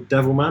rapper called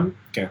Devilman.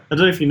 Okay. I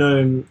don't know if you know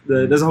him.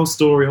 There's a whole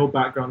story, whole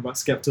background about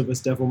Skepta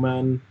versus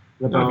Devilman.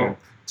 About Okay.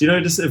 Do you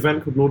know this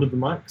event called Lord of the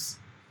Mics?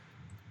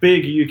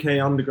 Big UK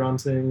underground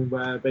thing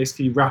where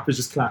basically rappers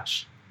just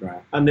clash. Right.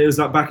 And it was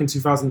like back in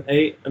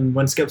 2008, and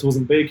when Skepta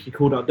wasn't big, he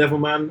called out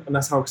Devilman, and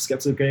that's how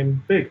Skepta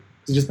became big.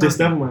 He just dissed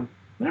Okay. Devilman.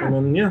 Yeah. And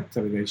then, yeah.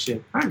 Something great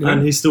shit.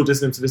 And he's still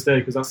dissing him to this day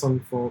because that song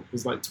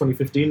was like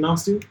 2015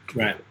 Nasty.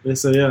 Right. Yeah,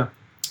 so yeah.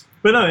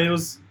 But no, it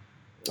was.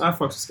 I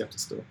fucked with Skepta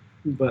still.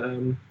 But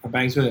I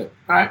bangs with it.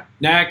 All right,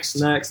 next.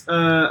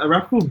 a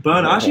rapper called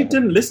Burner. I actually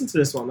didn't listen to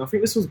this one. I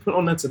think this was put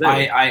on there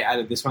today. I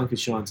added this one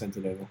because Sean sent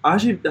it over. I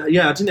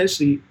didn't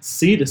actually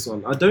see this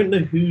one. I don't know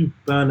who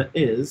Burner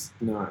is.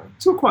 No,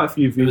 It's got quite a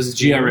few it views. was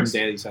GRM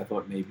Daily, so I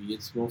thought maybe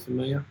it's more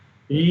familiar.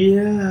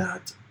 Yeah,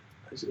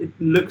 it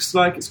looks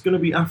like it's going to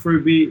be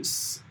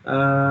Afrobeats,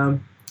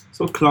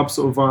 sort of club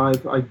sort of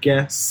vibe, I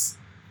guess.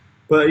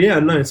 But yeah,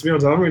 no, to be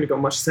honest, I haven't really got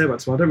much to say about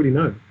this one. I don't really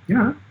know.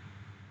 Yeah.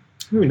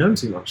 I don't really know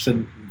too much.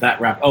 So that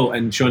rap. Oh,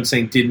 and Sean's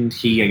saying, didn't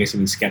he? I guess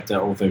Skepta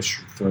also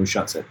throw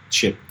shots at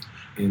Chip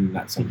in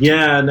that song.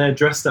 Yeah, and they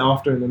addressed it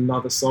after in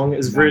another song.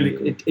 It's really,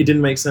 Cool. it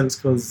didn't make sense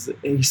because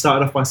he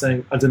started off by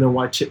saying, I don't know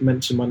why Chip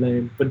mentioned my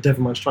name, but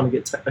Devilman's trying to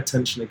get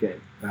attention again.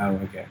 Oh,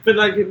 okay. But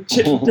like,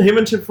 him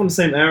and Chip from the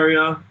same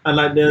area, and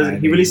like,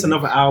 he released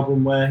another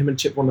album where him and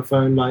Chip were on the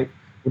phone, like,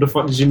 what the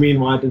fuck did you mean?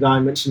 Why did I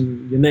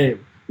mention your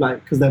name?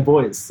 Like, because they're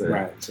boys. So.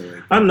 Right.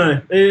 So, I don't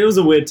know. It was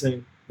a weird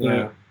thing.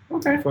 yeah.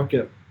 Okay. Fuck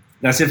it.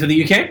 That's it for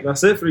the UK.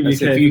 That's it for the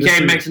That's UK. it for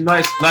UK. Make some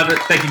noise. Love it.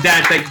 Thank you,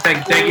 Dan.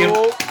 Thank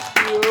you.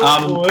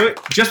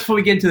 Just before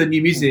we get into the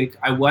new music,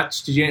 I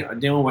watched. Did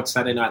anyone watch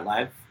Saturday Night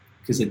Live?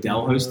 Because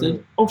Adele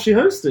hosted. Oh, she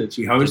hosted.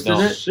 She hosted Adele.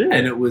 it, Shit.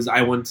 and it was.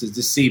 I wanted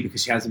to see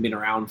because she hasn't been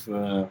around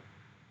for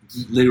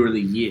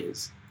literally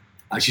years.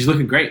 She's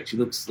looking great. She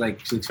looks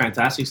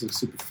fantastic. She looks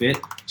super fit.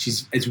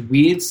 It's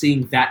weird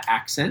seeing that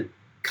accent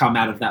come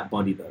out of that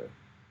body though,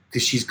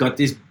 because she's got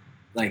this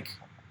like.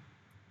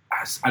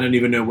 I don't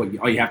even know what.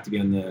 You have to be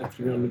on the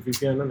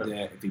VPN, isn't it?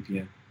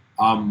 Yeah,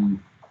 VPN.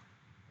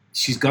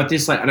 She's got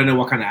this like I don't know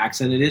what kind of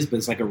accent it is, but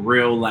it's like a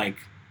real like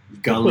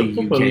gully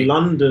Proper UK.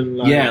 London.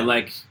 Like, Yeah,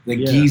 like the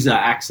Yeah. Giza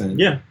accent.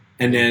 Yeah.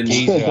 And then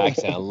Geezer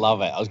accent. I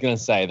love it. I was going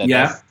to say that.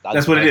 Yeah,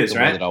 that's what it is, the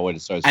right? word that I would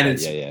associate. And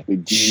it's- yeah. The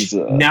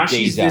Giza. now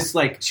she's Giza. this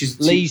like she's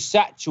Lee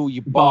Satchel,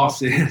 you Boss.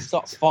 bastard.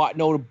 Stop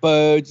fighting all the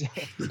birds.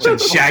 she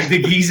shag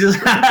the geezers.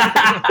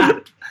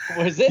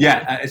 What is it?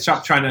 Yeah, it's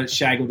Shop trying to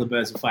shag all the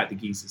birds and fight the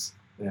geezers.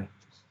 Yeah.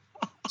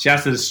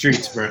 Shouts to the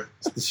streets, bro.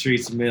 It's the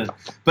streets, man.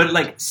 But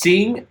like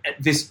seeing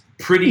this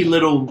pretty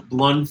little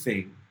blonde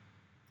thing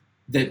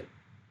that,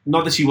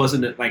 not that she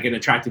wasn't like an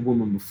attractive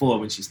woman before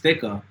when she's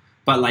thicker,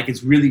 but like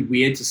it's really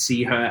weird to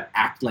see her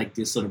act like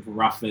this sort of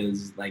rough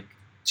as like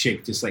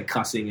chick, just like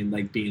cussing and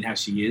like being how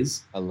she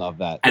is. I love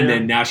that. And Yeah.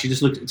 then now she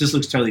just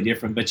looks totally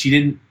different. But she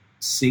didn't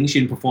sing, she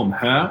didn't perform.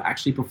 Her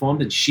actually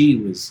performed, and she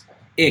was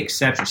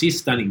exceptional. She's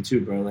stunning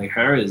too, bro. Like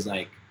her is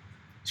like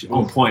she's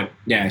on point.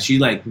 Yeah, she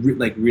like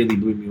really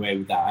blew me away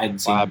with that. I hadn't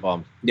seen.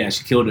 Firebomb. Yeah,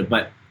 she killed it.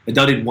 But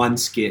Adele did one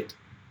skit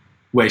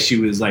where she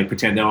was like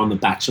pretend they're on The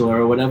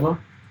Bachelor or whatever,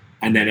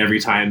 and then every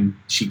time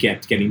she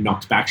getting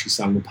knocked back, she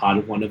sung a part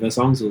of one of her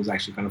songs. It was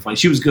actually kind of funny.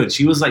 She was good.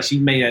 She was like she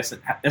made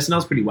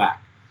SNL's pretty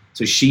whack,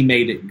 so she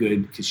made it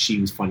good because she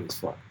was funny as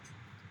fuck.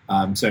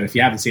 So if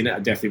you haven't seen it, I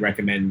definitely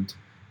recommend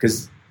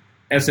because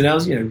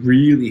SNL's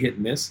really hit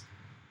and miss.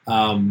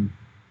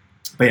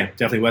 But yeah,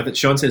 definitely worth it.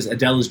 Sean says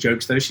Adele's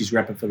jokes though. She's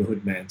rapping for the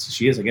hood man, so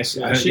she is. I guess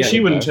Yeah, she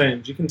wouldn't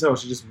change. You can tell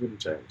she just wouldn't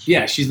change.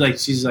 Yeah, she's like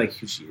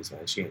who she is,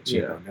 man. She ain't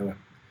going nowhere.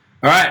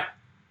 All right,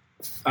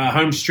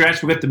 home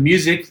stretch. We got the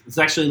music. It's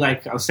actually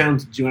like I was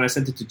saying when I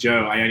sent it to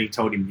Joe. I only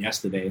told him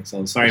yesterday,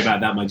 so sorry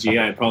about that, my G.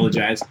 I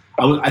apologize.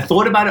 I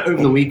thought about it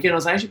over the weekend. I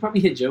was like, I should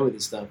probably hit Joe with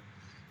this stuff,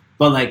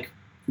 but like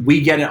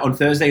we get it on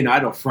Thursday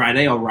night or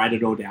Friday. I'll write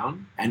it all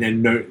down, and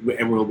then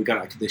we got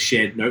like the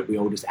shared note. We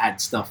all just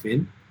add stuff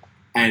in.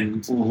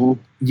 And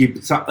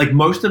like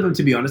most of them,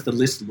 to be honest, the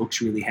list looks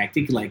really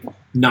hectic. Like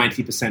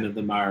 90% of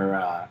them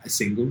are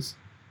singles,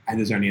 and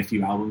there's only a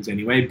few albums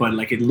anyway. But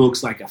like it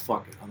looks like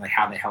like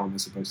how the hell am I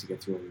supposed to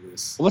get through all of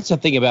this? Well, what's the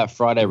thing about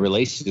Friday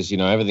releases?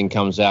 Everything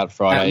comes out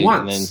Friday At once.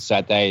 and then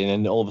Saturday, and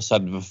then all of a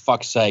sudden, for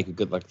fuck's sake, we've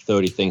got like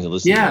 30 things to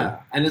listen to. Yeah,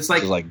 and it's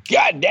like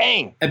God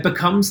dang! it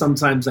becomes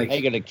sometimes like How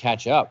you got to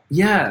catch up?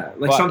 yeah,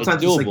 like But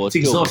sometimes it's it's, doable. like, it's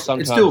It's doable. exhausting.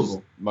 It's Sometimes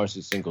doable.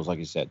 mostly singles, like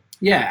you said.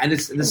 Yeah, and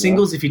it's the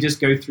singles. If you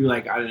just go through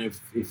like I don't know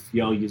if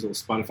y'all use all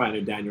Spotify, I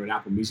know Dan, you're on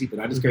Apple Music, but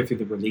I just go through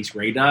the release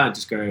radar and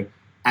just go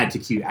add to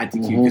queue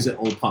because it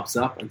all pops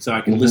up, and so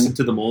I can listen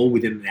to them all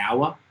within an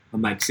hour.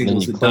 I'm like And then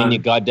singles you are clean done.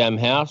 your goddamn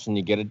house and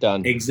you get it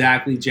done.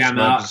 Exactly, jam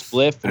Smoke out, a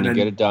spliff and you then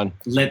get it done.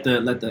 let the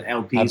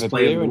Have LPs a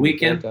play beer over the and you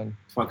get it weekend. done.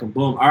 Fucking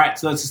boom! All right,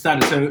 so let's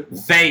start it. So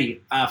they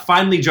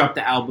finally dropped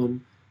the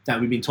album that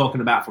we've been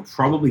talking about for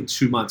probably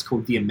 2 months,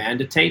 called The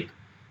Amanda Tape.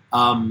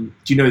 Do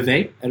you know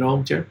they at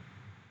all, Jared?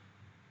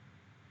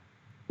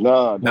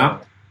 No.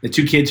 The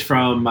two kids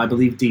from, I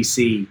believe,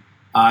 DC.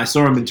 I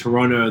saw them in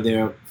Toronto.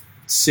 They're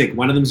sick.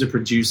 One of them's a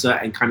producer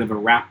and kind of a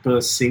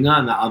rapper singer,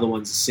 and the other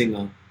one's a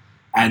singer.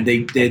 And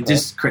they're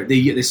just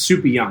they're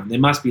super young. They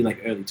must be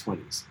like early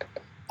 20s.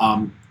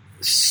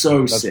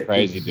 So That's sick.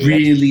 crazy, dude.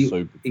 Really That's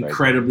super crazy.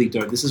 incredibly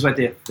dope. This is like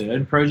their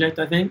third project,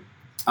 I think.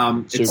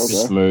 Super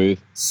It's smooth.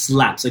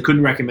 slaps. I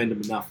couldn't recommend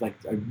them enough. Like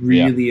I'm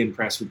really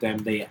impressed with them.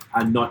 They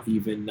are not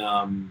even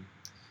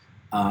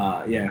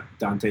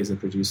Dante's the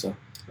producer.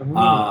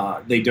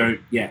 They don't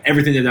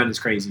everything they've done is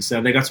crazy.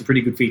 So they got some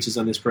pretty good features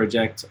on this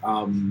project.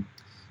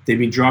 They've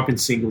been dropping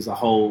singles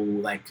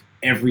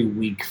every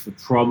week for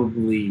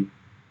probably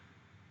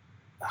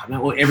I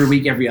don't know, every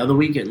week, every other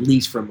week, at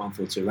least for a month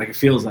or two. Like it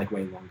feels like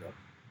way longer.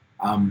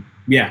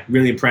 Yeah,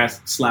 really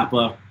impressed.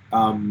 Slapper.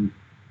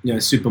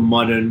 Super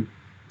modern,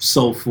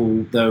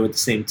 soulful though at the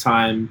same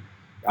time.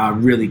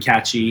 Really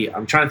catchy.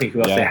 I'm trying to think who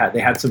else they had.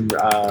 They had some.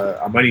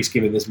 I'm only just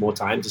giving this more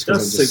time just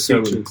because I'm just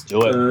so.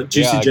 Do it.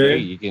 Juicy J.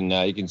 You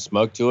can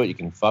smoke to it. You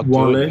can fuck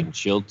Wale. to it. You can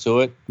chill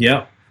to it.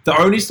 Yeah. The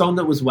only song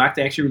that was whack,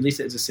 they actually released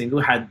it as a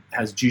single,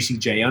 has Juicy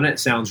J on it.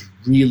 Sounds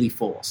really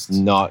forced.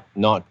 Not.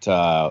 No, I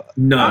thought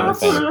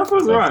it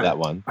was right. That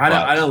one.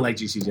 I don't like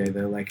Juicy J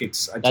though. Like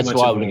it's that's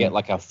why we get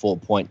like a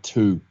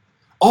 4.2.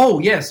 Oh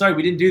yeah, sorry,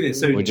 we didn't do this.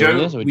 So We're doing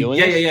this? We're doing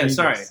this? Yeah.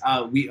 Sorry,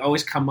 we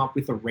always come up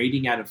with a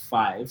rating out of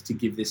 5 to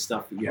give this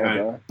stuff that you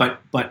heard,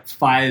 but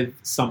 5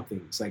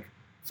 somethings like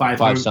five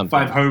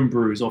home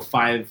brews or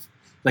 5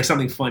 like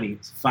something funny,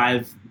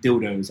 5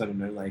 dildos. I don't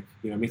know, like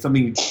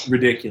something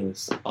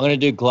ridiculous. I'm gonna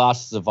do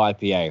glasses of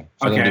IPA.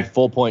 So I'm gonna do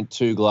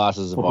 4.2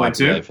 glasses of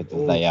 4.2? IPA for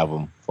the They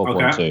album.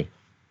 4.2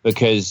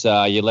 because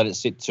you let it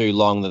sit too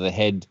long that the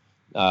head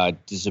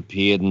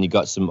disappeared and you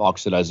got some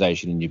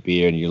oxidization in your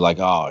beer and you're like,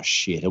 oh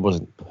shit, it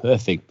wasn't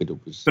perfect, but it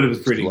was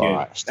pretty good.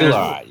 Right. Still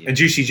alright. Yeah. And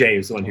Juicy J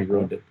was the one who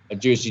ruined it. And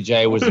Juicy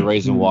J was the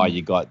reason why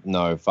you got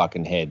no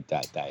fucking head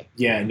that day.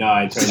 Yeah, no,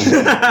 I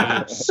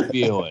totally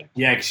spewing.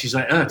 Yeah, because she's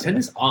like, turn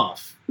this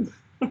off.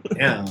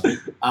 Yeah.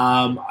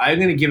 I'm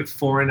gonna give it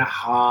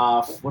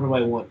 4.5. What do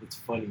I want? It's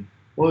funny.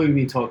 What have we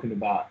been talking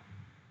about?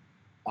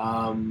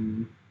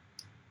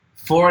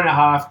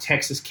 4.5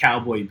 Texas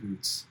cowboy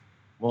boots.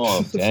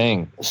 Oh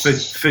dang!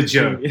 For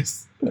Joe,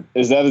 is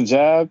that a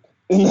jab?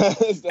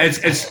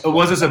 It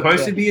wasn't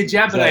supposed to be a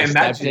jab, but I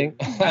imagine.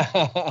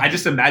 I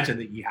just imagine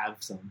that you have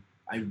some.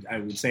 I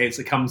would say it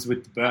comes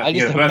with the birth. You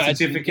get a birth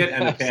certificate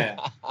and a pair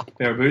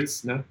of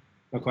boots. No,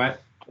 not quite.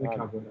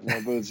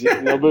 No boots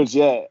yet. No boots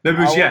yet.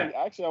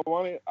 Actually,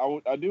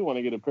 I do want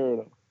to get a pair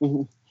of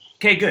them.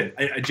 Okay, good.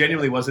 I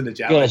genuinely wasn't a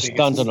jab. You got a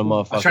stunt on a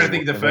motherfucker. I was trying to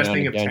think of the first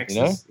thing of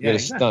Texas. You got a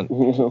stunt.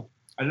 I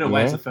don't know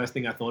why it's the first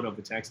thing I thought of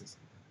with Texas.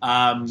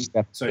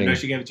 So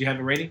Noshi gave it. Do you have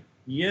a rating?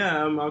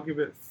 Yeah, I'll give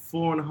it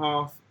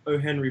 4.5 O.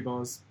 Henry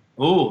bars.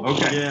 Oh,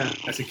 okay. Yeah,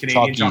 that's a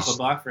Canadian chocolate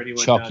bar for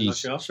anyone not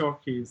sure.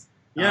 Chalkies.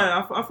 Yeah,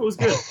 I thought it was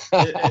good.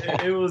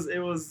 it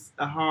was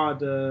a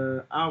hard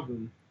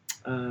album.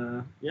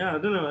 Yeah, I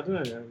don't know.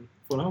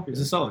 4.5. It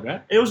was solid,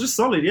 right? It was just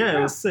solid. Yeah,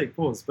 it was sick.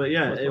 Pause. But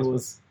yeah, it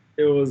was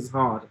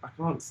hard. I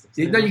can't.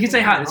 No, you can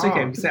say hard. It's okay.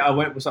 You can say I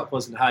won't stop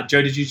pausing hard.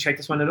 Joe, did you check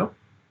this one at all?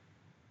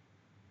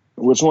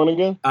 Which one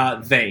again?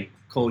 They.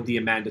 Called the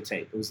Amanda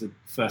tape. It was the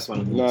first one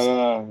on the list.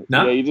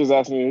 No. Yeah, you just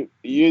asked me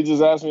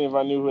if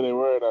I knew who they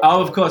were.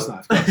 Oh, of course not.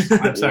 Of course.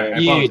 I'm sorry.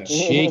 You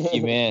cheeky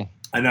man.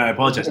 I know. I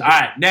apologize. All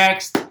right,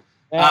 next.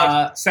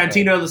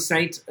 Santino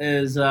LaSaint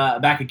is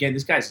back again.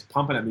 This guy's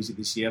pumping out music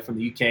this year from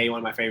the UK. One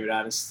of my favorite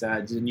artists.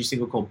 Did a new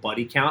single called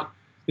Body Count.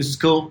 This was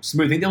cool,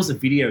 smooth. I think there was a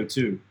video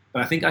too,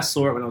 but I think I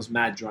saw it when I was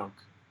mad drunk.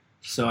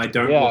 So I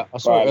don't. Yeah, I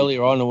saw it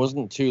earlier on. It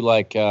wasn't too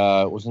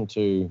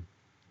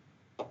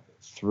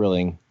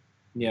thrilling.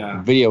 Yeah,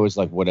 the video was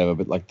like whatever,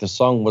 but like the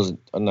song wasn't.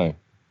 I don't know.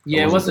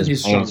 Yeah, it wasn't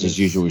his strongest. His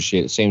usual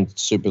shit. It seemed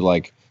super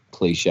like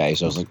cliche.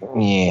 So I was like,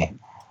 yeah.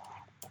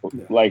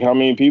 Like how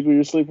many people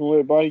you're sleeping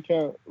with? Body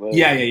count. Like,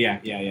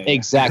 yeah.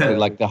 Exactly.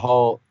 Like the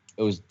whole.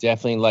 It was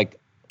definitely like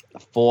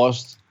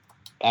forced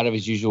out of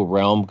his usual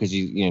realm because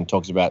he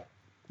talks about.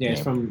 Yeah,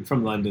 he's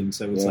from London,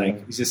 so it's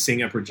like he's a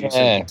singer, producer,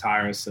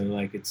 guitarist. So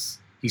like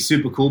he's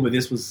super cool, but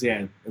this was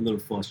a little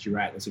forced. You're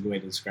right. That's a good way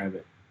to describe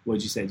it. What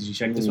did you say? Did you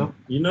check this one?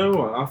 You know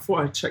what? I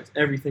thought I checked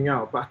everything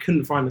out, but I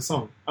couldn't find the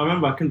song. I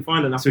remember I couldn't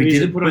find it. So he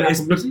didn't put it on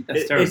Apple Music?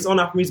 That's terrible. It's on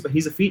Apple Music, but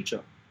he's a feature.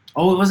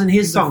 Oh, it wasn't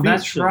his song.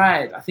 That's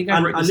right. I think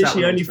I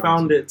literally only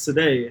found it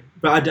today,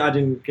 but I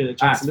didn't get a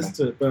chance to listen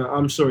to it. But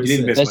I'm sure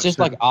it's There's just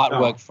like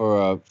artwork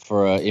for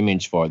a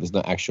image for it. There's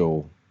no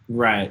actual.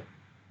 Right.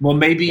 Well,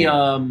 maybe.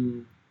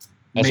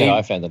 That's how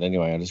I found it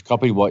anyway. I just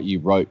copied what you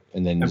wrote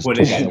and then just put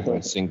it out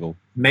a single.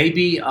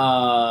 Maybe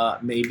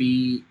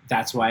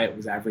that's why it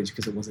was average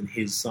because it wasn't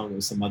his song. It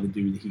was some other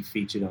dude that he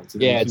featured on. So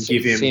it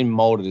seemed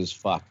molded as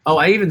fuck. Oh,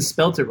 I even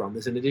spelt it wrong.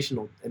 There's an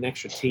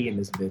extra T in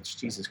this bitch.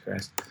 Jesus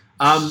Christ.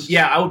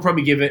 I would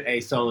probably give it a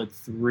solid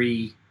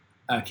 3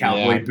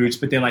 cowboy boots,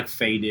 but they're like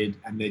faded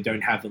and they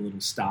don't have the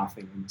little star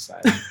thing on the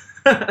side.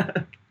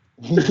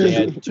 He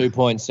had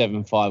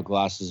 2.75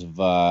 glasses of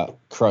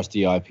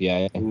crusty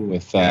IPA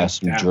with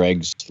some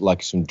dregs,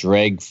 like some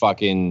dreg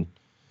fucking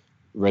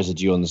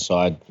residue on the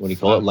side. What do you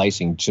call it?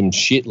 Lacing. Some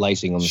shit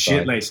lacing on the side.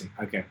 Shit lacing.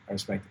 Okay, I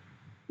respect it.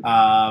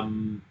 I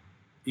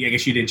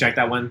guess you didn't check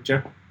that one,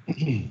 Joe?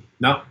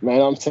 No?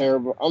 Man, I'm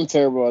terrible.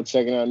 at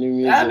checking out new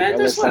music.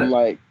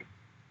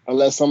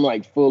 Unless I'm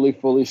like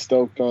fully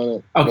stoked on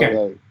it.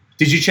 Okay.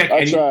 Did you check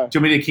any? Do you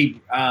want me to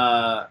keep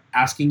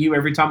asking you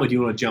every time, or do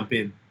you want to jump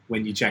in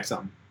when you check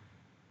something?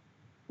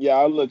 Yeah,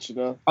 I'll let you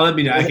know. Oh, let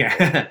me know.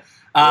 Okay.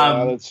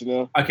 I'll let you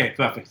know. Okay,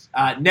 perfect.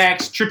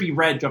 Next, Trippie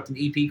Redd dropped an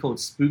EP called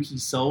Spooky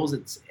Souls.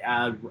 It's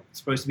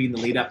supposed to be in the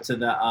lead up to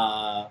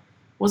the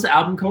what's the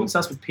album called? It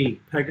starts with P.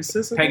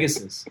 Pegasus.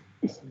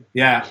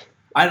 Yeah.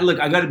 I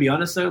got to be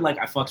honest though. Like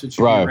I fucked with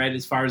Bro, Trippie Redd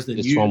as far as the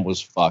This new. one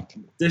was fucked.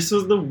 This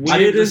was the I didn't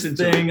weirdest listen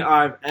to thing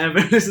I've ever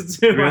listened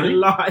to in Really?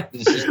 my life.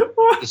 This is,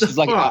 What this the is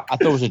like, fuck? I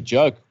thought it was a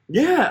joke.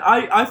 Yeah,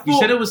 I thought You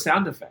said it was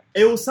sound effects.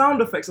 it was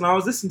sound effects, and I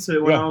was listening to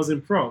it when Yeah. I was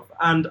in prov,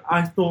 and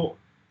I thought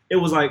it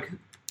was like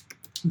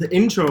the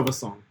intro of a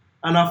song,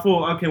 and I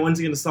thought, okay, when's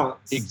he gonna start?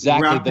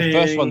 Exactly. rapping? The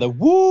first one, the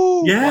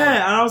woo. Yeah,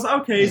 and I was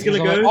like, okay, he's gonna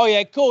So I'm go. like, oh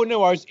yeah, cool. No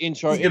worries.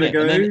 Intro. He's gonna in it.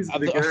 go. And then He's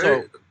gonna I go.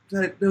 saw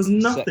Like, there was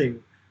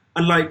nothing,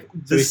 and like So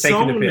the he's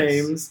taking the song piss.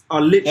 names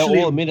are they're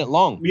literally all a minute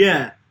long.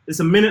 yeah. It's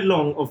a minute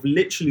long of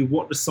literally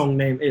what the song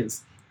name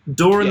is.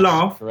 Door and Yes,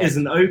 laugh correct. is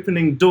an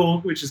opening door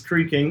which is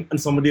creaking and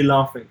somebody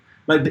laughing,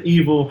 like the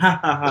evil ha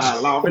ha ha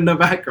laugh in the Oh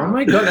background.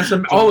 my god, that's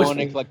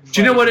Demonic, like,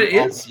 do you know what it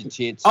crazy is? off your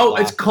tits, oh,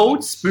 laughing, it's called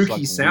like, spooky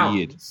like sounds.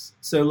 weird.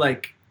 So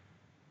like,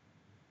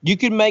 You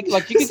could make you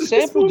could Just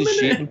sample for a this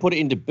shit minute. and put it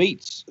into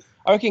beats.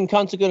 I reckon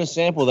cunts are going to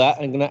sample that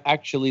and going to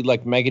actually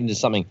like make it into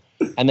something,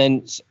 and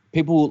then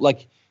people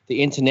like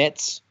the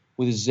internets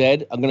with a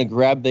Z are going to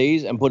grab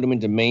these and put them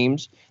into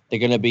memes. They're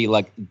going to be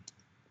like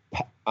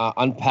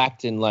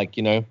unpacked and like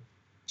No,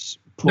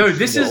 pushed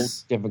this into all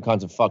is- different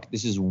kinds of fuck.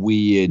 This is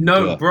weird.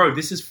 no, bro,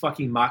 this is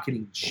fucking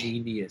marketing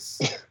genius.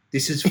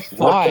 This is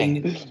Why?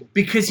 fucking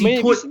because I mean, he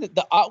have you put. seen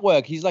the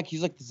artwork. He's like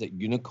this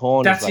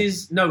unicorn. That's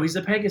He's like, he's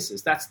a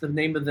Pegasus. That's the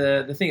name of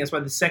the thing. That's why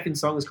the second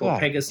song is called God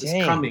Pegasus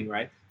damn. Coming,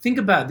 right? Think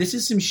about it. This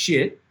is some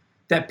shit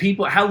that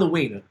people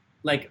Halloween,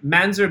 like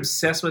mans are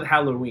obsessed with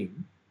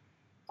Halloween.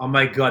 Oh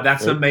my god,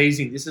 that's Right.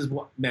 amazing. This is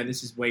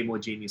way more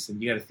genius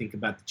than you gotta think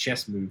about the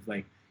chess move.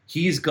 Like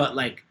he's got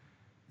like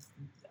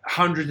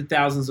hundreds of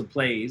thousands of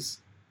plays.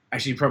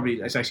 Actually, probably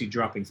it's actually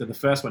dropping. So the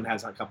first one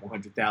has a couple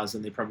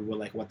 100,000. They probably were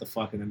like, "What the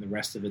fuck?" And then the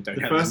rest of it don't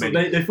The have as first one,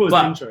 many. they thought it was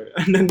But- the intro,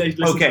 and then they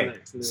listened to Okay, the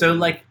next. and so then-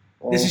 like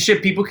this is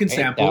shit people can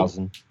sample.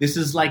 8,000. This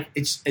is like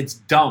it's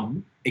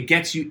dumb. It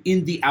gets you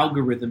in the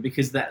algorithm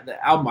because the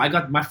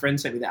album my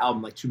friend sent me the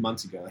album like 2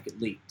 months ago, like it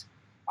leaked.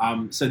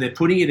 So they're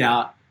putting it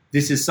out.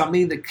 This is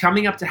something that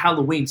coming up to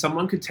Halloween,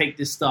 someone could take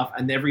this stuff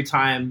and every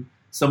time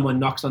someone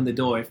knocks on the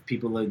door, if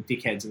people are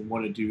dickheads and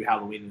want to do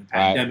Halloween in the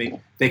Right. pandemic,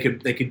 they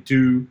could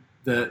do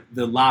the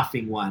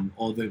laughing one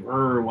or the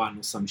one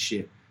or some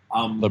shit.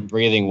 The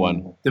breathing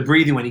one. The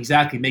breathing one,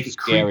 exactly. Make it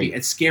Scary. creepy.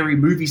 It's scary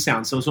movie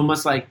sound. So it's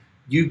almost like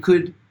you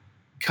could.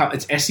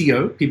 It's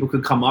SEO. People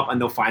could come up and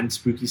they'll find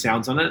spooky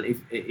sounds on it.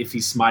 If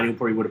he's smart, he'll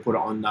probably would have put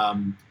it on.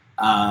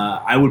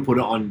 I would put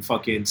it on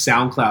fucking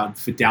SoundCloud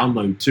for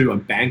download too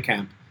on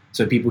Bandcamp,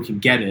 so people can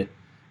get it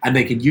and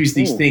they can use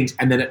these Ooh. things.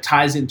 And then it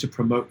ties in to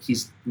promote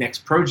his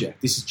next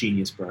project. This is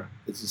genius, bro.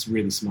 This is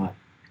really smart,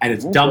 and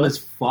it's Okay. dumb as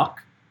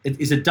fuck.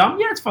 Is it dumb?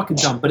 Yeah, it's fucking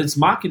dumb, but it's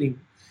marketing.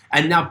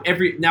 And now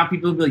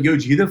people will be like, "Yo,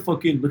 do you the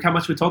fucking look how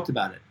much we talked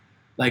about it?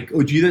 Like,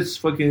 oh, do you this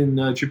fucking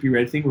Trippie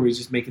Redd thing where he's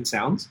just making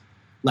sounds?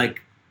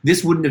 Like,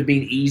 this wouldn't have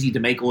been easy to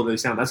make all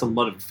those sounds. That's a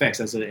lot of effects.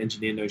 As an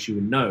engineer knows, you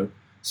would know.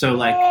 So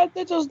like,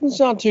 That doesn't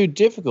sound too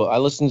difficult. I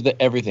listened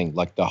to everything,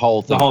 like the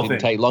whole thing. whole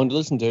Didn't thing. take long to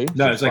listen to.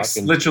 no, Just it's like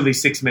fucking- literally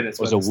 6 minutes.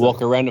 It was worth a of stuff.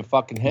 walk around the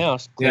fucking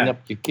house, clean Yeah.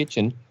 up your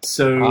kitchen.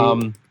 So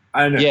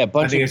I don't know. Yeah, I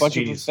bunch think of it's bunch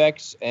of genius.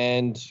 effects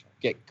and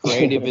get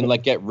creative and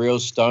like get real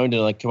stoned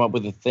and like come up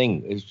with a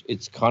thing.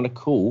 It's kind of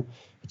cool.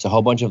 It's a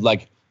whole bunch of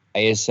like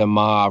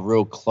ASMR,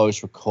 real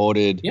close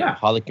recorded, Yeah.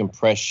 highly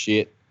compressed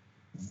shit.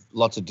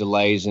 Lots of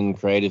delays and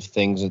creative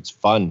things. It's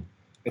fun.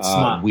 It's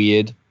smart.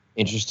 Weird,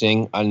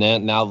 interesting. And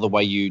now the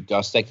way you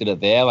dissected it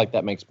there, like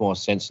that makes more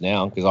sense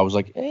now because I was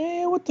like,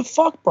 what the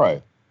fuck,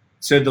 bro?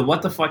 So the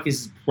what the fuck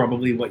is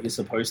probably what you're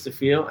supposed to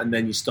feel, and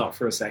then you stop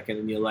for a second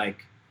and you're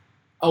like,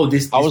 oh,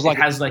 this I was it like,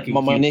 has like a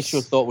my use.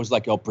 initial thought was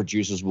like,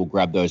 producers will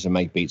grab those and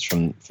make beats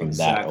from that,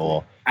 Exactly.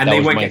 or and that they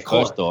was won't my get first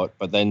caught. thought.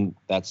 But then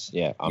that's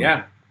Yeah,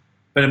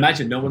 but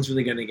imagine no one's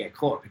really going to get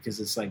caught because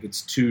it's like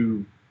it's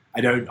too.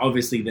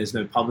 Obviously, there's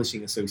no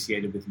publishing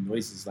associated with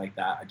noises like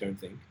that. I don't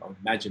think. I would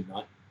imagine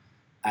not.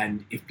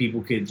 And if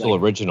people could, it's all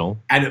original.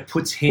 and it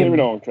puts People him.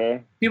 don't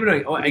care. People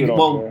don't. Oh, People don't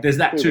well, care. there's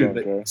that People too. don't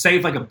But care. say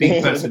if like a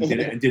big person did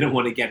it and didn't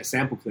want to get a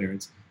sample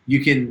clearance,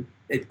 you can.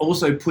 It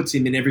also puts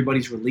him in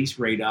everybody's release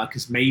radar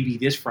because maybe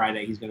this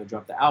Friday he's going to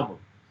drop the album.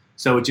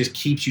 So it just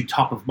keeps you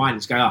top of mind.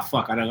 It's like, oh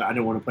fuck, I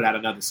don't want to put out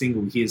another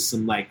single. Here's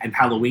some and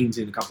Halloween's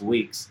in a couple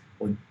weeks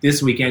or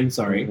this weekend.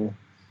 Sorry. Mhm.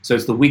 So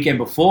it's the weekend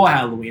before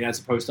Halloween as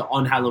opposed to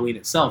on Halloween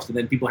itself. So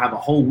then people have a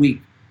whole week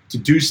to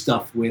do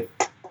stuff with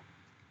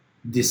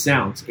this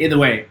sound. Either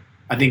way,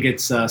 I think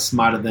it's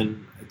smarter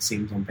than it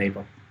seems on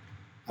paper.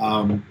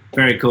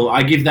 Very cool.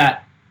 I give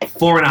that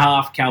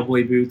 4.5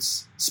 cowboy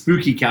boots,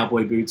 spooky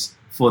cowboy boots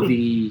for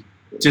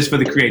just for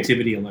the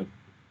creativity alone.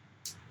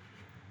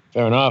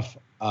 Fair enough.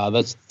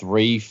 That's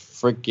 3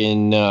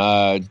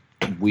 freaking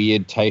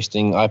weird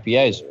tasting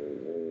IPAs.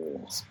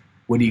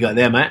 What do you got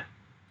there, Matt?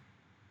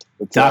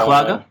 It's, Dark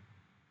lager?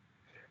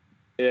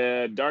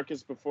 Yeah,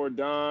 Darkest Before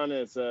Dawn.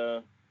 It's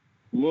a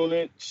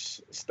Munich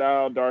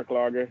style dark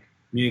lager.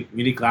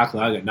 Munich Dark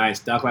Lager. Nice.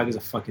 Dark Lager is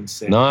a fucking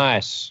sick.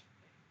 Nice.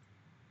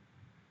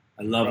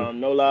 I love it.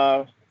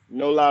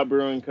 No La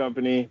Brewing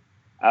Company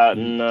out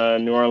in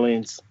New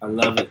Orleans. I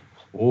love it.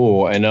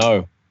 Oh, I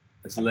know.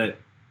 It's lit.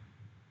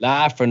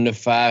 Live from the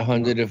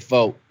 500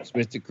 volt. It's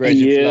Mr.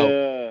 Crazy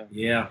Flow.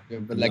 Yeah.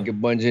 But like a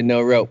bungee,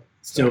 no rope.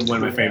 Still one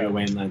of my favorite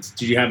Wayne lines.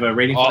 Did you have a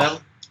rating for that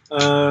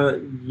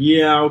one?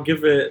 Yeah, I'll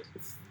give it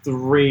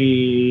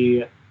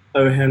 3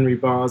 O. Henry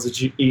bars that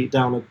you eat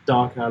down a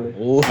dark alley.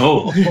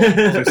 Oh,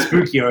 so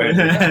spooky already.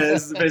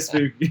 It's a bit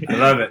spooky. I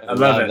love it. I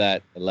love it.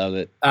 That. I love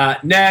it.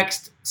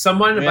 Next,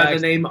 someone by the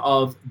Next. name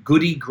of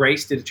Goody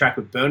Grace did a track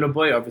with Burna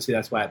Boy. Obviously,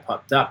 that's why it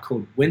popped up,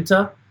 called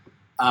Winter.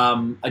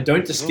 I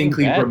don't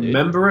distinctly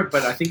remember it,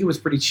 but I think it was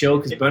pretty chill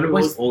because Burna It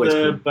Boy's was always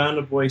the cool.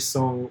 Burna Boy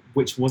song,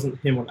 which wasn't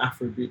him on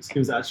Afrobeats. He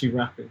was actually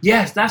rapping.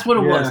 Yes, that's what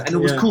it was. Yeah, And it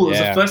was yeah. cool. It was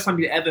Yeah. the first time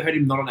you ever heard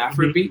him not on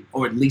Afrobeat,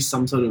 or at least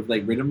some sort of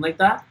like rhythm like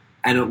that.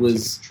 And it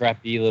was,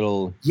 Trappy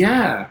little,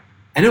 yeah.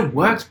 And it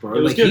works, bro.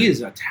 It was Like, good. he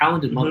is a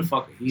talented Mhm.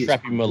 motherfucker. He is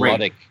trappy great.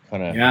 melodic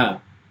kind of. Yeah.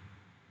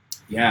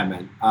 Yeah,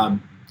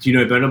 man. Do you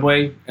know Burna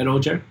Boy at all,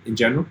 Joe, in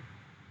general?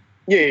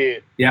 Yeah.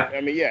 Yeah.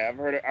 I mean, yeah,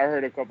 I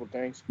heard a couple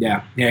things.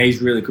 Yeah. Yeah,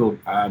 he's really cool.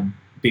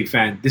 Big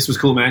fan. This was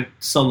cool, man.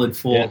 Solid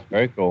Yeah, it's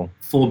very cool.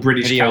 four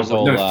British Videos cowboys.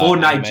 all No, 4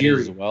 animated as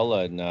Nigerian. well,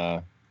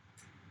 and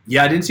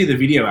Yeah, I didn't see the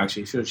video,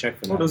 actually. Should have checked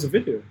for Oh, that. there's a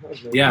video. That was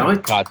Yeah, I always,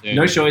 cartoon.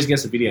 no show always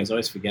gets the videos. I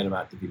always forget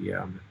about the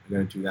video. I'm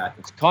going to do that.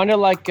 It's kind of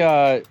like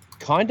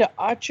kind of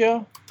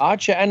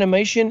Archer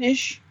animation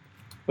ish,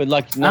 but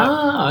like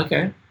not.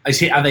 Okay. I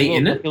see. Are they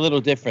in it? A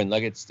little different.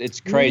 Like it's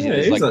crazy. Yeah, it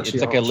There's is like actually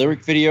it's like a Archer.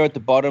 lyric video at the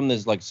bottom.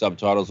 There's like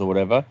subtitles or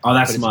whatever. Oh,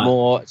 that's But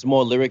smart. it's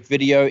more lyric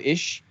video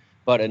ish,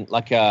 but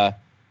like a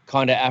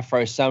kind of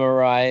Afro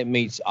Samurai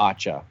meets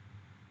Archer.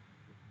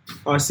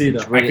 I see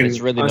that.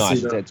 It's really I nice.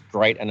 see that. It's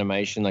great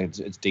animation. Like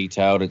it's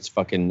detailed. It's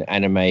fucking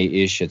anime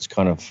ish. It's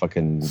kind of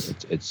fucking.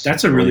 It's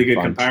That's a really good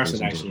fun to comparison,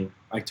 listen to. actually.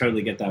 I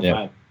totally get that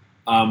Yeah.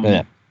 vibe.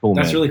 Yeah, cool,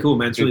 That's man. really cool,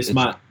 man. It's really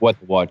smart. Worth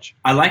the watch.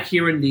 I like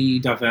hearing the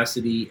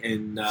diversity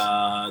and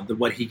the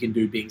what he can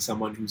do, being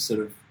someone who sort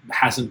of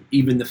hasn't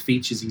even the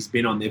features he's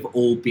been on. They've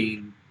all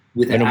been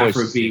with an And it was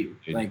Afrobeat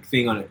sick, dude. like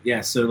thing on it.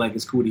 Yeah, so like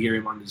it's cool to hear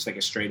him on just like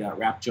a straight out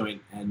rap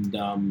joint. And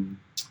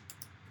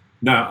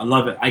no, I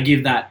love it. I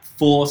give that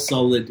 4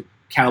 solid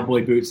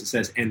cowboy boots that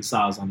says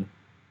NSARS on it.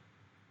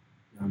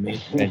 You know what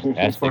I mean?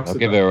 Fantastic. I'll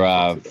give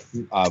her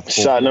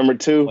Shot number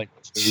 2.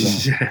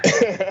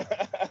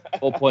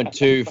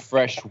 4.2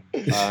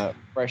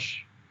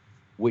 fresh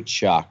witch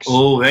sharks.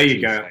 Oh, there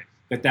you go.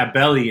 Got that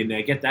belly in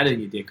there. Get that in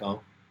your dick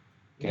hole.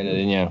 Get it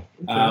in, yeah.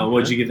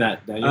 What'd you give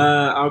that, Daniel?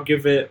 I'll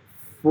give it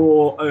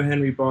 4 O.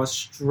 Henry bars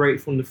straight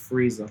from the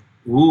freezer.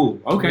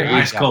 Ooh, okay. Yeah.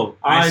 Ice cold.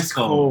 Ice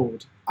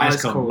cold.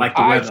 Ice cold. Like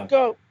the Ice weather.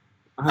 go.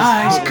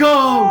 Ice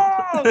cold.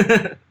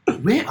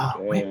 cold. Where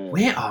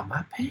are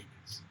my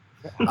pants?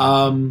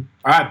 All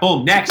right,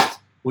 boom. Next,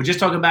 we'll just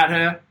talk about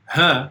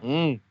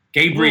her.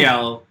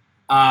 Gabrielle.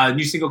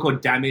 New single called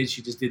 "Damage."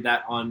 She just did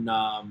that on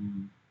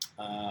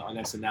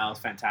SNL. It's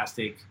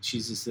fantastic.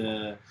 She's just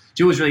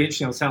Jill was really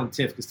interesting. I was telling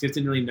Tiff because Tiff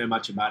didn't really know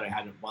much about her.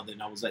 Hadn't bothered.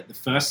 And I was like, the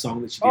first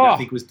song that she did, I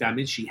think, was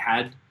 "Damage." She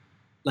had,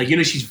 like,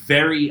 she's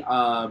very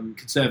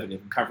conservative.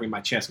 I'm covering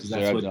my chest because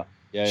that's what.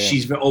 Yeah.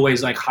 She's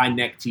always like high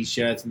neck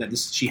t-shirts, and that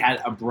she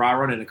had a bra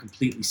on and a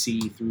completely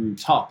see-through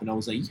top, and I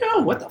was like,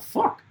 "Yo, what the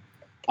fuck?"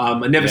 I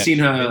never seen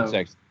her.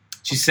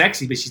 She's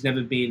sexy, but she's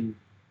never been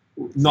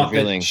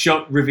Revealing.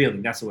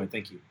 Revealing. That's the word.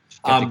 Thank you.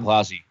 Kept it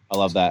classy. I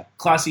love that.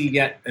 Classy,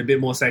 yet a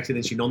bit more sexy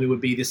than she normally would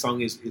be. This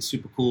song is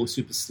super cool,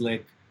 super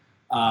slick.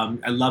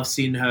 I love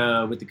seeing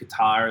her with the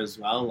guitar as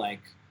well.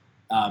 Like,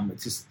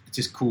 it's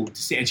just cool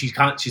to see. And she's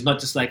not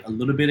just like a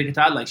little bit of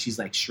guitar. Like, she's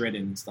like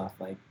shredding and stuff.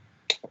 Like,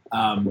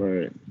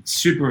 Right.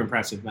 super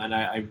impressive, man.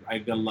 I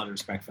got a lot of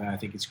respect for her. I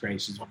think it's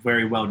great. She's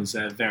very well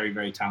deserved, very,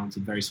 very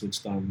talented, very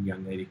switched on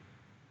young lady.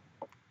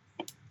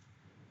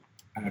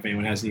 I don't know if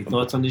anyone has any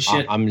thoughts on this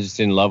shit. I'm just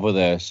in love with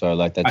her. So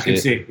like that's I can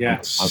it. see,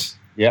 yeah.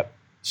 Yep.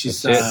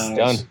 She's That's it.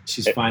 Done.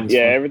 She's fine as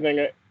Yeah,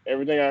 fuck.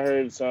 everything I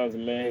heard sounds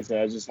amazing.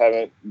 I just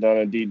haven't done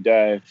a deep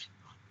dive.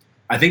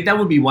 I think that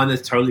would be one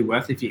that's totally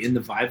worth if you're in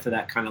the vibe for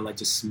that kind of like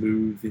just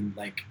smooth and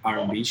like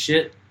R&B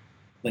shit.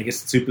 Like it's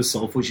super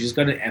soulful. She's just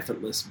got an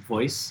effortless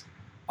voice,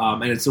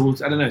 and it's all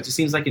I don't know. It just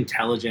seems like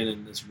intelligent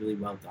and it's really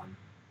well done.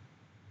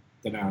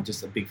 Don't know. I'm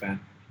just a big fan.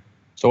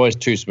 It's always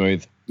too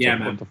smooth. Yeah, Like,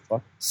 man. What the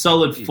fuck?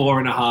 Solid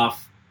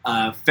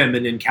 4.5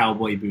 feminine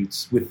cowboy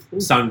boots with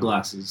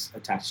sunglasses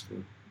attached to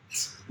them.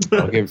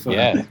 I'll give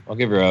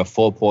her a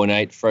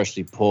 4.8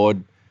 freshly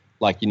poured,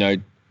 like like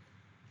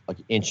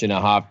 1.5 inches,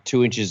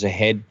 2 inches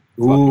ahead.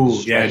 Ooh,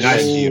 fucking yeah, straight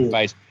nice. into your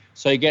face.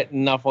 So you get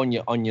enough on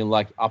your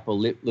like upper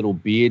lip, little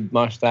beard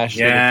mustache,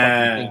 little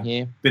Yeah. fucking thing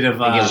here. Bit of You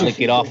can lick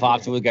it off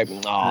afterwards. Go,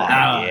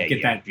 yeah,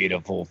 get that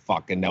beautiful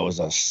fucking. That was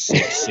a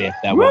sick set.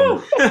 That one.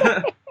 Woo!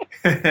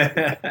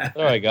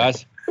 All right,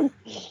 guys.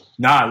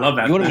 Nah, I love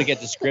that. You wanted to get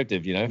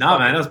descriptive, No,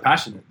 man, that was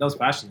passionate.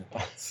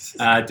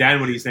 Dan,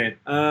 what are you saying?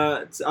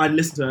 I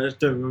listened to it. I just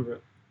don't remember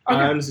it. Okay.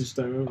 I honestly just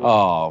don't remember.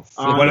 Oh,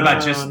 What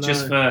about no,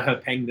 just no. for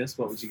her pangness?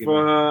 What would you give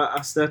For her? her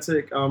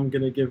aesthetic, I'm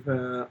gonna give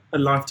her a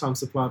lifetime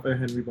supply of O.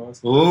 Henry bars.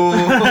 Oh,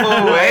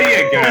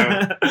 there you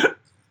go.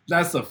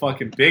 That's a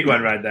fucking big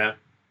one right there.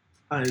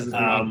 That is a big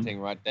one thing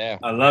right there.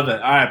 I love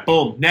it. All right,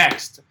 boom.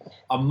 Next,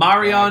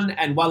 Marion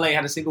and Wale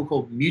had a single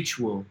called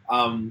Mutual.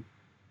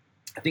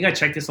 I think I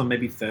checked this on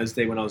maybe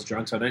Thursday when I was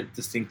drunk, so I don't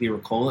distinctly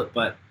recall it,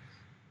 but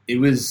it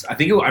was. I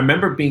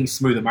remember it being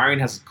smooth. Omarion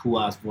has a cool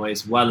ass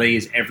voice. Wale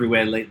is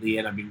everywhere lately,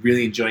 and I've been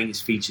really enjoying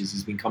his features.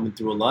 He's been coming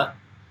through a lot,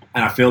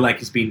 and I feel like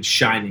he's been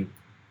shining.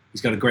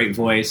 He's got a great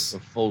voice. A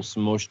full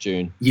smush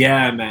tune.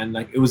 Yeah, man.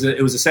 Like it was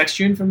a sex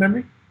tune from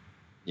memory.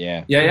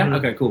 Yeah. Yeah. Mhm.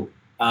 Okay, cool.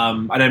 I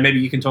don't know. Maybe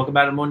you can talk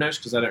about it more, Nosh,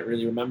 because I don't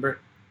really remember it.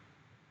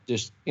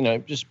 Just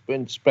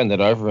spend that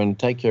over and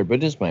take care of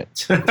business, mate.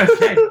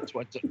 Okay.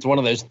 It's one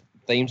of those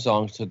theme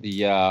songs to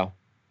the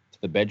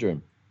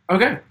bedroom.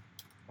 Okay.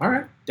 All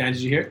right. Dan,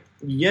 did you hear it?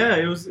 Yeah,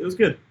 it was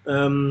good.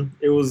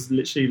 It was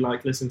literally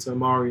like listening to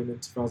Omarion in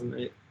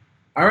 2008.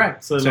 All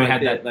right. So, So, he like,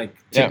 had that like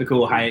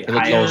typical high. He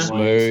looked high all voice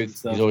smooth. and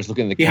stuff. He's always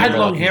looking at the He camera. had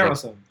long like hair or he's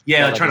something.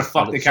 Yeah, like trying to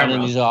fuck the sun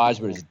camera. in his eyes,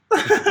 but it's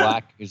pitch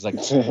black. He's like,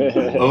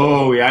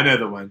 Oh, yeah, I know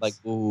the ones. like,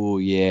 ooh,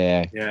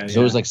 yeah. Yeah, He's yeah.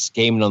 always like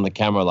scheming on the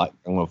camera, like,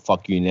 I'm gonna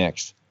fuck you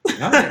next.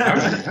 All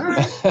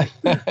right.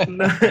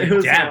 No, it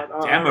was Damn,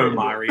 hard. damn,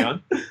 I rated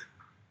Omarion. it.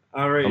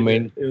 I rated I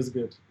mean- it. It was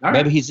good. All right.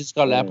 Maybe he's just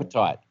got an Yeah.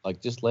 appetite.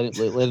 Like, just let him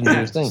do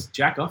his thing. Just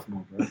jack off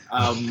more, bro.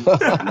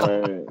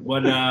 Right.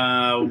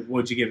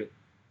 What'd you give it?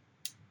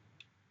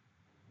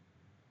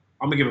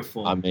 I'm gonna give it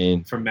 4 I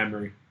mean, from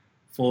memory.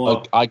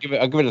 4. I give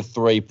it a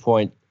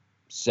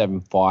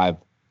 3.75.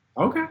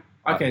 Okay.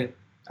 I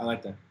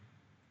like that.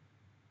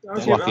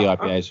 Fluffy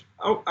IPAs.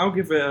 I'll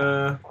give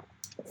it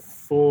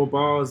 4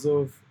 bars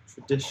of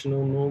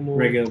traditional, normal,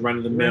 Regular run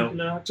of the mill.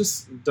 regular.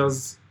 Just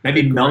does Maybe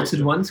a great melted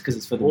job. ones because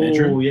it's for the Oh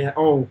bedroom. yeah.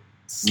 Oh,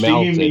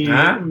 steamy,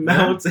 Huh?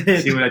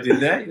 melted. See what I did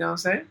there? You know what I'm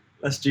saying?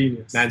 That's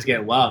genius. Man's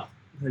getting wild.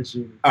 That's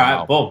genius. All right,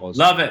 Wow. boom. Pause.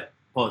 Love it.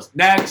 Pause.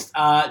 Next,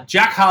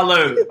 Jack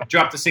Harlow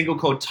dropped a single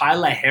called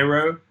Tyler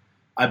Hero.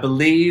 I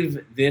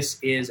believe this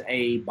is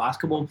a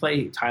basketball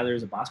player. Tyler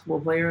is a basketball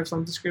player of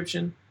some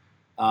description.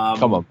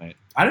 Come on, mate.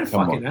 I don't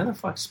come fucking know the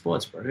fuck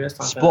sports, bro. Who has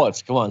time for that?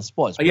 Sports. Come on,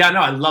 sports. Oh, yeah,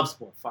 no, I love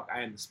sport. Fuck,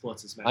 I am the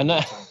sports man. I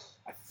know.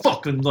 I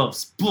fucking love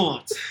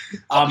sports.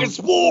 Fucking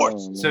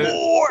sports. so-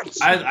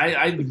 Sports.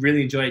 I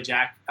really enjoy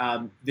Jack.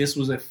 This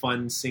was a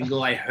fun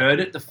single. I heard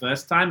it the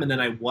first time, and then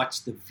I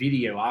watched the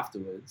video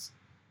afterwards.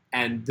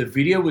 And the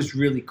video was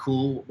really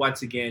cool.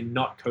 Once again,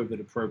 not COVID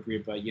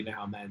appropriate, but you know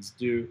how mans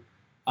do.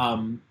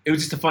 It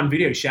was just a fun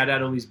video. Shout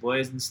out all these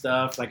boys and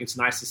stuff. Like, it's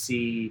nice to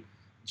see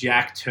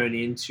Jack turn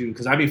into,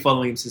 because I've been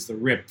following him since the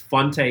rip.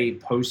 Fonte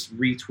post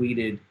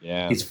retweeted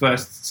Yeah. his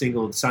first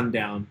single,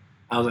 Sundown.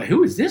 I was like,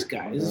 who is this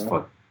guy?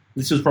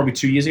 This was probably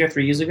 2 years ago,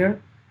 3 years ago.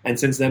 And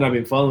since then, I've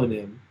been following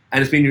him.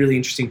 And it's been really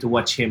interesting to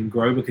watch him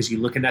grow, because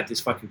you're looking at this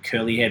fucking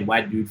curly-haired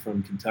white dude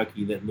from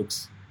Kentucky that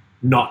looks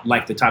not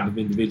like the type of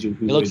individual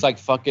who He looks like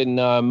fucking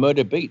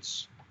Murder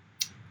Beats.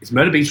 Is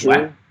Murder Beats True.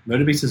 white?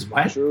 Murder Beats is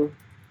white? True.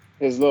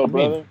 His little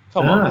brother.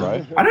 Come Ah. on,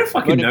 bro. I don't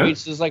fucking Murder know.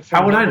 Beats is like How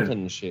from would I know?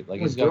 Hamilton and shit. Like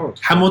Oh, he's got, God.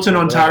 Hamilton,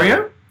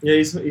 Ontario? Yeah,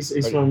 he's from. He's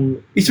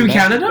from he's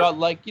Canada? got,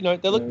 like, you know,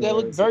 they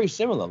look very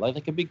similar. Like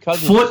they could be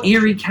cousins. Fort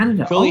Erie,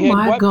 Canada. Oh Curly-haired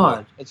my white god.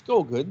 boy. It's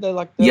all good. They're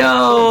like,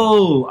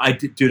 Yo! I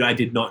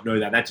did not know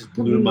that. That just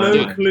blew my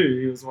No mind. clue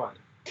he was white.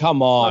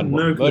 come on.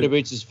 No clue. Murder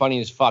Beats is funny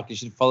as fuck. You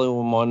should follow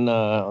him on.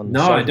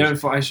 No, I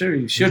socials. don't. I sure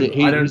you should.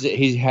 He, I don't.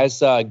 he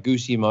has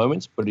goosey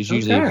moments, but he's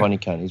usually Okay. a funny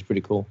cunt. He's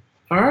pretty cool.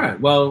 All right.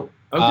 Well,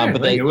 okay.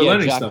 But they, we're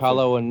learning Jack stuff.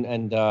 Harlow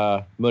and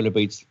Murder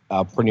Beats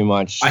are pretty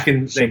much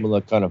similar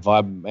kind of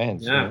vibe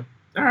bands. you Yeah. know?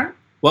 All right.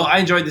 Well, I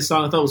enjoyed this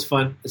song. I thought it was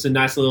fun. It's a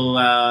nice little,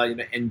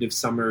 end of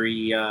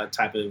summery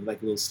type of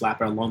like little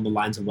slapper along the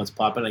lines of what's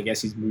popping. I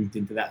guess he's moved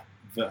into that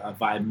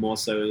vibe more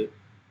so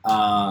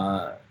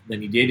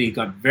than he did. He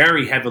got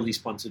very heavily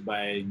sponsored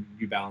by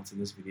New Balance in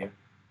this video,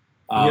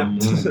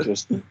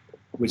 Just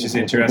which is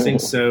interesting.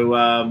 So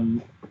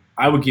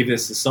I would give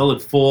this a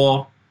solid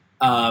 4.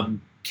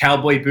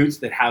 Cowboy boots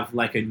that have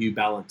like a New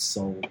Balance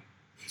sole,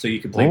 so you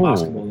can play Ooh.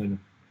 basketball in them. You know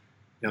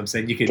what I'm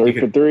saying? You 3 for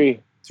could 3.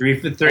 3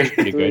 for 3.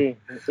 Pretty good.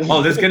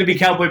 Oh, there's going to be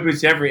cowboy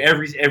boots every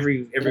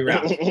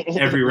round.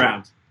 Every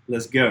round.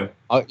 Let's go.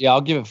 I'll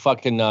give it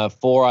fucking 4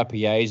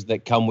 IPAs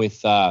that come with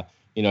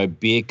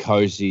beer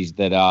cozies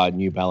that are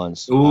New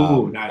Balance.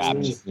 Ooh, nice.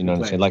 wrapped, Ooh, you know what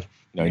I'm good saying? Like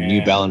New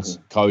Yeah. Balance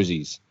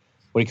cozies.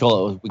 What do you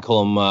call it? We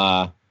call them.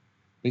 What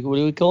do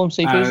we call them?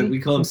 CPC? We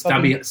call them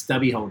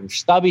stubby holders.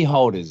 Stubby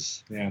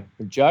holders. Yeah,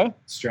 Joe, what do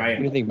Australia.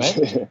 you think,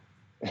 mate?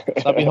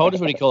 Stubby holders.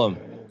 What do you call them?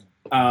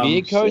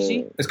 Beer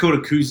cozy. It's called a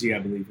koozie, I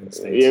believe, in the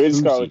States. Yeah, we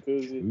just call it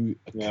koozie. Ooh,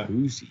 a Yeah.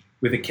 koozie.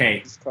 With a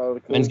K. Just call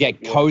it a Man's koozie.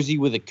 get Yeah. cozy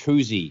with a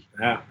koozie.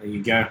 Yeah, there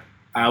you go.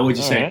 What'd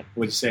you All say? right.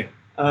 What'd you say?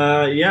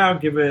 Yeah, I'll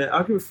give it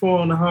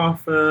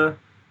 4.5.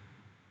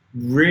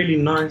 Really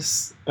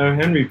nice O.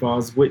 Henry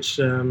bars, which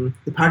the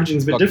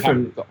packaging's a bit Got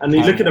different. got And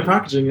you look at the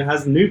packaging, it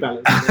has New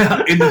Balance.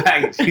 In the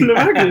package. In the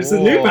package, it's a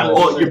New Whoa.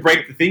 Balance. Or you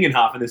break the thing in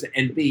half and there's an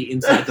NB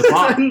inside the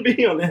bar.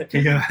 NB on it.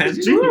 Yeah,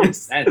 It's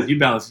genius. That New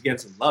Balance is getting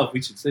some love.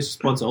 They should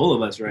sponsor all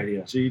of us right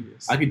here.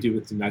 Genius. I could do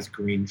with some nice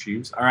green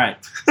shoes. All right.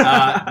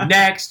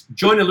 Next,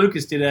 Joyner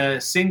Lucas did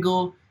a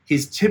single,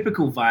 his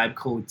typical vibe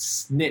called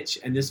Snitch.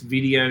 And this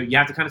video, you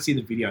have to kind of see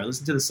the video. I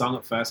listened to the song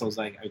at first. I was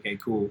like, okay,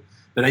 cool.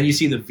 But then you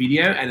see the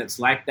video and it's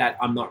like that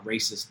I'm Not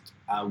Racist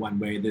one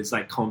where there's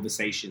like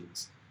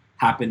conversations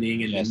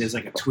happening, and then Yes. there's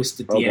like a twist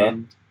at the Okay.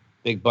 end.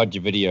 Big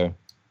budget video.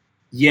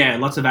 Yeah,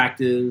 lots of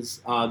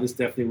actors. This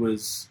definitely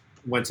was,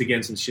 once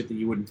again, some shit that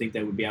you wouldn't think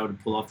they would be able to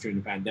pull off during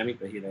the pandemic,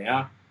 but here they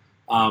are.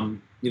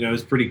 It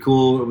was pretty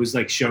cool. It was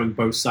like showing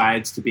both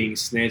sides to being a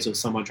snitch, or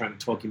someone trying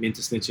to talk him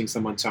into snitching,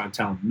 someone trying to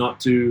tell him not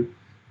to.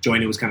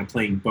 Joyner was kind of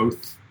playing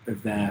both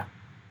of their.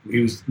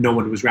 No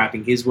one was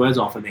rapping his words.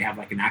 Often they have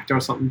like an actor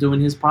or something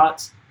doing his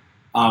parts.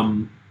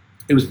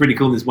 It was pretty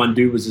cool. This one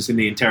dude was just in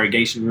the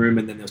interrogation room,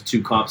 and then there's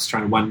two cops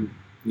trying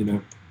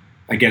to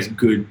I guess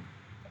good.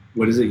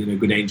 What is it?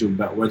 Good angel,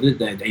 but what is it?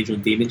 That angel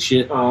and demon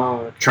shit.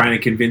 Trying to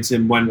convince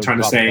him. One Good trying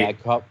to cop, say,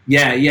 bad cop.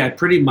 yeah,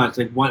 pretty much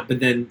like one.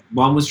 But then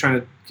one was trying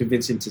to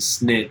convince him to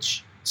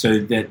snitch, so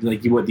that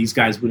like these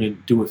guys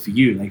wouldn't do it for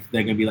you. Like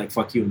they're gonna be like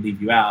fuck you and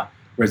leave you out.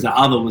 Whereas the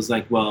other was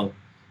like, well,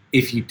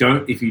 if you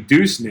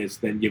do snitch,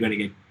 then you're gonna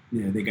get,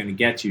 they're gonna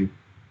get you.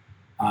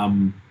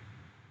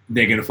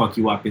 They're gonna fuck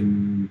you up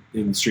in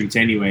the streets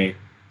anyway.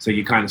 So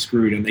you're kind of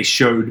screwed. And they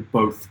showed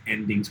both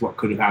endings, what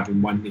could have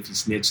happened. One if you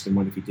snitched, and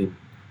one if you didn't,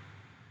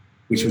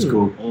 which was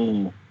cool.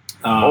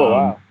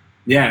 Wow.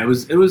 Yeah,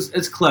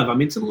 it's clever. I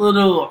mean, it's a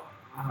little,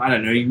 I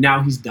don't know.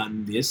 Now he's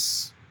done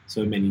this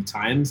so many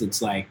times.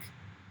 It's like,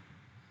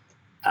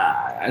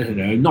 I don't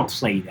know, not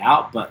played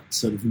out, but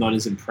sort of not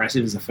as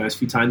impressive as the first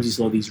few times you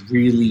saw these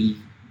really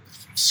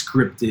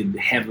scripted,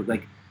 heavy.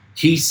 Like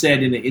he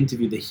said in an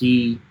interview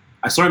that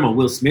I saw him on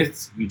Will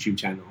Smith's YouTube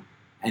channel,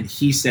 and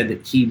he said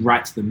that he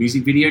writes the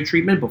music video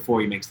treatment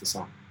before he makes the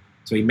song.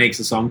 So he makes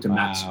the song to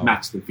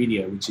match the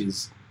video, which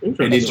is an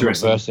interesting.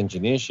 Reverse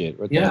engineer shit.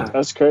 Right Yeah. there.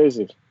 That's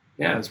crazy.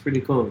 Yeah, it's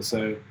pretty cool.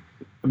 So,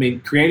 I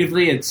mean,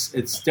 creatively, it's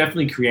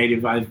definitely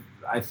creative. I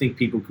think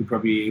people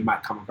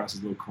might come across as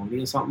a little corny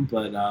or something,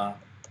 but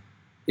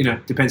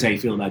depends how you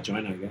feel about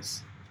Joyner, I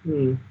guess.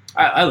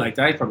 I like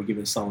that. I'd probably give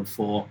it a solid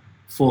four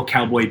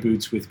cowboy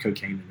boots with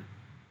cocaine in it.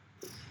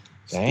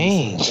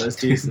 Dang. That's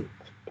decent.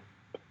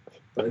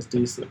 That's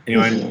decent.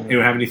 Anyone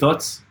have any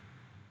thoughts?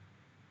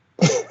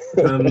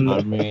 I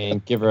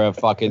mean, give her a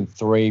fucking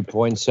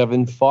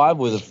 3.75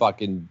 with a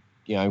fucking,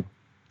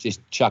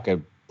 just chuck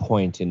a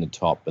point in the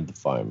top of the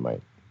phone,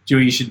 mate. Do you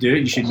know what you should do?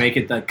 You should make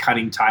it the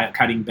cutting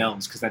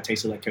bells, because that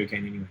tasted like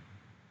cocaine anyway.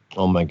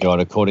 Oh my god!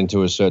 According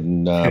to a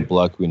certain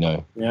bloke we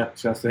know. Yeah,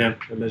 shouts to him.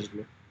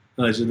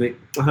 Allegedly.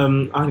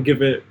 I'd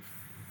give it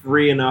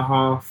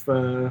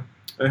 3.5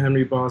 O.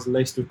 Henry bars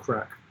laced with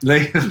crack.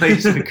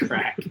 Laced with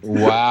crack.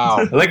 Wow.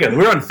 I like it.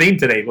 We're on theme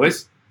today,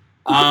 boys.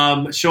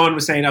 Sean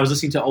was saying, I was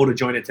listening to Older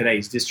Joyner today.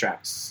 His diss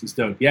tracks. He's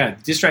dope. Yeah,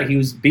 diss track. He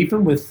was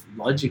beefing with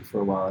Logic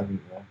for a while, I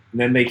think. And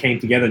then they came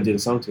together and did a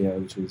song together,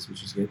 which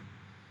was good.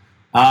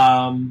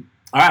 All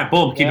right,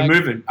 boom. Keep it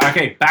moving.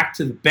 Okay, back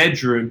to the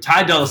bedroom.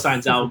 Ty Dolla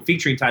 $ign's album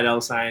featuring Ty Dolla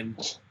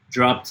 $ign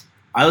dropped.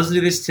 I listened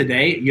to this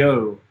today.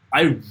 Yo,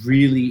 I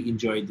really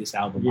enjoyed this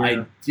album.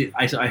 Yeah.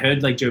 I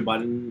heard like Joe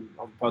Budden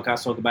on the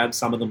podcast talk about it.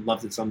 Some of them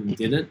loved it, some of them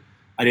didn't.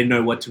 I didn't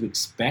know what to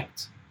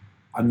expect.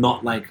 I'm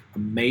not like a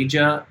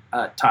major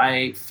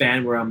Ty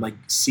fan where I'm like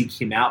seek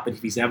him out, but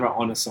if he's ever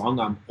on a song,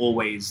 I'm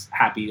always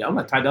happy. I'm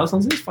like, Ty Dolla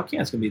 $ign's this? Fuck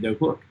yeah, it's gonna be a dope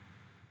hook.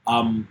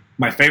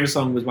 My favorite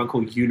song was one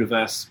called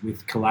Universe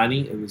with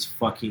Kalani. It was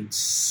fucking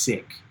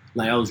sick.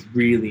 Like I was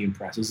really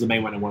impressed. It was the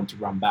main one I wanted to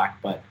run back,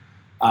 but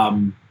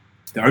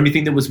the only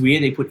thing that was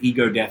weird, they put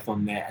Ego Death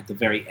on there at the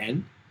very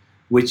end,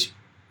 which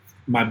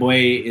my boy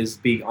is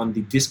big on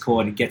the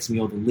Discord and gets me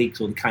all the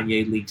leaks, all the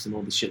Kanye leaks and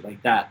all the shit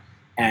like that.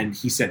 And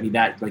he sent me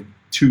that like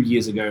 2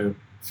 years ago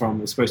it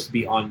was supposed to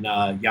be on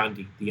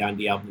Yandi, the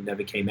Yandi album that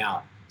never came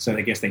out. So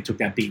I guess they took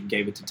that beat and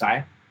gave it to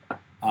Ty.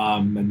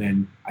 And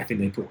then I think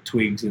they put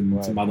Twigs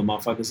and some other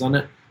motherfuckers on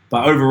it.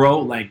 But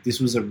overall, like this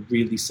was a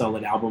really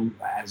solid album.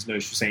 As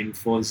Nosh was saying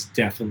before, it's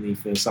definitely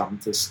for something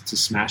to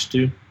smash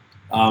to.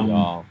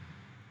 Wow.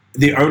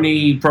 The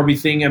only probably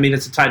thing, I mean,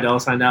 it's a Ty Dolla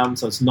 $ign album,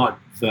 so it's not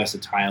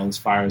versatile as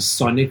far as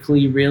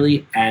sonically,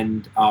 really,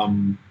 and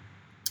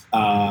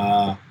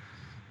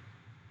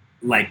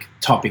like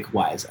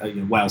topic-wise.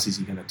 What else is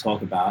he going to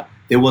talk about?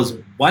 There was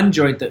one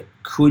joint that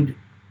could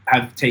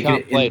have taken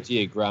Can't it. play it to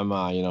your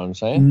grandma, you know what I'm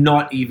saying?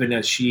 Not even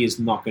as she is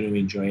not going to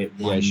enjoy it.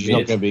 Yeah, she's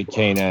not going to be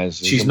keen as.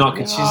 She's not.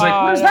 She's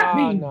like, what does that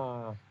mean?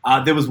 No.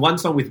 There was one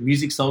song with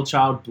Music Soul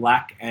Child,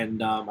 Black,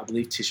 and I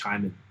believe Tish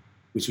Hyman,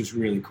 which was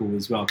really cool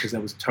as well because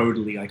that was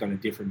totally like on a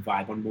different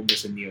vibe, on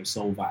almost a neo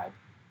soul vibe.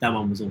 That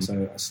one was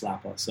also a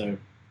slapper, so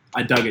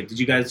I dug it. Did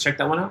you guys check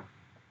that one out?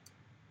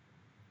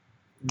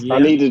 Yeah. I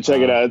need to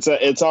check it out.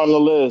 It's on the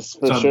list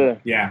for sure.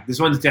 Yeah, this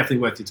one's definitely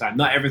worth your time.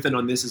 Not everything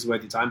on this is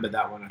worth your time, but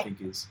that one I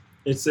think is.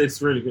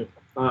 It's really good.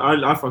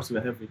 I fucked with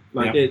it heavy.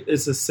 Like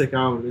it's a sick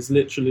album. It's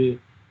literally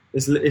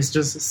it's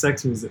just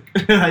sex music.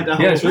 Like the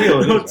it's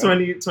really whole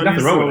 20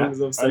 songs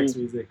of sex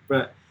music,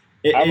 but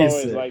I've is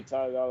always sick. liked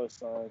Ty Dolla $ign,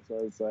 so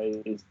it's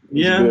like it's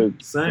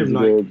good. Same. It's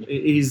like good.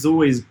 he's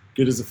always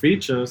good as a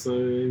feature. So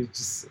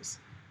it's just,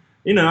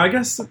 I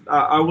guess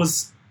I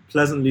was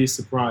pleasantly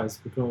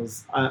surprised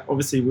because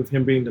obviously with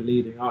him being the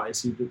leading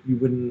artist, you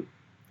wouldn't.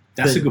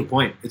 That's a good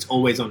point. It's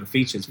always on a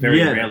feature. It's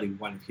very rarely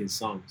one of his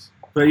songs.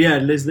 But yeah,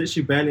 there's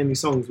literally barely any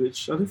songs,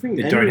 which I don't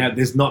think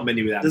There's not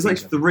many without. There's a like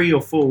feature. 3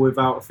 or 4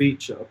 without a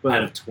feature. But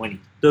out of 20.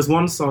 there's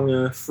one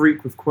song,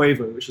 "Freak" with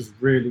Quavo, which is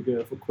really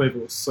good. I thought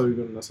Quavo was so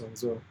good in that song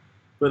as well.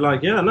 But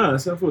like, yeah, no, I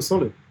thought it was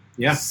solid.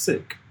 Yeah,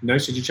 Sick. No,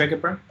 should you check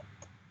it, bro?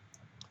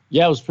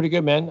 Yeah, it was pretty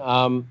good, man.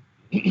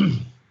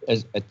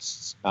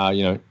 It's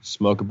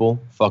smokable,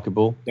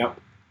 fuckable. Yep.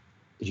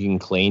 If you can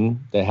clean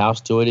the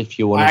house to it, if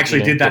you want. I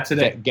actually did that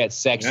today. Get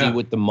sexy Yeah.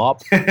 with the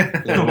mop. You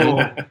know what I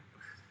mean?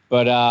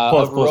 But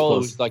overall, it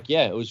was like,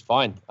 yeah, it was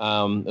fine.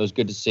 It was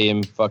good to see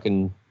him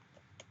fucking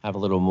have a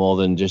little more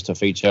than just a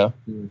feature.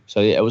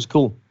 So yeah, it was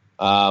cool.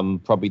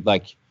 Probably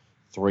like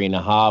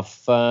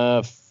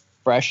 3.5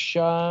 fresh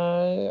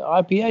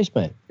IPAs,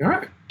 man. All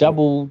right.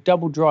 Double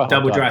dry.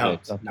 Double hop dry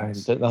IPAs. hops.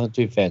 Nice. Nothing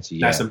too fancy.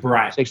 Yeah. Nice and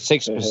bright.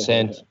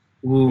 6%.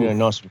 Ooh.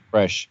 Nice and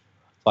fresh.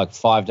 Like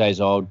 5 days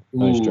old.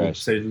 No Ooh, stress.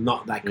 so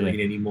not that green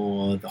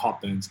anymore. The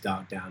hop burns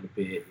down a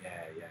bit.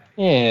 Yeah.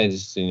 Yeah,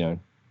 just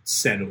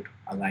Settled.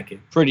 I like it.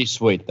 pretty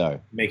sweet though.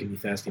 Making me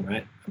thirsty,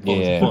 mate.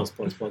 Yeah.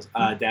 Pause.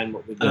 Dan,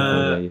 what would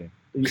you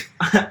Yeah.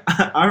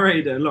 I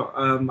rated it a lot.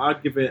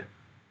 I'd give it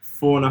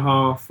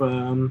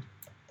 4.5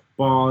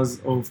 bars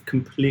of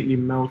completely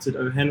melted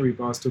O. Henry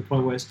bars to a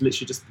point where it's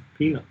literally just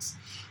peanuts.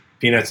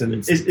 Peanuts and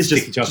It's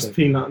sticky just chocolate.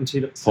 peanut and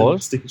peanuts Pause?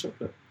 and sticky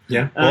chocolate.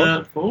 Yeah.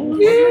 Pause?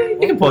 Yeah, you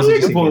can pause it.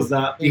 You can pause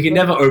that. You can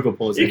never over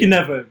pause it. You can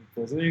never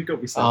pause it. You've got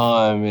to be safe.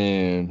 Oh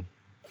man.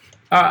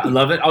 All right, I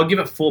love it. I'll give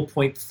it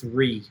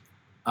 4.3.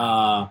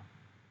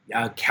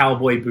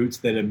 Cowboy boots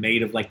that are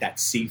made of like that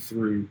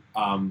see-through,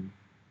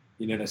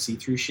 that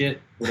see-through shit,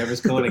 whatever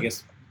it's called. I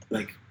guess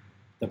like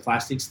the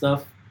plastic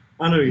stuff.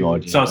 I know you. No mean.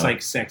 idea. So it's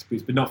like sex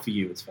boots, but not for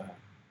you. It's for her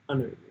I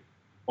know you. mean.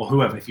 or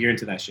whoever. If you're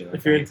into that shit, like,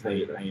 If you're I into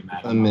ain't- that, I ain't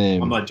mad. I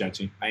mean- I'm not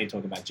judging. I ain't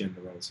talking about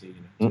gender roles here.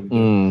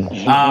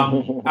 Mm-mm.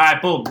 All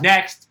right, boom.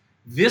 Next,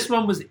 this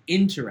one was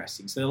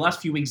interesting. So the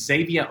last few weeks,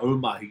 Xavier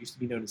Omar, who used to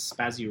be known as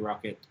Spazzy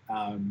Rocket,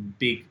 a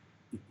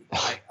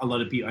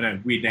lot of people. I know,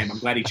 weird name. I'm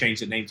glad he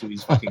changed the name to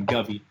his fucking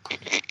Govey.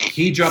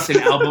 He dropped an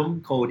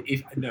album called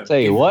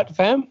Say what,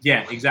 fam?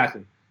 Yeah,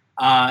 exactly.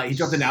 He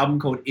dropped an album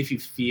called If You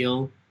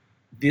Feel.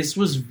 This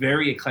was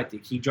very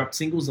eclectic. He dropped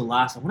singles the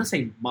last, I want to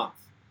say, month.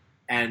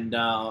 And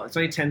it's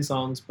only 10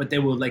 songs, but they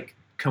were like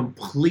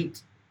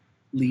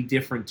completely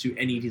different to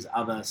any of his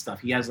other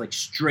stuff. He has like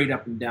straight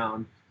up and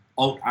down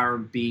alt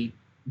R&B,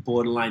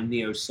 borderline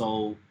neo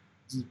soul,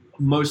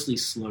 mostly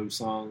slow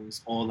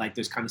songs, or like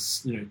those kind of,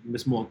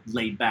 this more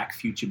laid back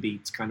future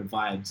beats kind of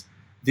vibes.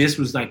 This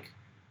was like,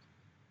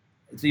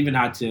 it's even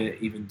hard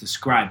to even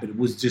describe, but it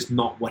was just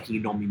not what he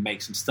normally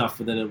makes. Some stuff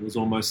that it was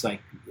almost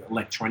like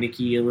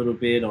electronic-y a little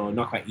bit, or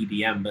not quite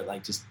EDM, but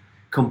like just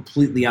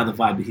completely other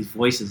vibe. But his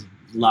voice is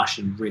lush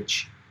and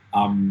rich.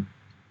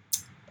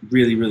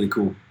 Really, really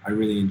cool. I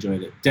really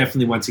enjoyed it.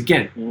 Definitely, once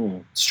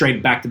again,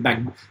 straight back to back.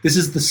 This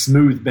is the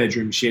smooth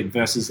bedroom shit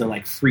versus the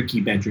like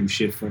freaky bedroom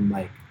shit from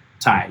like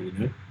Ty,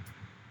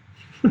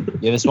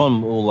 Yeah, this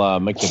one will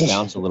make you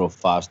bounce a little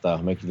faster,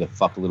 make you the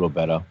fuck a little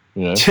better.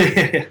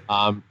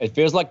 It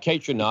feels like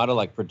Kate Renata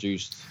like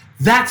produced.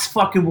 That's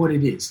fucking what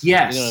it is.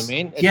 Yes. You know what I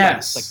mean? It's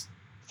Yes. Like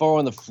 4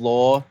 on the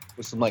floor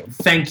with some like.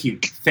 Thank you.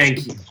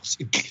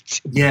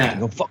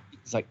 Yeah.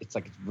 It's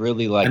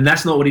really like. And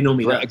that's not what he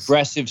normally does.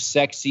 Aggressive,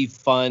 sexy,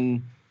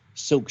 fun,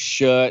 silk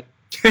shirt.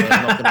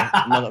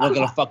 I'm not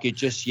gonna fuck you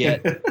just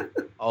yet.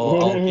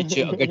 I'll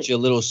get you a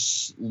little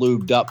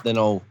lubed up, then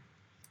I'll.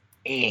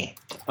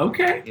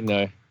 Okay.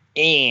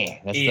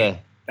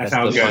 That's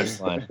how it the goes.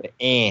 punchline.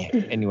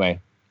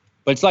 Anyway,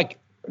 but it's like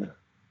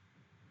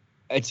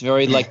it's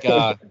very like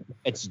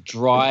it's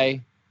dry,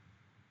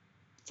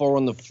 4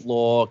 on the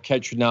floor,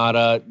 Kate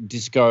Renata,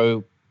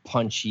 disco,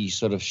 punchy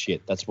sort of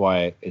shit. That's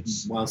why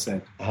it's well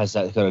said. has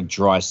that kind of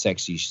dry,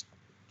 sexy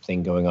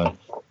thing going on.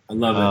 I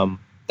love it.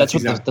 That's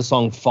what exactly. the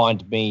song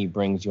 "Find Me"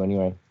 brings you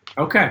anyway.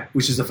 Okay,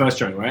 which is the first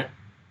joint, right?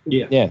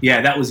 Yeah.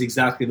 Yeah, that was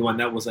exactly the one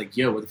that was like,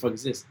 yo, what the fuck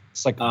is this?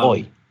 It's like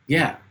oi.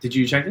 Yeah. Did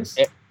you check this?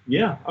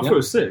 Yeah, I thought it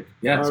was sick.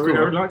 Yeah, it's I cool.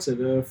 really liked it,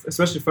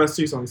 especially the first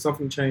 2 songs.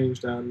 Something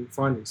Changed and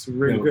Findings,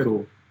 really Yeah, good.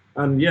 cool.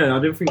 And yeah, I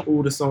didn't think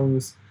all the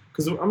songs,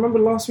 because I remember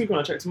last week when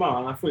I checked them out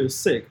and I thought it was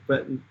sick,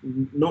 but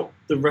not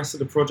the rest of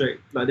the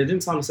project. Like they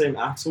didn't sound the same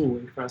at all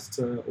in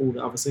comparison to all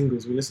the other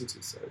singles we listened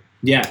to. So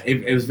Yeah,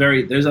 it was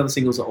very. Those other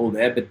singles are all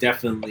there, but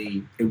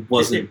definitely it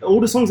wasn't. all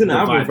the songs in the the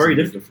album are vibes very are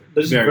different. different.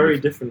 They're just Very very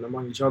different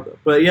among each other.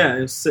 But yeah,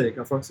 it was sick.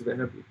 I thought it was a bit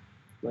heavy.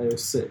 Like it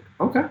was sick.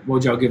 Okay, what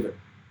would y'all give it?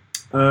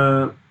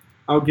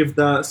 I'll give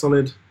that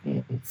solid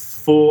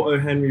 4 O.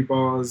 Henry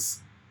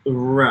bars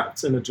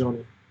wrapped in a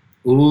Johnny.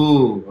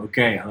 Ooh,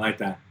 okay, I like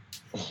that.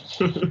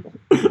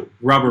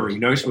 Rubbery,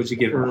 Nosh, what'd you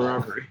give it?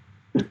 Robbery.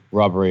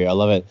 Robbery, I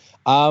love it.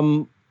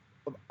 I'll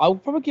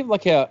probably give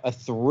like a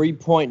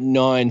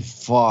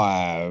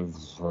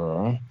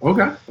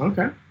 3.95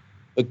 Okay.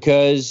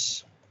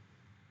 because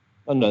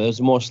I don't know. There's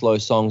more slow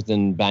songs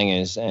than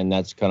bangers, and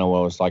that's kind of what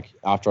I was like.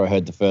 After I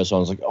heard the first one, I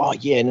was like, "Oh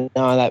yeah, no,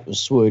 that was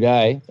sweet,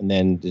 eh?" And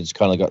then it's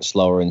kind of got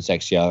slower and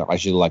sexier.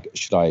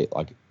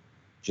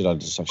 Should I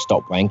just like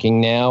stop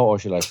wanking now, or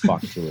should I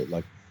fuck to it?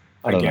 Like,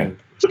 I don't know. Again.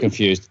 It's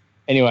confused.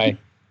 Anyway,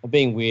 I'm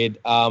being weird.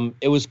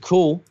 It was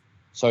cool.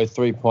 So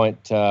 3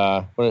 point,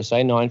 what did I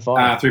say?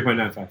 9.5?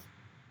 3.95.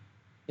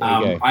 There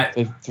you go.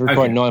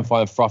 3.95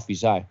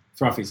 frothies, eh?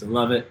 Frothies, I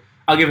love it.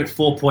 I'll give it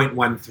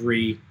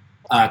 4.13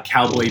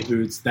 cowboy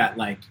boots that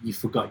like you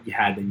forgot you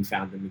had and you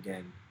found them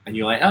again. And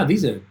you're like, oh,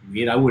 these are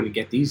weird. I wouldn't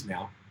get these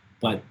now.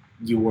 But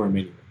you wore them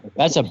anyway.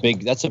 That's a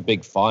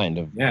big find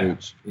of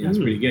boots. Yeah, that's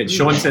pretty good.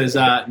 Sean says,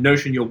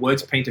 Notion, your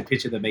words paint a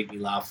picture that make me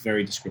laugh.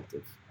 Very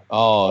descriptive.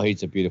 Oh,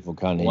 he's a beautiful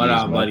cunt. What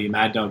up, buddy?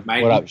 Mad Dog,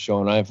 mate. What up,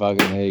 Sean? How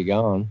you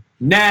going?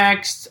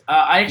 Next,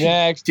 I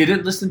actually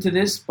didn't listen to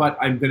this, but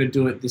I'm going to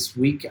do it this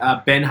week.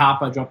 Ben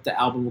Harper dropped the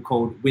album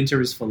called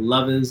Winter is for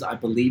Lovers. I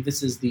believe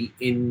this is the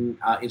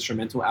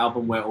instrumental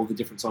album where all the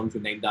different songs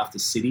were named after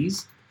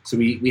cities. So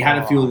we had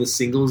a few of the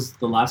singles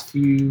the last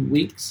few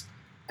weeks.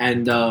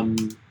 And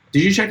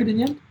did you check it in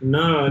yet?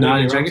 No,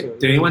 I didn't check it.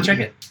 Did anyone check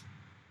it?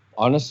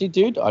 Honestly,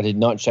 dude, I did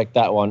not check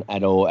that one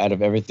at all. Out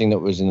of everything that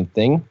was in the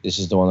thing, this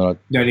is the one that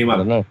I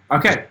don't know.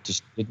 Okay.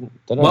 Just don't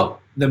know.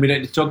 Well, then we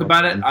don't need to talk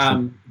about it.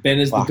 Ben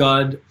is the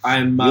god.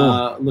 I'm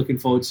looking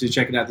forward to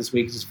checking it out this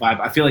week. It's just vibe.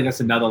 I feel like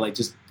that's another, like,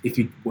 just if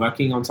you're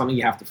working on something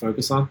you have to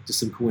focus on, just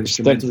some cool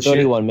instrumental shit.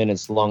 31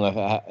 minutes long.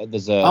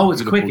 There's a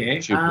it's quick, eh?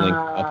 YouTube link.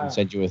 I can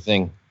send you a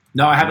thing.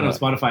 No, I have it on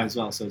Spotify as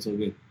well, so it's all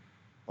good.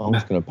 I'm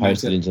just going to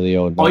post it into the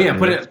old. Oh yeah,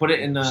 put it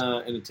in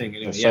the thing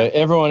anyway. So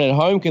everyone at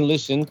home can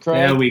listen.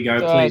 Craig, there we go.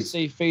 Please,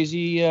 see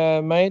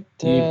Feezy, mate.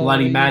 You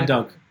bloody mad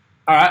dog.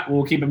 All right,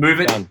 we'll keep it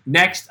moving. Done.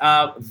 Next,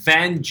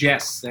 Van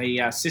Jess,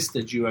 a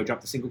sister duo,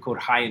 dropped a single called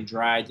High and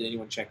Dry. Did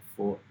anyone check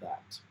for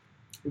that?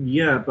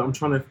 Yeah, but I'm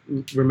trying to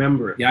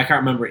remember it. Yeah, I can't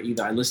remember it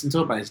either. I listened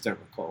to it, but I just don't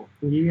recall.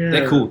 Yeah,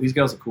 they're cool. These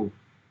girls are cool.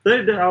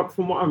 They're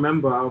from what I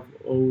remember, out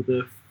of all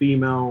the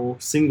female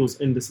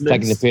singles in this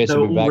list, they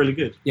were all really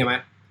good. Yeah,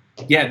 man.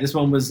 Yeah, this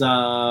one was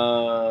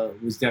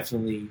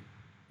definitely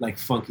like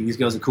funky. These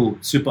girls are cool.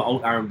 Super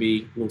old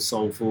R&B, a little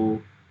soulful.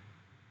 Have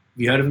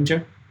you heard of them,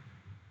 Joe?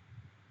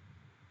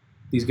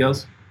 These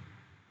girls?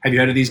 Have you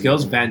heard of these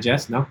girls? Van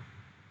Jess? No?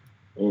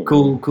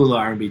 Cool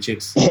R&B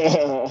chicks.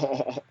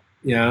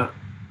 Yeah.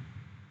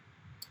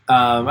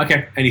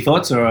 Okay. Any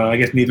thoughts? Or I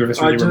guess neither of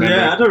us really remember it.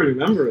 I don't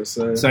remember it.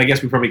 So I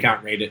guess we probably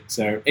can't rate it.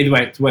 So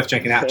anyway, it's worth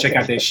checking out. Check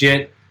out their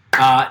shit.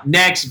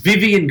 Next,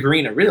 Vivian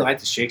Green. I really like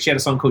this chick. She had a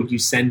song called You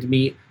Send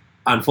Me.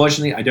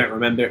 Unfortunately, I don't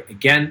remember it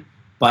again,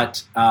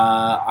 but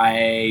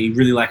I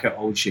really like her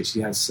old shit.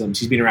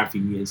 She's been around for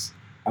years.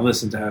 I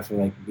listened to her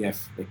for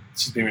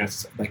she's been around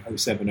since like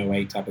 07,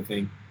 08 type of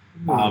thing.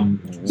 So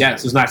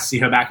it was nice to see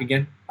her back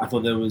again. I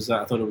thought it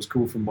was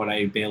cool from what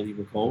I barely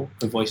recall.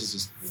 Her voice is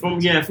just from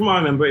what I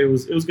remember, it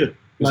was good.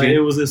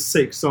 It was a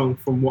sick song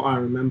from what I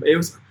remember. It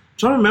was I'm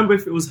trying to remember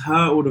if it was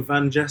her or the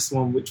Van Jess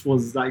one, which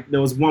was like there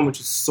was one which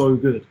was so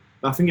good.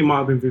 I think it might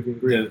have been Vivian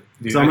Green.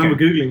 Yeah, I remember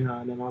Googling her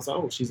and then I was like,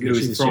 oh, she's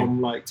literally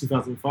from like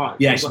 2005.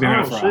 Yeah, she's been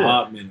around for a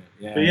hot minute.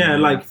 Yeah,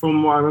 but like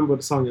from what I remember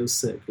the song, it was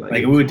sick. Like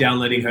we were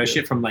downloading her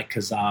shit from like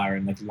Kazaa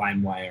and like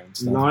LimeWire and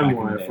stuff.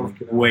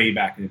 LimeWire, way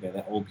back in the day,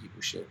 that old people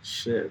shit.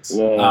 Shit. You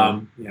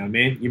know what I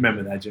mean? You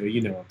remember that, Joe?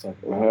 You know what I'm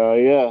talking about.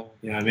 Yeah.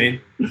 You know what I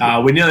mean?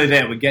 We're nearly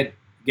there. We're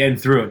getting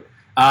through it.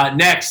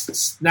 Next,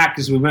 Snack,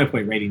 because we're no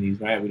point rating these,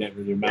 right? We don't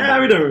really remember.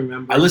 Yeah, we don't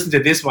remember. I listened to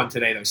this one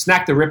today, though.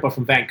 Snack the Ripper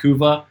from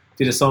Vancouver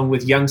did a song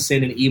with Young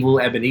Sin and Evil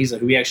Ebenezer,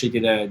 who we actually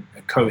did a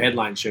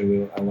co-headline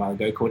show a while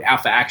ago called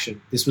Out for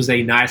Action. This was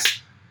a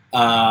nice,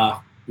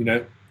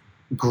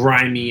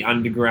 grimy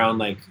underground,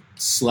 like,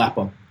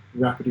 slapper.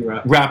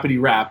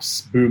 Rapidy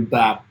raps, boom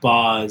bap,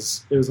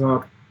 bars. It was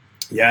hard.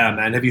 Yeah,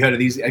 man. Have you heard of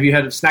these? Have you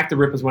heard of Snack the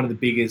Ripper? Is one of the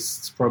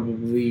biggest,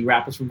 probably,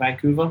 rappers from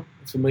Vancouver.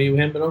 Familiar with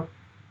him at all?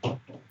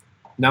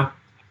 No?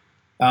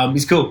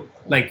 He's cool.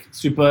 Like,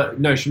 super...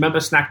 No, you remember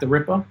Snack the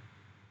Ripper?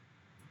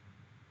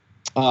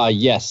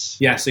 Yes.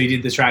 Yeah, so he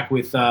did the track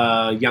with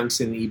Young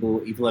Sin and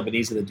Evil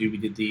Ebenezer, the dude we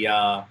did the...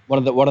 What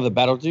are the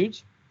battle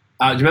dudes?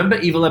 Do you remember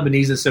Evil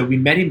Ebenezer? So we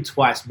met him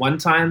twice. One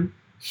time,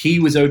 he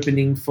was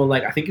opening for,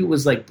 like, I think it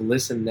was, like,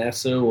 Bliss and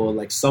Nessa or,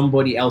 like,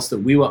 somebody else that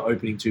we were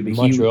opening to. But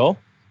Montreal?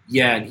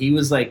 Yeah, and he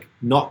was, like,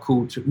 not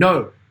cool too.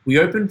 No, we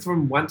opened for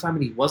him one time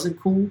and he wasn't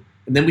cool.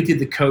 And then we did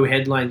the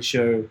co-headline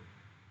show.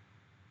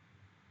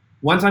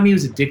 One time he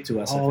was a dick to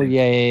us, I think.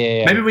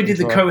 Yeah. Maybe we did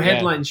the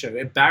co-headline show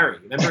at Barry.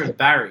 Remember at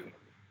Barry?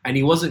 And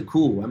he wasn't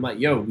cool. I'm like,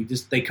 yo,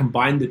 they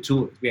combined the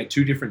tours. We had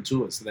two different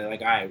tours. So they're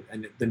like, all right.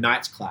 And the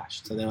nights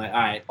clashed. So they're like, all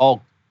right.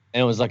 Oh,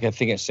 and it was like a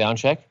thing at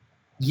Soundcheck?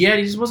 Yeah,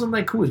 he just wasn't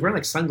like cool. He's wearing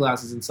like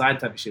sunglasses inside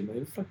type of shit. Like,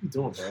 what the fuck are you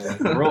doing, bro? Like,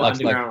 we're all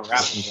underground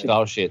rapping.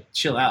 Style shit.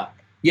 Chill out.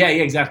 Yeah,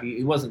 exactly.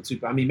 It wasn't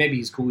super. I mean, maybe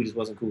he's cool. He just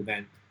wasn't cool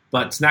then.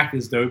 But Snack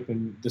is dope.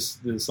 And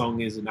the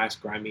song is a nice,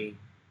 grimy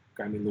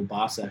little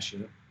bar sesh. You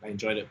know? I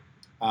enjoyed it.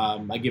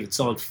 I give it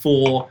solid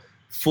four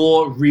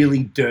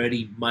really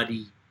dirty,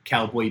 muddy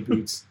cowboy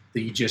boots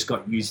that you just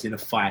got used in a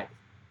fight.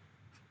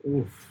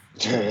 Oof.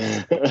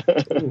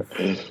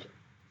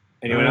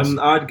 Anyone else?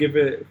 I'd give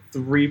it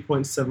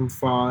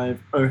 3.75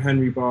 O.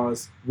 Henry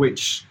bars,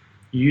 which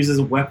you use as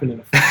a weapon in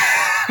a fight.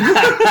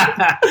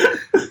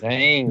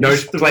 Dang. No,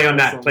 play on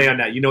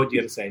that. You know what you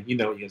got to say.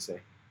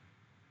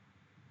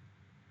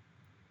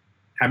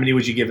 How many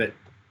would you give it?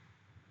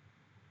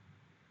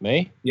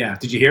 Me? Yeah.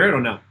 Did you hear it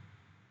or no?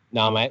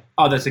 Nah, mate.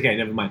 Oh, that's okay.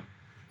 Never mind.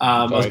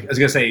 I was Sorry.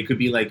 gonna say it could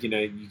be like you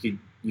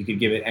could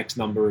give it X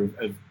number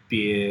of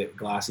beer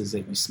glasses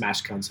that you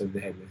smash cunts over the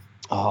head with.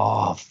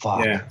 Oh,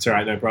 fuck. Yeah, it's all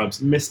right. No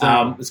problems. Missed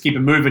out. Let's keep it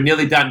moving.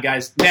 Nearly done,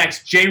 guys.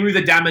 Next, J-Roo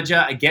the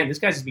Damager. Again, this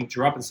guy's just been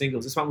dropping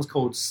singles. This one was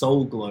called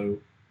Soul Glow.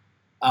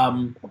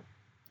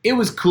 It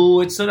was cool.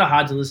 It's sort of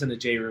hard to listen to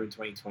J-Roo in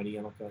 2020.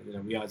 I'm not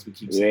gonna, we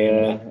keep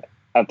saying Yeah.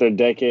 After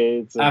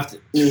decades of after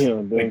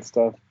doing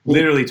stuff.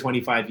 literally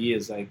 25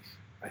 years. Like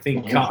I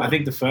think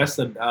the first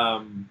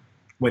when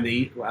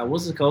what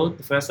was it called?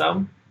 The first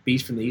album,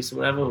 Beast from the East or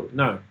whatever.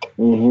 No,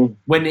 Mm-hmm.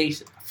 when they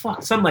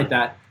something like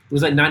that. It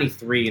was like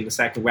 93, and the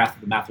second Wrath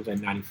of the Math was like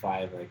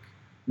 95. Like,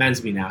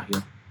 man's been out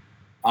here.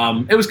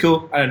 It was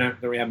cool. I don't know.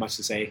 Don't really have much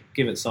to say.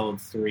 Give it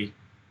solid 3.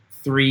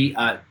 3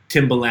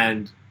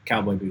 Timberland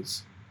cowboy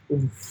boots.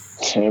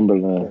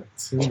 Timberland.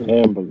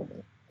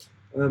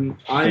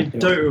 I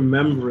don't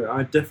remember it.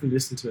 I definitely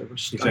listened to it,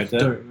 but You I checked it?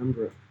 don't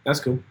remember it.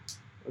 That's cool.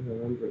 I don't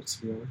remember it,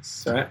 to be honest.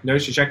 It's all right. No, you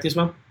should check this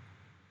one.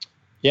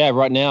 Yeah,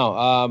 right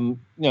now.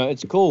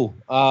 It's cool.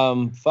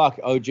 Fuck,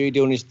 OG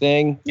doing his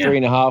thing. Yeah.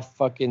 3.5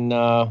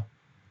 fucking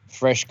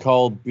fresh,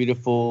 cold,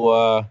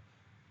 beautiful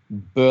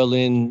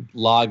Berlin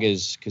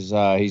lagers because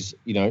he's,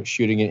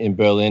 shooting it in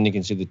Berlin. You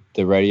can see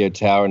the radio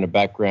tower in the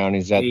background.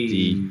 He's at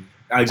the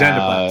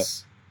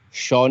Alexanderplatz.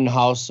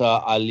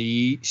 Schönhauser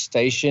Ali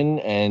station,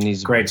 and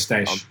he's Great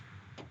station.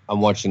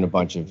 I'm watching a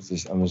bunch of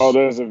this. I'm just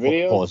There's a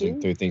video pausing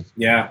too? through things.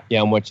 Yeah.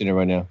 Yeah, I'm watching it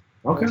right now.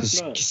 Okay.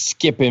 Just Nice.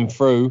 skipping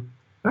through,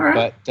 All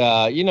right.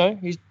 but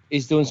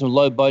he's doing some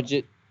low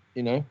budget.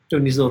 Doing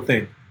his little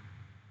thing.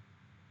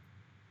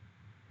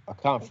 I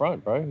can't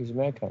front, bro. He's a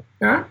mad cunt.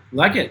 All right.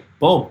 Like it.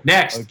 Boom.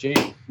 Next.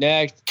 OG.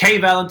 Next. Kay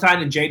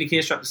Valentine and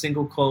Jadakiss dropped a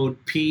single called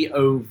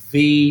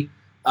POV.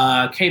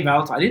 Kay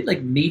Valentine, I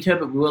didn't meet her,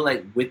 but we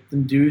were with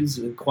them dudes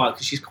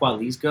because she's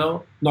Kwali's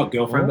girl, not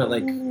girlfriend, but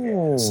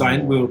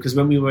signed. Because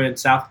when we were in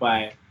South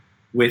by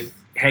with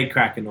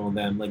Headcrack and all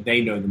them,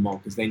 they know them all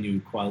because they knew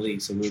Kwali,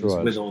 so we were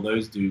just with all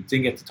those dudes.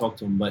 Didn't get to talk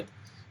to them, but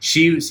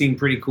she seemed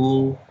pretty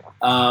cool.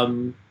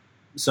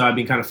 So I've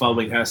been kind of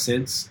following her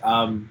since.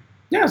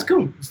 Yeah, it's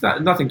cool. It's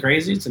nothing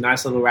crazy. It's a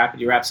nice little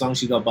rapidy rap song.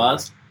 She got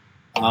buzzed.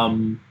 I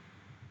don't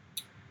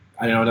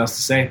know what else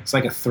to say. It's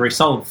like a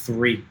solid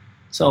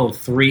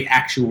three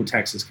actual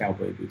Texas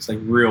cowboy boots,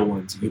 real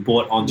ones you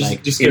bought on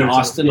in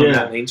Austin on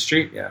that Main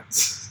Street. Yeah.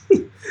 It's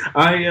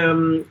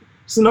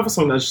another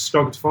song that I just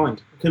struggled to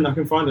find. I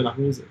couldn't find it. I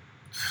can use it.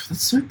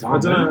 That's so dumb. I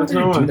don't know. Why did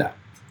I do that? I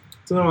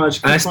don't know.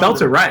 And I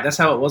spelt it right. That's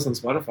how it was on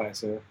Spotify.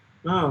 So.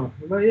 Oh,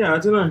 but yeah, I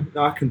don't know.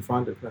 No, I couldn't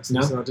find it. Personally,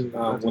 No? so I didn't.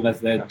 Well,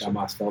 that's their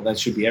dumbass fault. That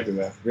should be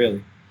everywhere,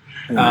 really.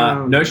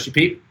 No. No,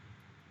 Peep.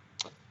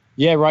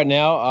 Yeah, right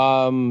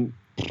now,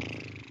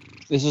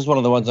 this is one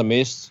of the ones I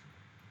missed.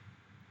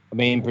 I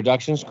mean,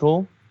 production's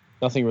cool.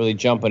 Nothing really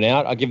jumping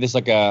out. I give this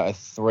a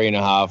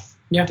 3.5.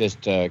 Yeah.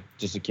 Just to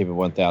keep it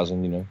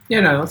 1,000. Yeah,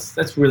 no,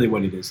 that's really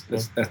what it is.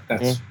 That's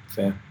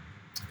fair.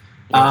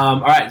 All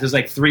right,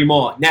 there's 3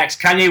 more.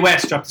 Next, Kanye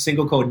West dropped a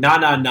single called "Na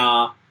Na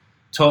Na."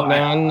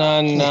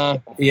 Nah.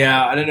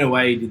 Yeah, I don't know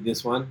why he did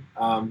this one.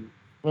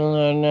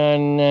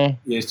 It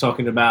He's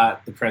talking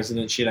about the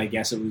president shit. I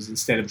guess it was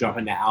instead of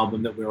dropping the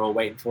album that we were all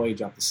waiting for, he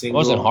dropped the single.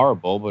 wasn't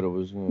horrible, but it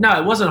was. No,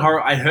 it wasn't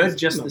horrible. I heard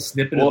just the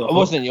snippet of the It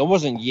wasn't. It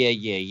wasn't. Yeah.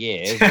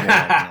 It's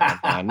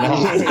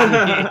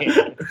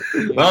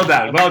more Well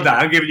done.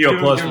 I'm giving you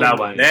applause for that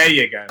one. There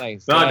you go.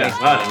 Thanks. Well done.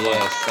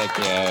 Yes, thank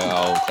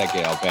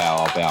you.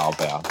 I'll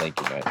bow. Thank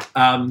you,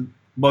 man.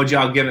 Mojo,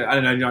 I'll give it. I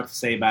don't know what to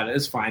say about it.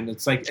 It's fine.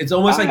 It's it's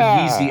almost like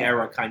Yeezy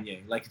era Kanye.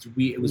 It's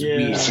weird. It was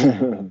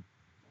weird.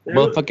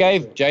 Well, if I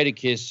gave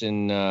Jadakiss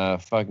and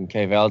fucking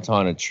Kay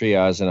Valentine a 3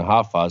 hours and a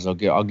half hours, I'll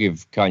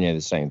give Kanye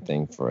the same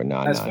thing for a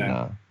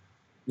nah.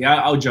 Yeah,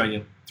 I'll join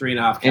you.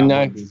 3.5 And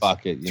cowboy boots.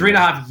 fuck it.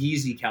 3.5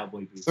 Yeezy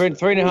cowboy boots.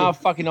 3.5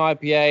 fucking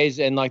IPAs,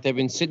 and they've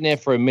been sitting there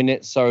for a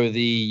minute, so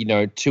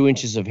the 2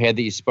 inches of head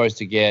that you're supposed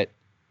to get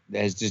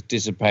has just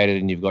dissipated,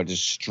 and you've got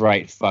just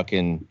straight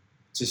fucking.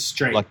 Just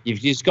straight. You've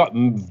just got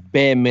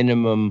bare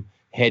minimum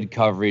head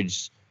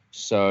coverage,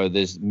 so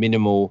there's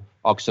minimal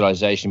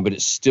oxidization, but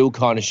it's still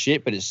kind of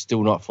shit, but it's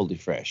still not fully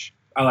fresh.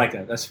 I like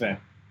that. That's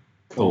fair.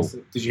 Cool.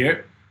 Did you hear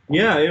it?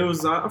 Yeah, it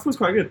was. I thought it was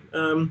quite good.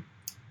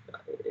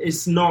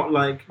 It's not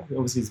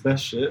obviously his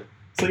best shit.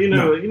 So you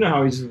know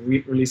how he just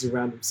releases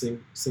random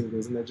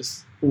singles and they're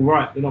just all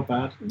right. They're not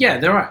bad. Yeah,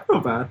 they're right.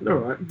 Not bad. They're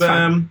all right.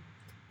 But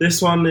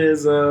this one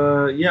is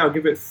I'll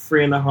give it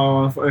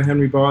 3.5. O.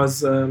 Henry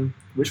bars,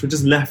 which were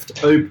just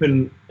left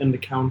open in the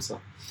counter.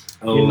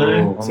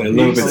 Oh, so a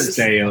little bit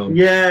stale.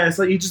 Yeah, it's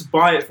you just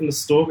buy it from the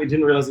store, but you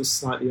didn't realize it was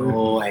slightly open.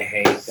 Oh, I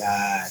hate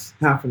that.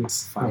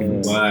 Happens.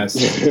 Fucking worst.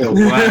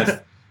 The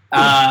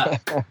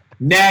worst.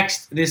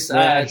 Next, this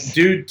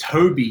dude,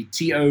 Toby,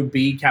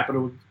 T-O-B,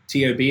 capital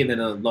T-O-B, and then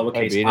a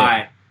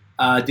lowercase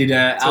I, did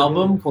an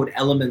album called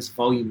Elements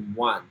Volume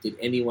 1. Did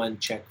anyone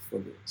check for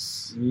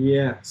this?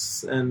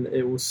 Yes, and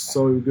it was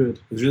so good.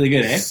 It was really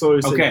good, eh?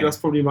 So sick. Okay. That's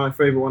probably my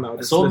favorite one.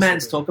 I saw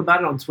Mans talk about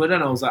it on Twitter,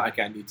 and I was like,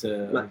 okay, I need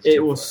to...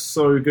 it was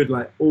so good.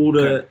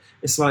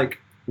 It's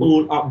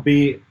all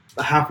upbeat,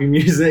 happy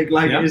music.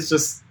 Like Yeah. it's so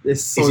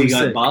Is he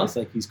got sick. bars?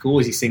 Like he's cool.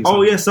 Is he sings?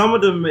 Oh yeah, some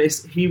of them.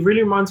 He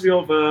really reminds me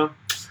of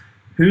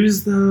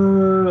who's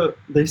the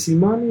They See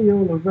Money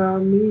All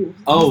Around Me.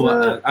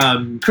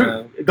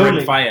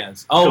 Goldlink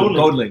Fires. Oh,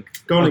 Goldlink.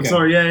 Goldlink. Okay.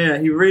 Sorry, yeah.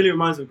 He really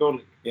reminds me of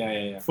Goldlink.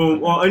 Yeah.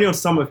 Only on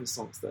some of his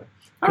songs though. All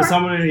Because right.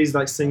 some of them he's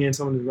like singing,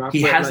 some of them rap.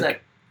 He but, has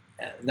like,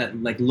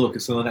 that like look,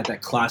 so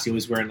that class. He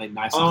always wearing like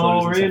nice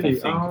Oh, clothes and really?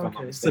 stuff. I think, Oh, if I'm not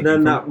okay. So mistaken, then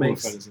from that all the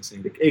makes photos I've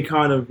seen. it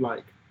kind of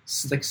like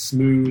It's like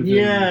smooth. and-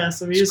 yeah.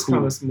 So he it's is cool.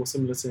 kind of more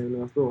similar to him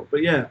than I thought.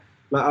 But yeah,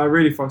 like I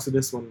really fucks with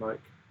this one. Like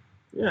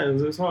yeah, it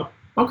was hard.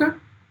 Okay.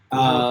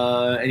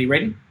 Any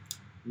rating?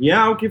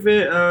 Yeah, I'll give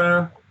it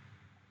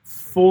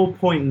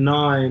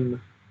 4.9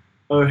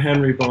 O.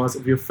 Henry bars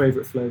of your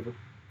favorite flavor.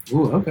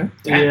 Ooh, okay.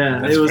 Yeah,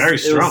 that's it was very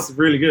strong. It was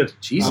really good.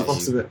 Jesus. I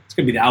fucks with it. It's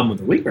gonna be the album of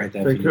the week right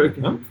there. For you,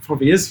 huh?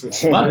 Probably is.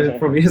 It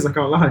probably is. I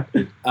can't lie.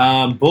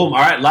 Boom. All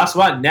right, last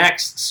one.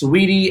 Next,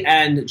 Sweetie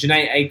and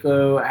Janae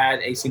Aiko had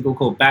a single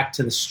called "Back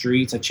to the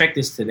Streets." I checked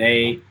this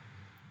today.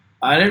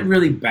 I didn't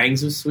really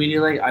bangs with Sweetie.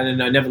 Like I don't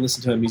know. I never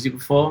listened to her music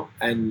before,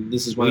 and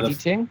this is one of the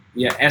Ting?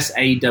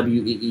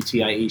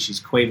 Saweetie.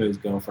 She's Quavo's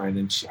girlfriend,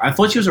 and I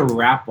thought she was a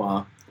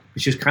rapper,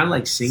 but she was kind of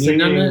like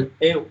singing on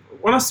it.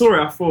 When I saw it,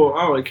 I thought,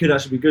 oh, it could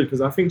actually be good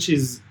because I think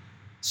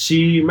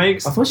she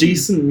makes I thought she-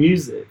 decent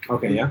music.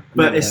 Okay, yeah,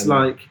 But it's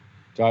like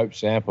Dope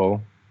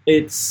sample.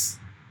 it's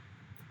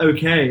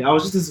okay. I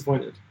was just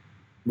disappointed.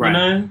 right. You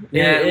know?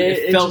 Yeah,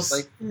 it felt just-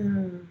 like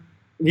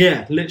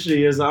yeah,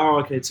 literally, it was like, oh,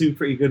 okay, two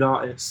pretty good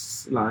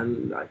artists.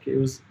 Like it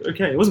was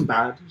okay. It wasn't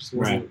bad. It just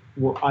wasn't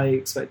what I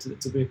expected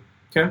it to be.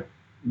 okay.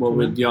 What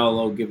would y'all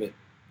all give it?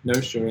 No,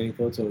 sure. Any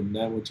thoughts on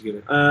that? What'd you give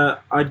it?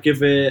 I'd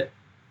give it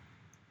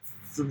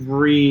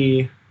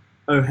 3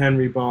 O.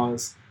 Henry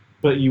bars.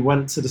 But you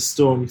went to the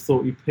store and you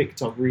thought you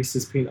picked up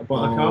Reese's peanut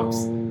butter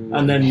cups,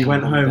 and then you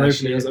went home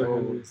opening it as O.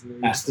 Henry's, and you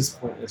were That's just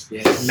disappointed.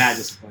 Yeah, mad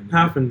disappointed.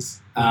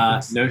 Happens. No,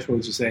 what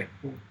would you say?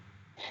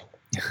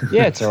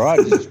 Yeah, it's all right.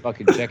 Just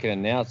fucking checking it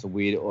now. It's a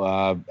weird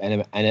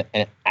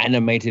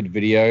animated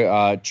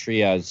video.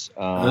 Trias.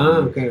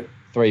 Okay.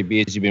 3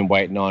 beers you've been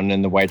waiting on,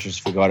 and the waitress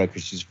forgot it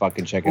because she's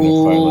fucking checking her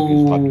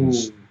phone like a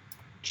fucking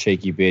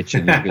cheeky bitch,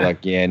 and you'd be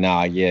like,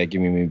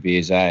 give me my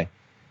beers, eh?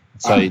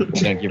 So you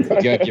don't give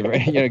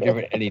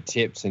it any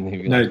tips, and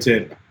he'd be No like,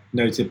 tip.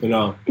 No tip at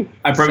all.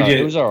 I probably so did.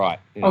 it was all right.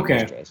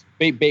 Okay.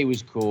 Beat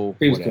was cool.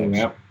 It was cool,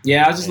 yeah.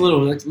 Yeah, I was just a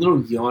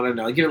little yawn. I don't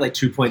know. I give it like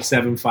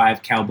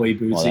 2.75 cowboy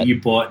boots that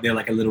you bought. They're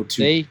like a little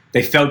too. See?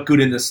 They felt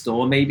good in the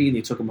store, maybe, and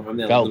you took them home.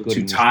 They're like a Felt little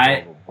good. too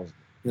tight.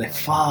 You're like,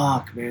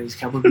 fuck, man, these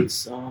cowboy boots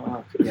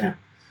suck. Yeah.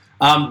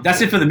 That's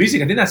it for the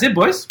music. I think that's it,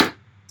 boys.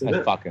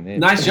 That's fucking it.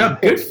 Nice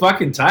job. Good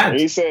fucking And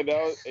times. you said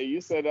that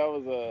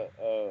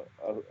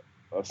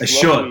was a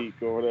short week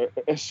or whatever,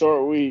 a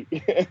short week.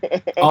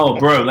 Oh,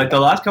 bro, like the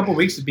last couple of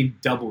weeks has been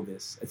double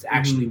this. It's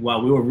actually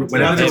wow. We were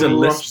when I They had to rushed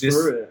list this.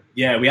 through it.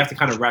 Yeah, we have to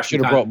kind of rush.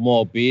 Should have brought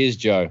more beers,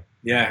 Joe.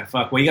 Yeah,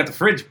 fuck. Well, you got the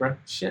fridge, bro.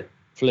 Shit.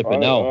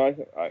 Flipping no.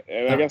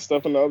 I got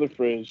stuff in the other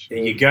fridge. There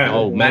you go.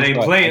 Oh, man man's ain't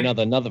got playing.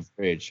 Another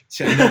fridge.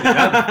 Joe,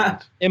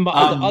 In my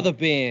Um, other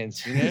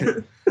bands, you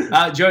know.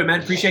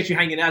 man, appreciate you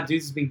hanging out, dude.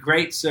 This has been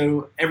great.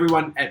 So,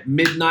 everyone at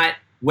midnight,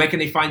 where can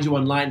they find you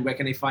online? Where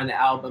can they find the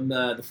album,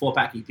 the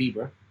 4-pack EP,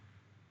 bro?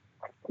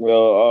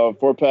 Well,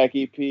 4-pack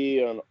EP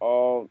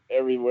on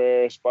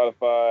everywhere,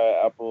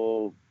 Spotify,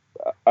 Apple,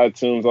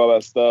 iTunes, all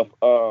that stuff.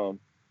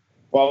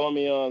 Follow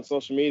me on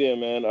social media,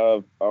 man.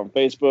 On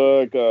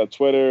Facebook,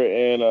 Twitter,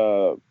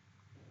 and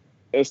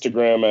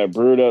Instagram at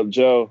Brewed Up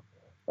Joe.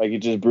 Like you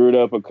just brewed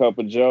up a cup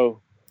of Joe.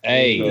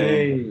 Hey,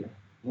 Hey.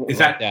 Is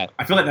that?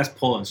 I feel like that's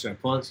pause. Should I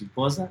pause? You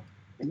pause that?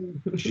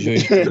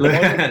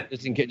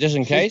 just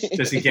in case.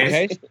 Just in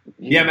case.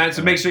 Yeah, man.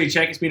 So make sure you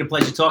check. It's been a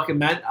pleasure talking,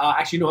 man.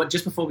 Actually, you know what?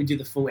 Just before we do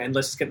the full end,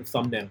 let's just get the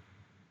thumbnail.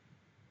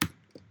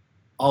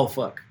 Oh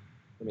fuck!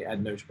 Let me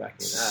add notes back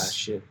in.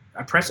 Shit!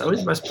 I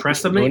always must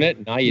press something. Doing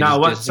it? No, you No, just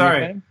what? dissing me, Sorry.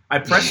 fam? I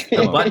pressed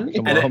the button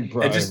Come and on, it,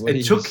 bro. it just What are it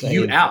you took you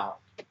saying? out.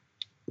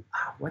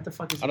 What the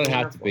fuck is? I don't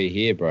have to be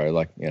here, bro.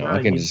 Like, you know, No,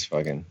 I can you- just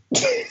fucking.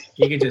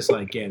 You can just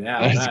like get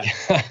out.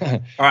 All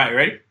right,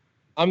 ready?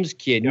 I'm just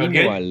kidding. You You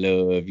okay? know I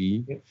love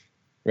you.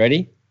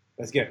 Ready?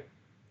 Let's go.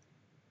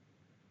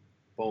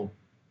 Boom.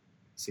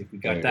 See if we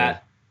got There we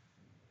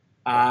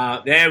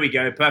that. There we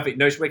go. Perfect.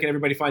 Notion, where can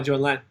everybody find you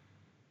online?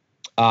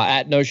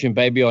 At Notion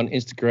Baby on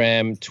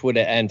Instagram,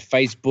 Twitter, and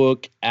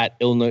Facebook. At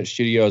Illnote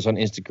Studios on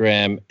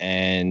Instagram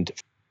and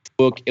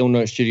Facebook.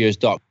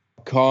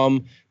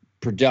 illnotestudios.com.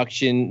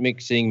 Production,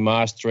 mixing,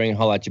 mastering.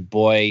 Holla at your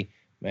boy.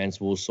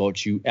 Mans will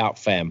sort you out,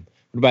 fam.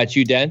 What about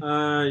you, Dan?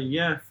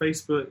 Yeah,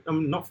 Facebook.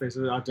 Not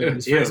Facebook. I don't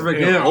use Yeah, Facebook.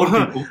 yeah, Yeah, old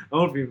people.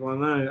 Old people, I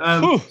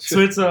know.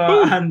 Twitter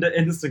and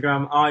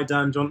Instagram. I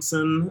Dan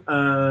Johnson.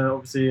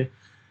 Obviously,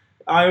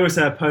 I always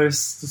say I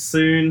post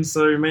soon,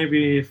 so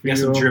maybe if We got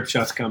some drip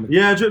shots coming.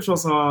 Yeah, drip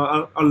shots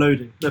are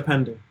loading. They're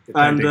pending.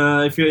 Depending.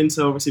 And if you're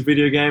into obviously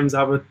video games, I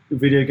have a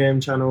video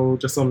game channel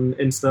just on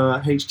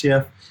Insta,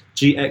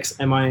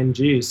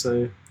 HTFGXMING.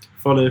 So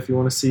follow if you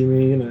want to see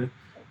me.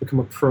 Become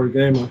a pro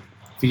gamer.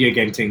 video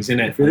game things,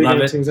 innit? I Video love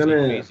game it. things,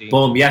 innit? Easy.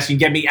 Boom. Yes, you can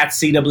get me at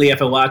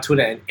CWFOR,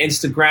 Twitter and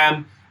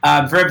Instagram.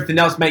 For everything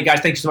else, mate, guys,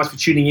 thank you so much for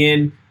tuning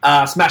in.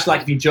 Smash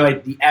like if you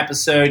enjoyed the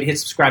episode. Hit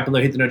subscribe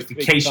below. Hit the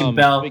notification Big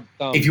bell. Big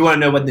thumb. If you want to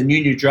know when the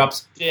new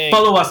drops, Dang.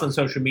 follow us on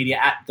social media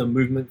at The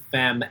Movement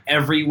Fam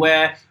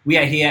everywhere. We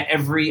are here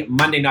every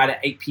Monday night at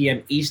 8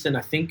 p.m. Eastern.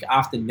 I think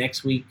after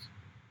next week,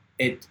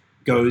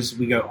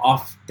 we go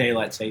off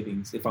daylight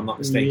savings, if I'm not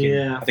mistaken.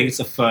 Yeah. I think it's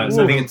the first.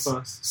 Ooh, I think it's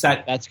first.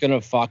 set. That's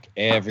gonna fuck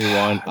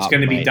everyone It's up.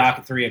 going to be mate. dark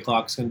at 3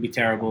 o'clock. It's going to be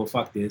terrible.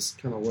 Fuck this.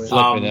 Cannot wait.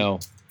 Flipping hell.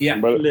 Yeah.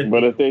 But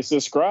if they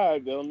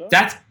subscribe, they'll know.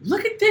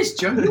 Look at this,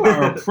 Joe. You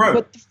are a pro.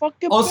 What the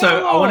fucking Also,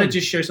 hell? I want to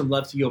just show some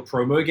love to your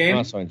promo game.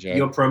 Nice one, Joe.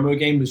 Your promo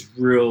game was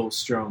real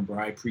strong, bro.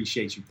 I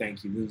appreciate you.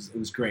 Thank you. It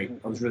was great.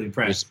 I was really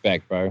impressed.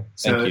 Respect, bro.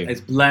 So Thank you. it's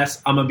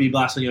blessed. I'm gonna be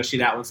blasting your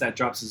shit out once that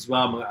drops as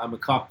well. I'm gonna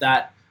cop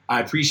that. I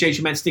appreciate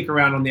you, man. Stick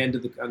around on the end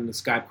of the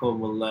Skype call.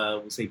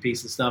 We'll say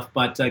peace and stuff.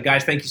 But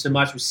guys, thank you so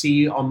much. We'll see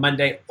you on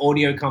Monday.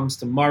 Audio comes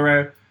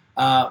tomorrow.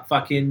 Let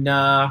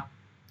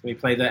me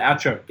play the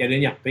outro. Get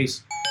in ya.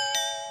 Peace.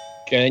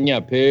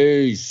 Kenya,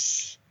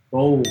 peace.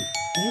 Oh.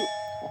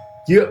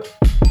 Yeah.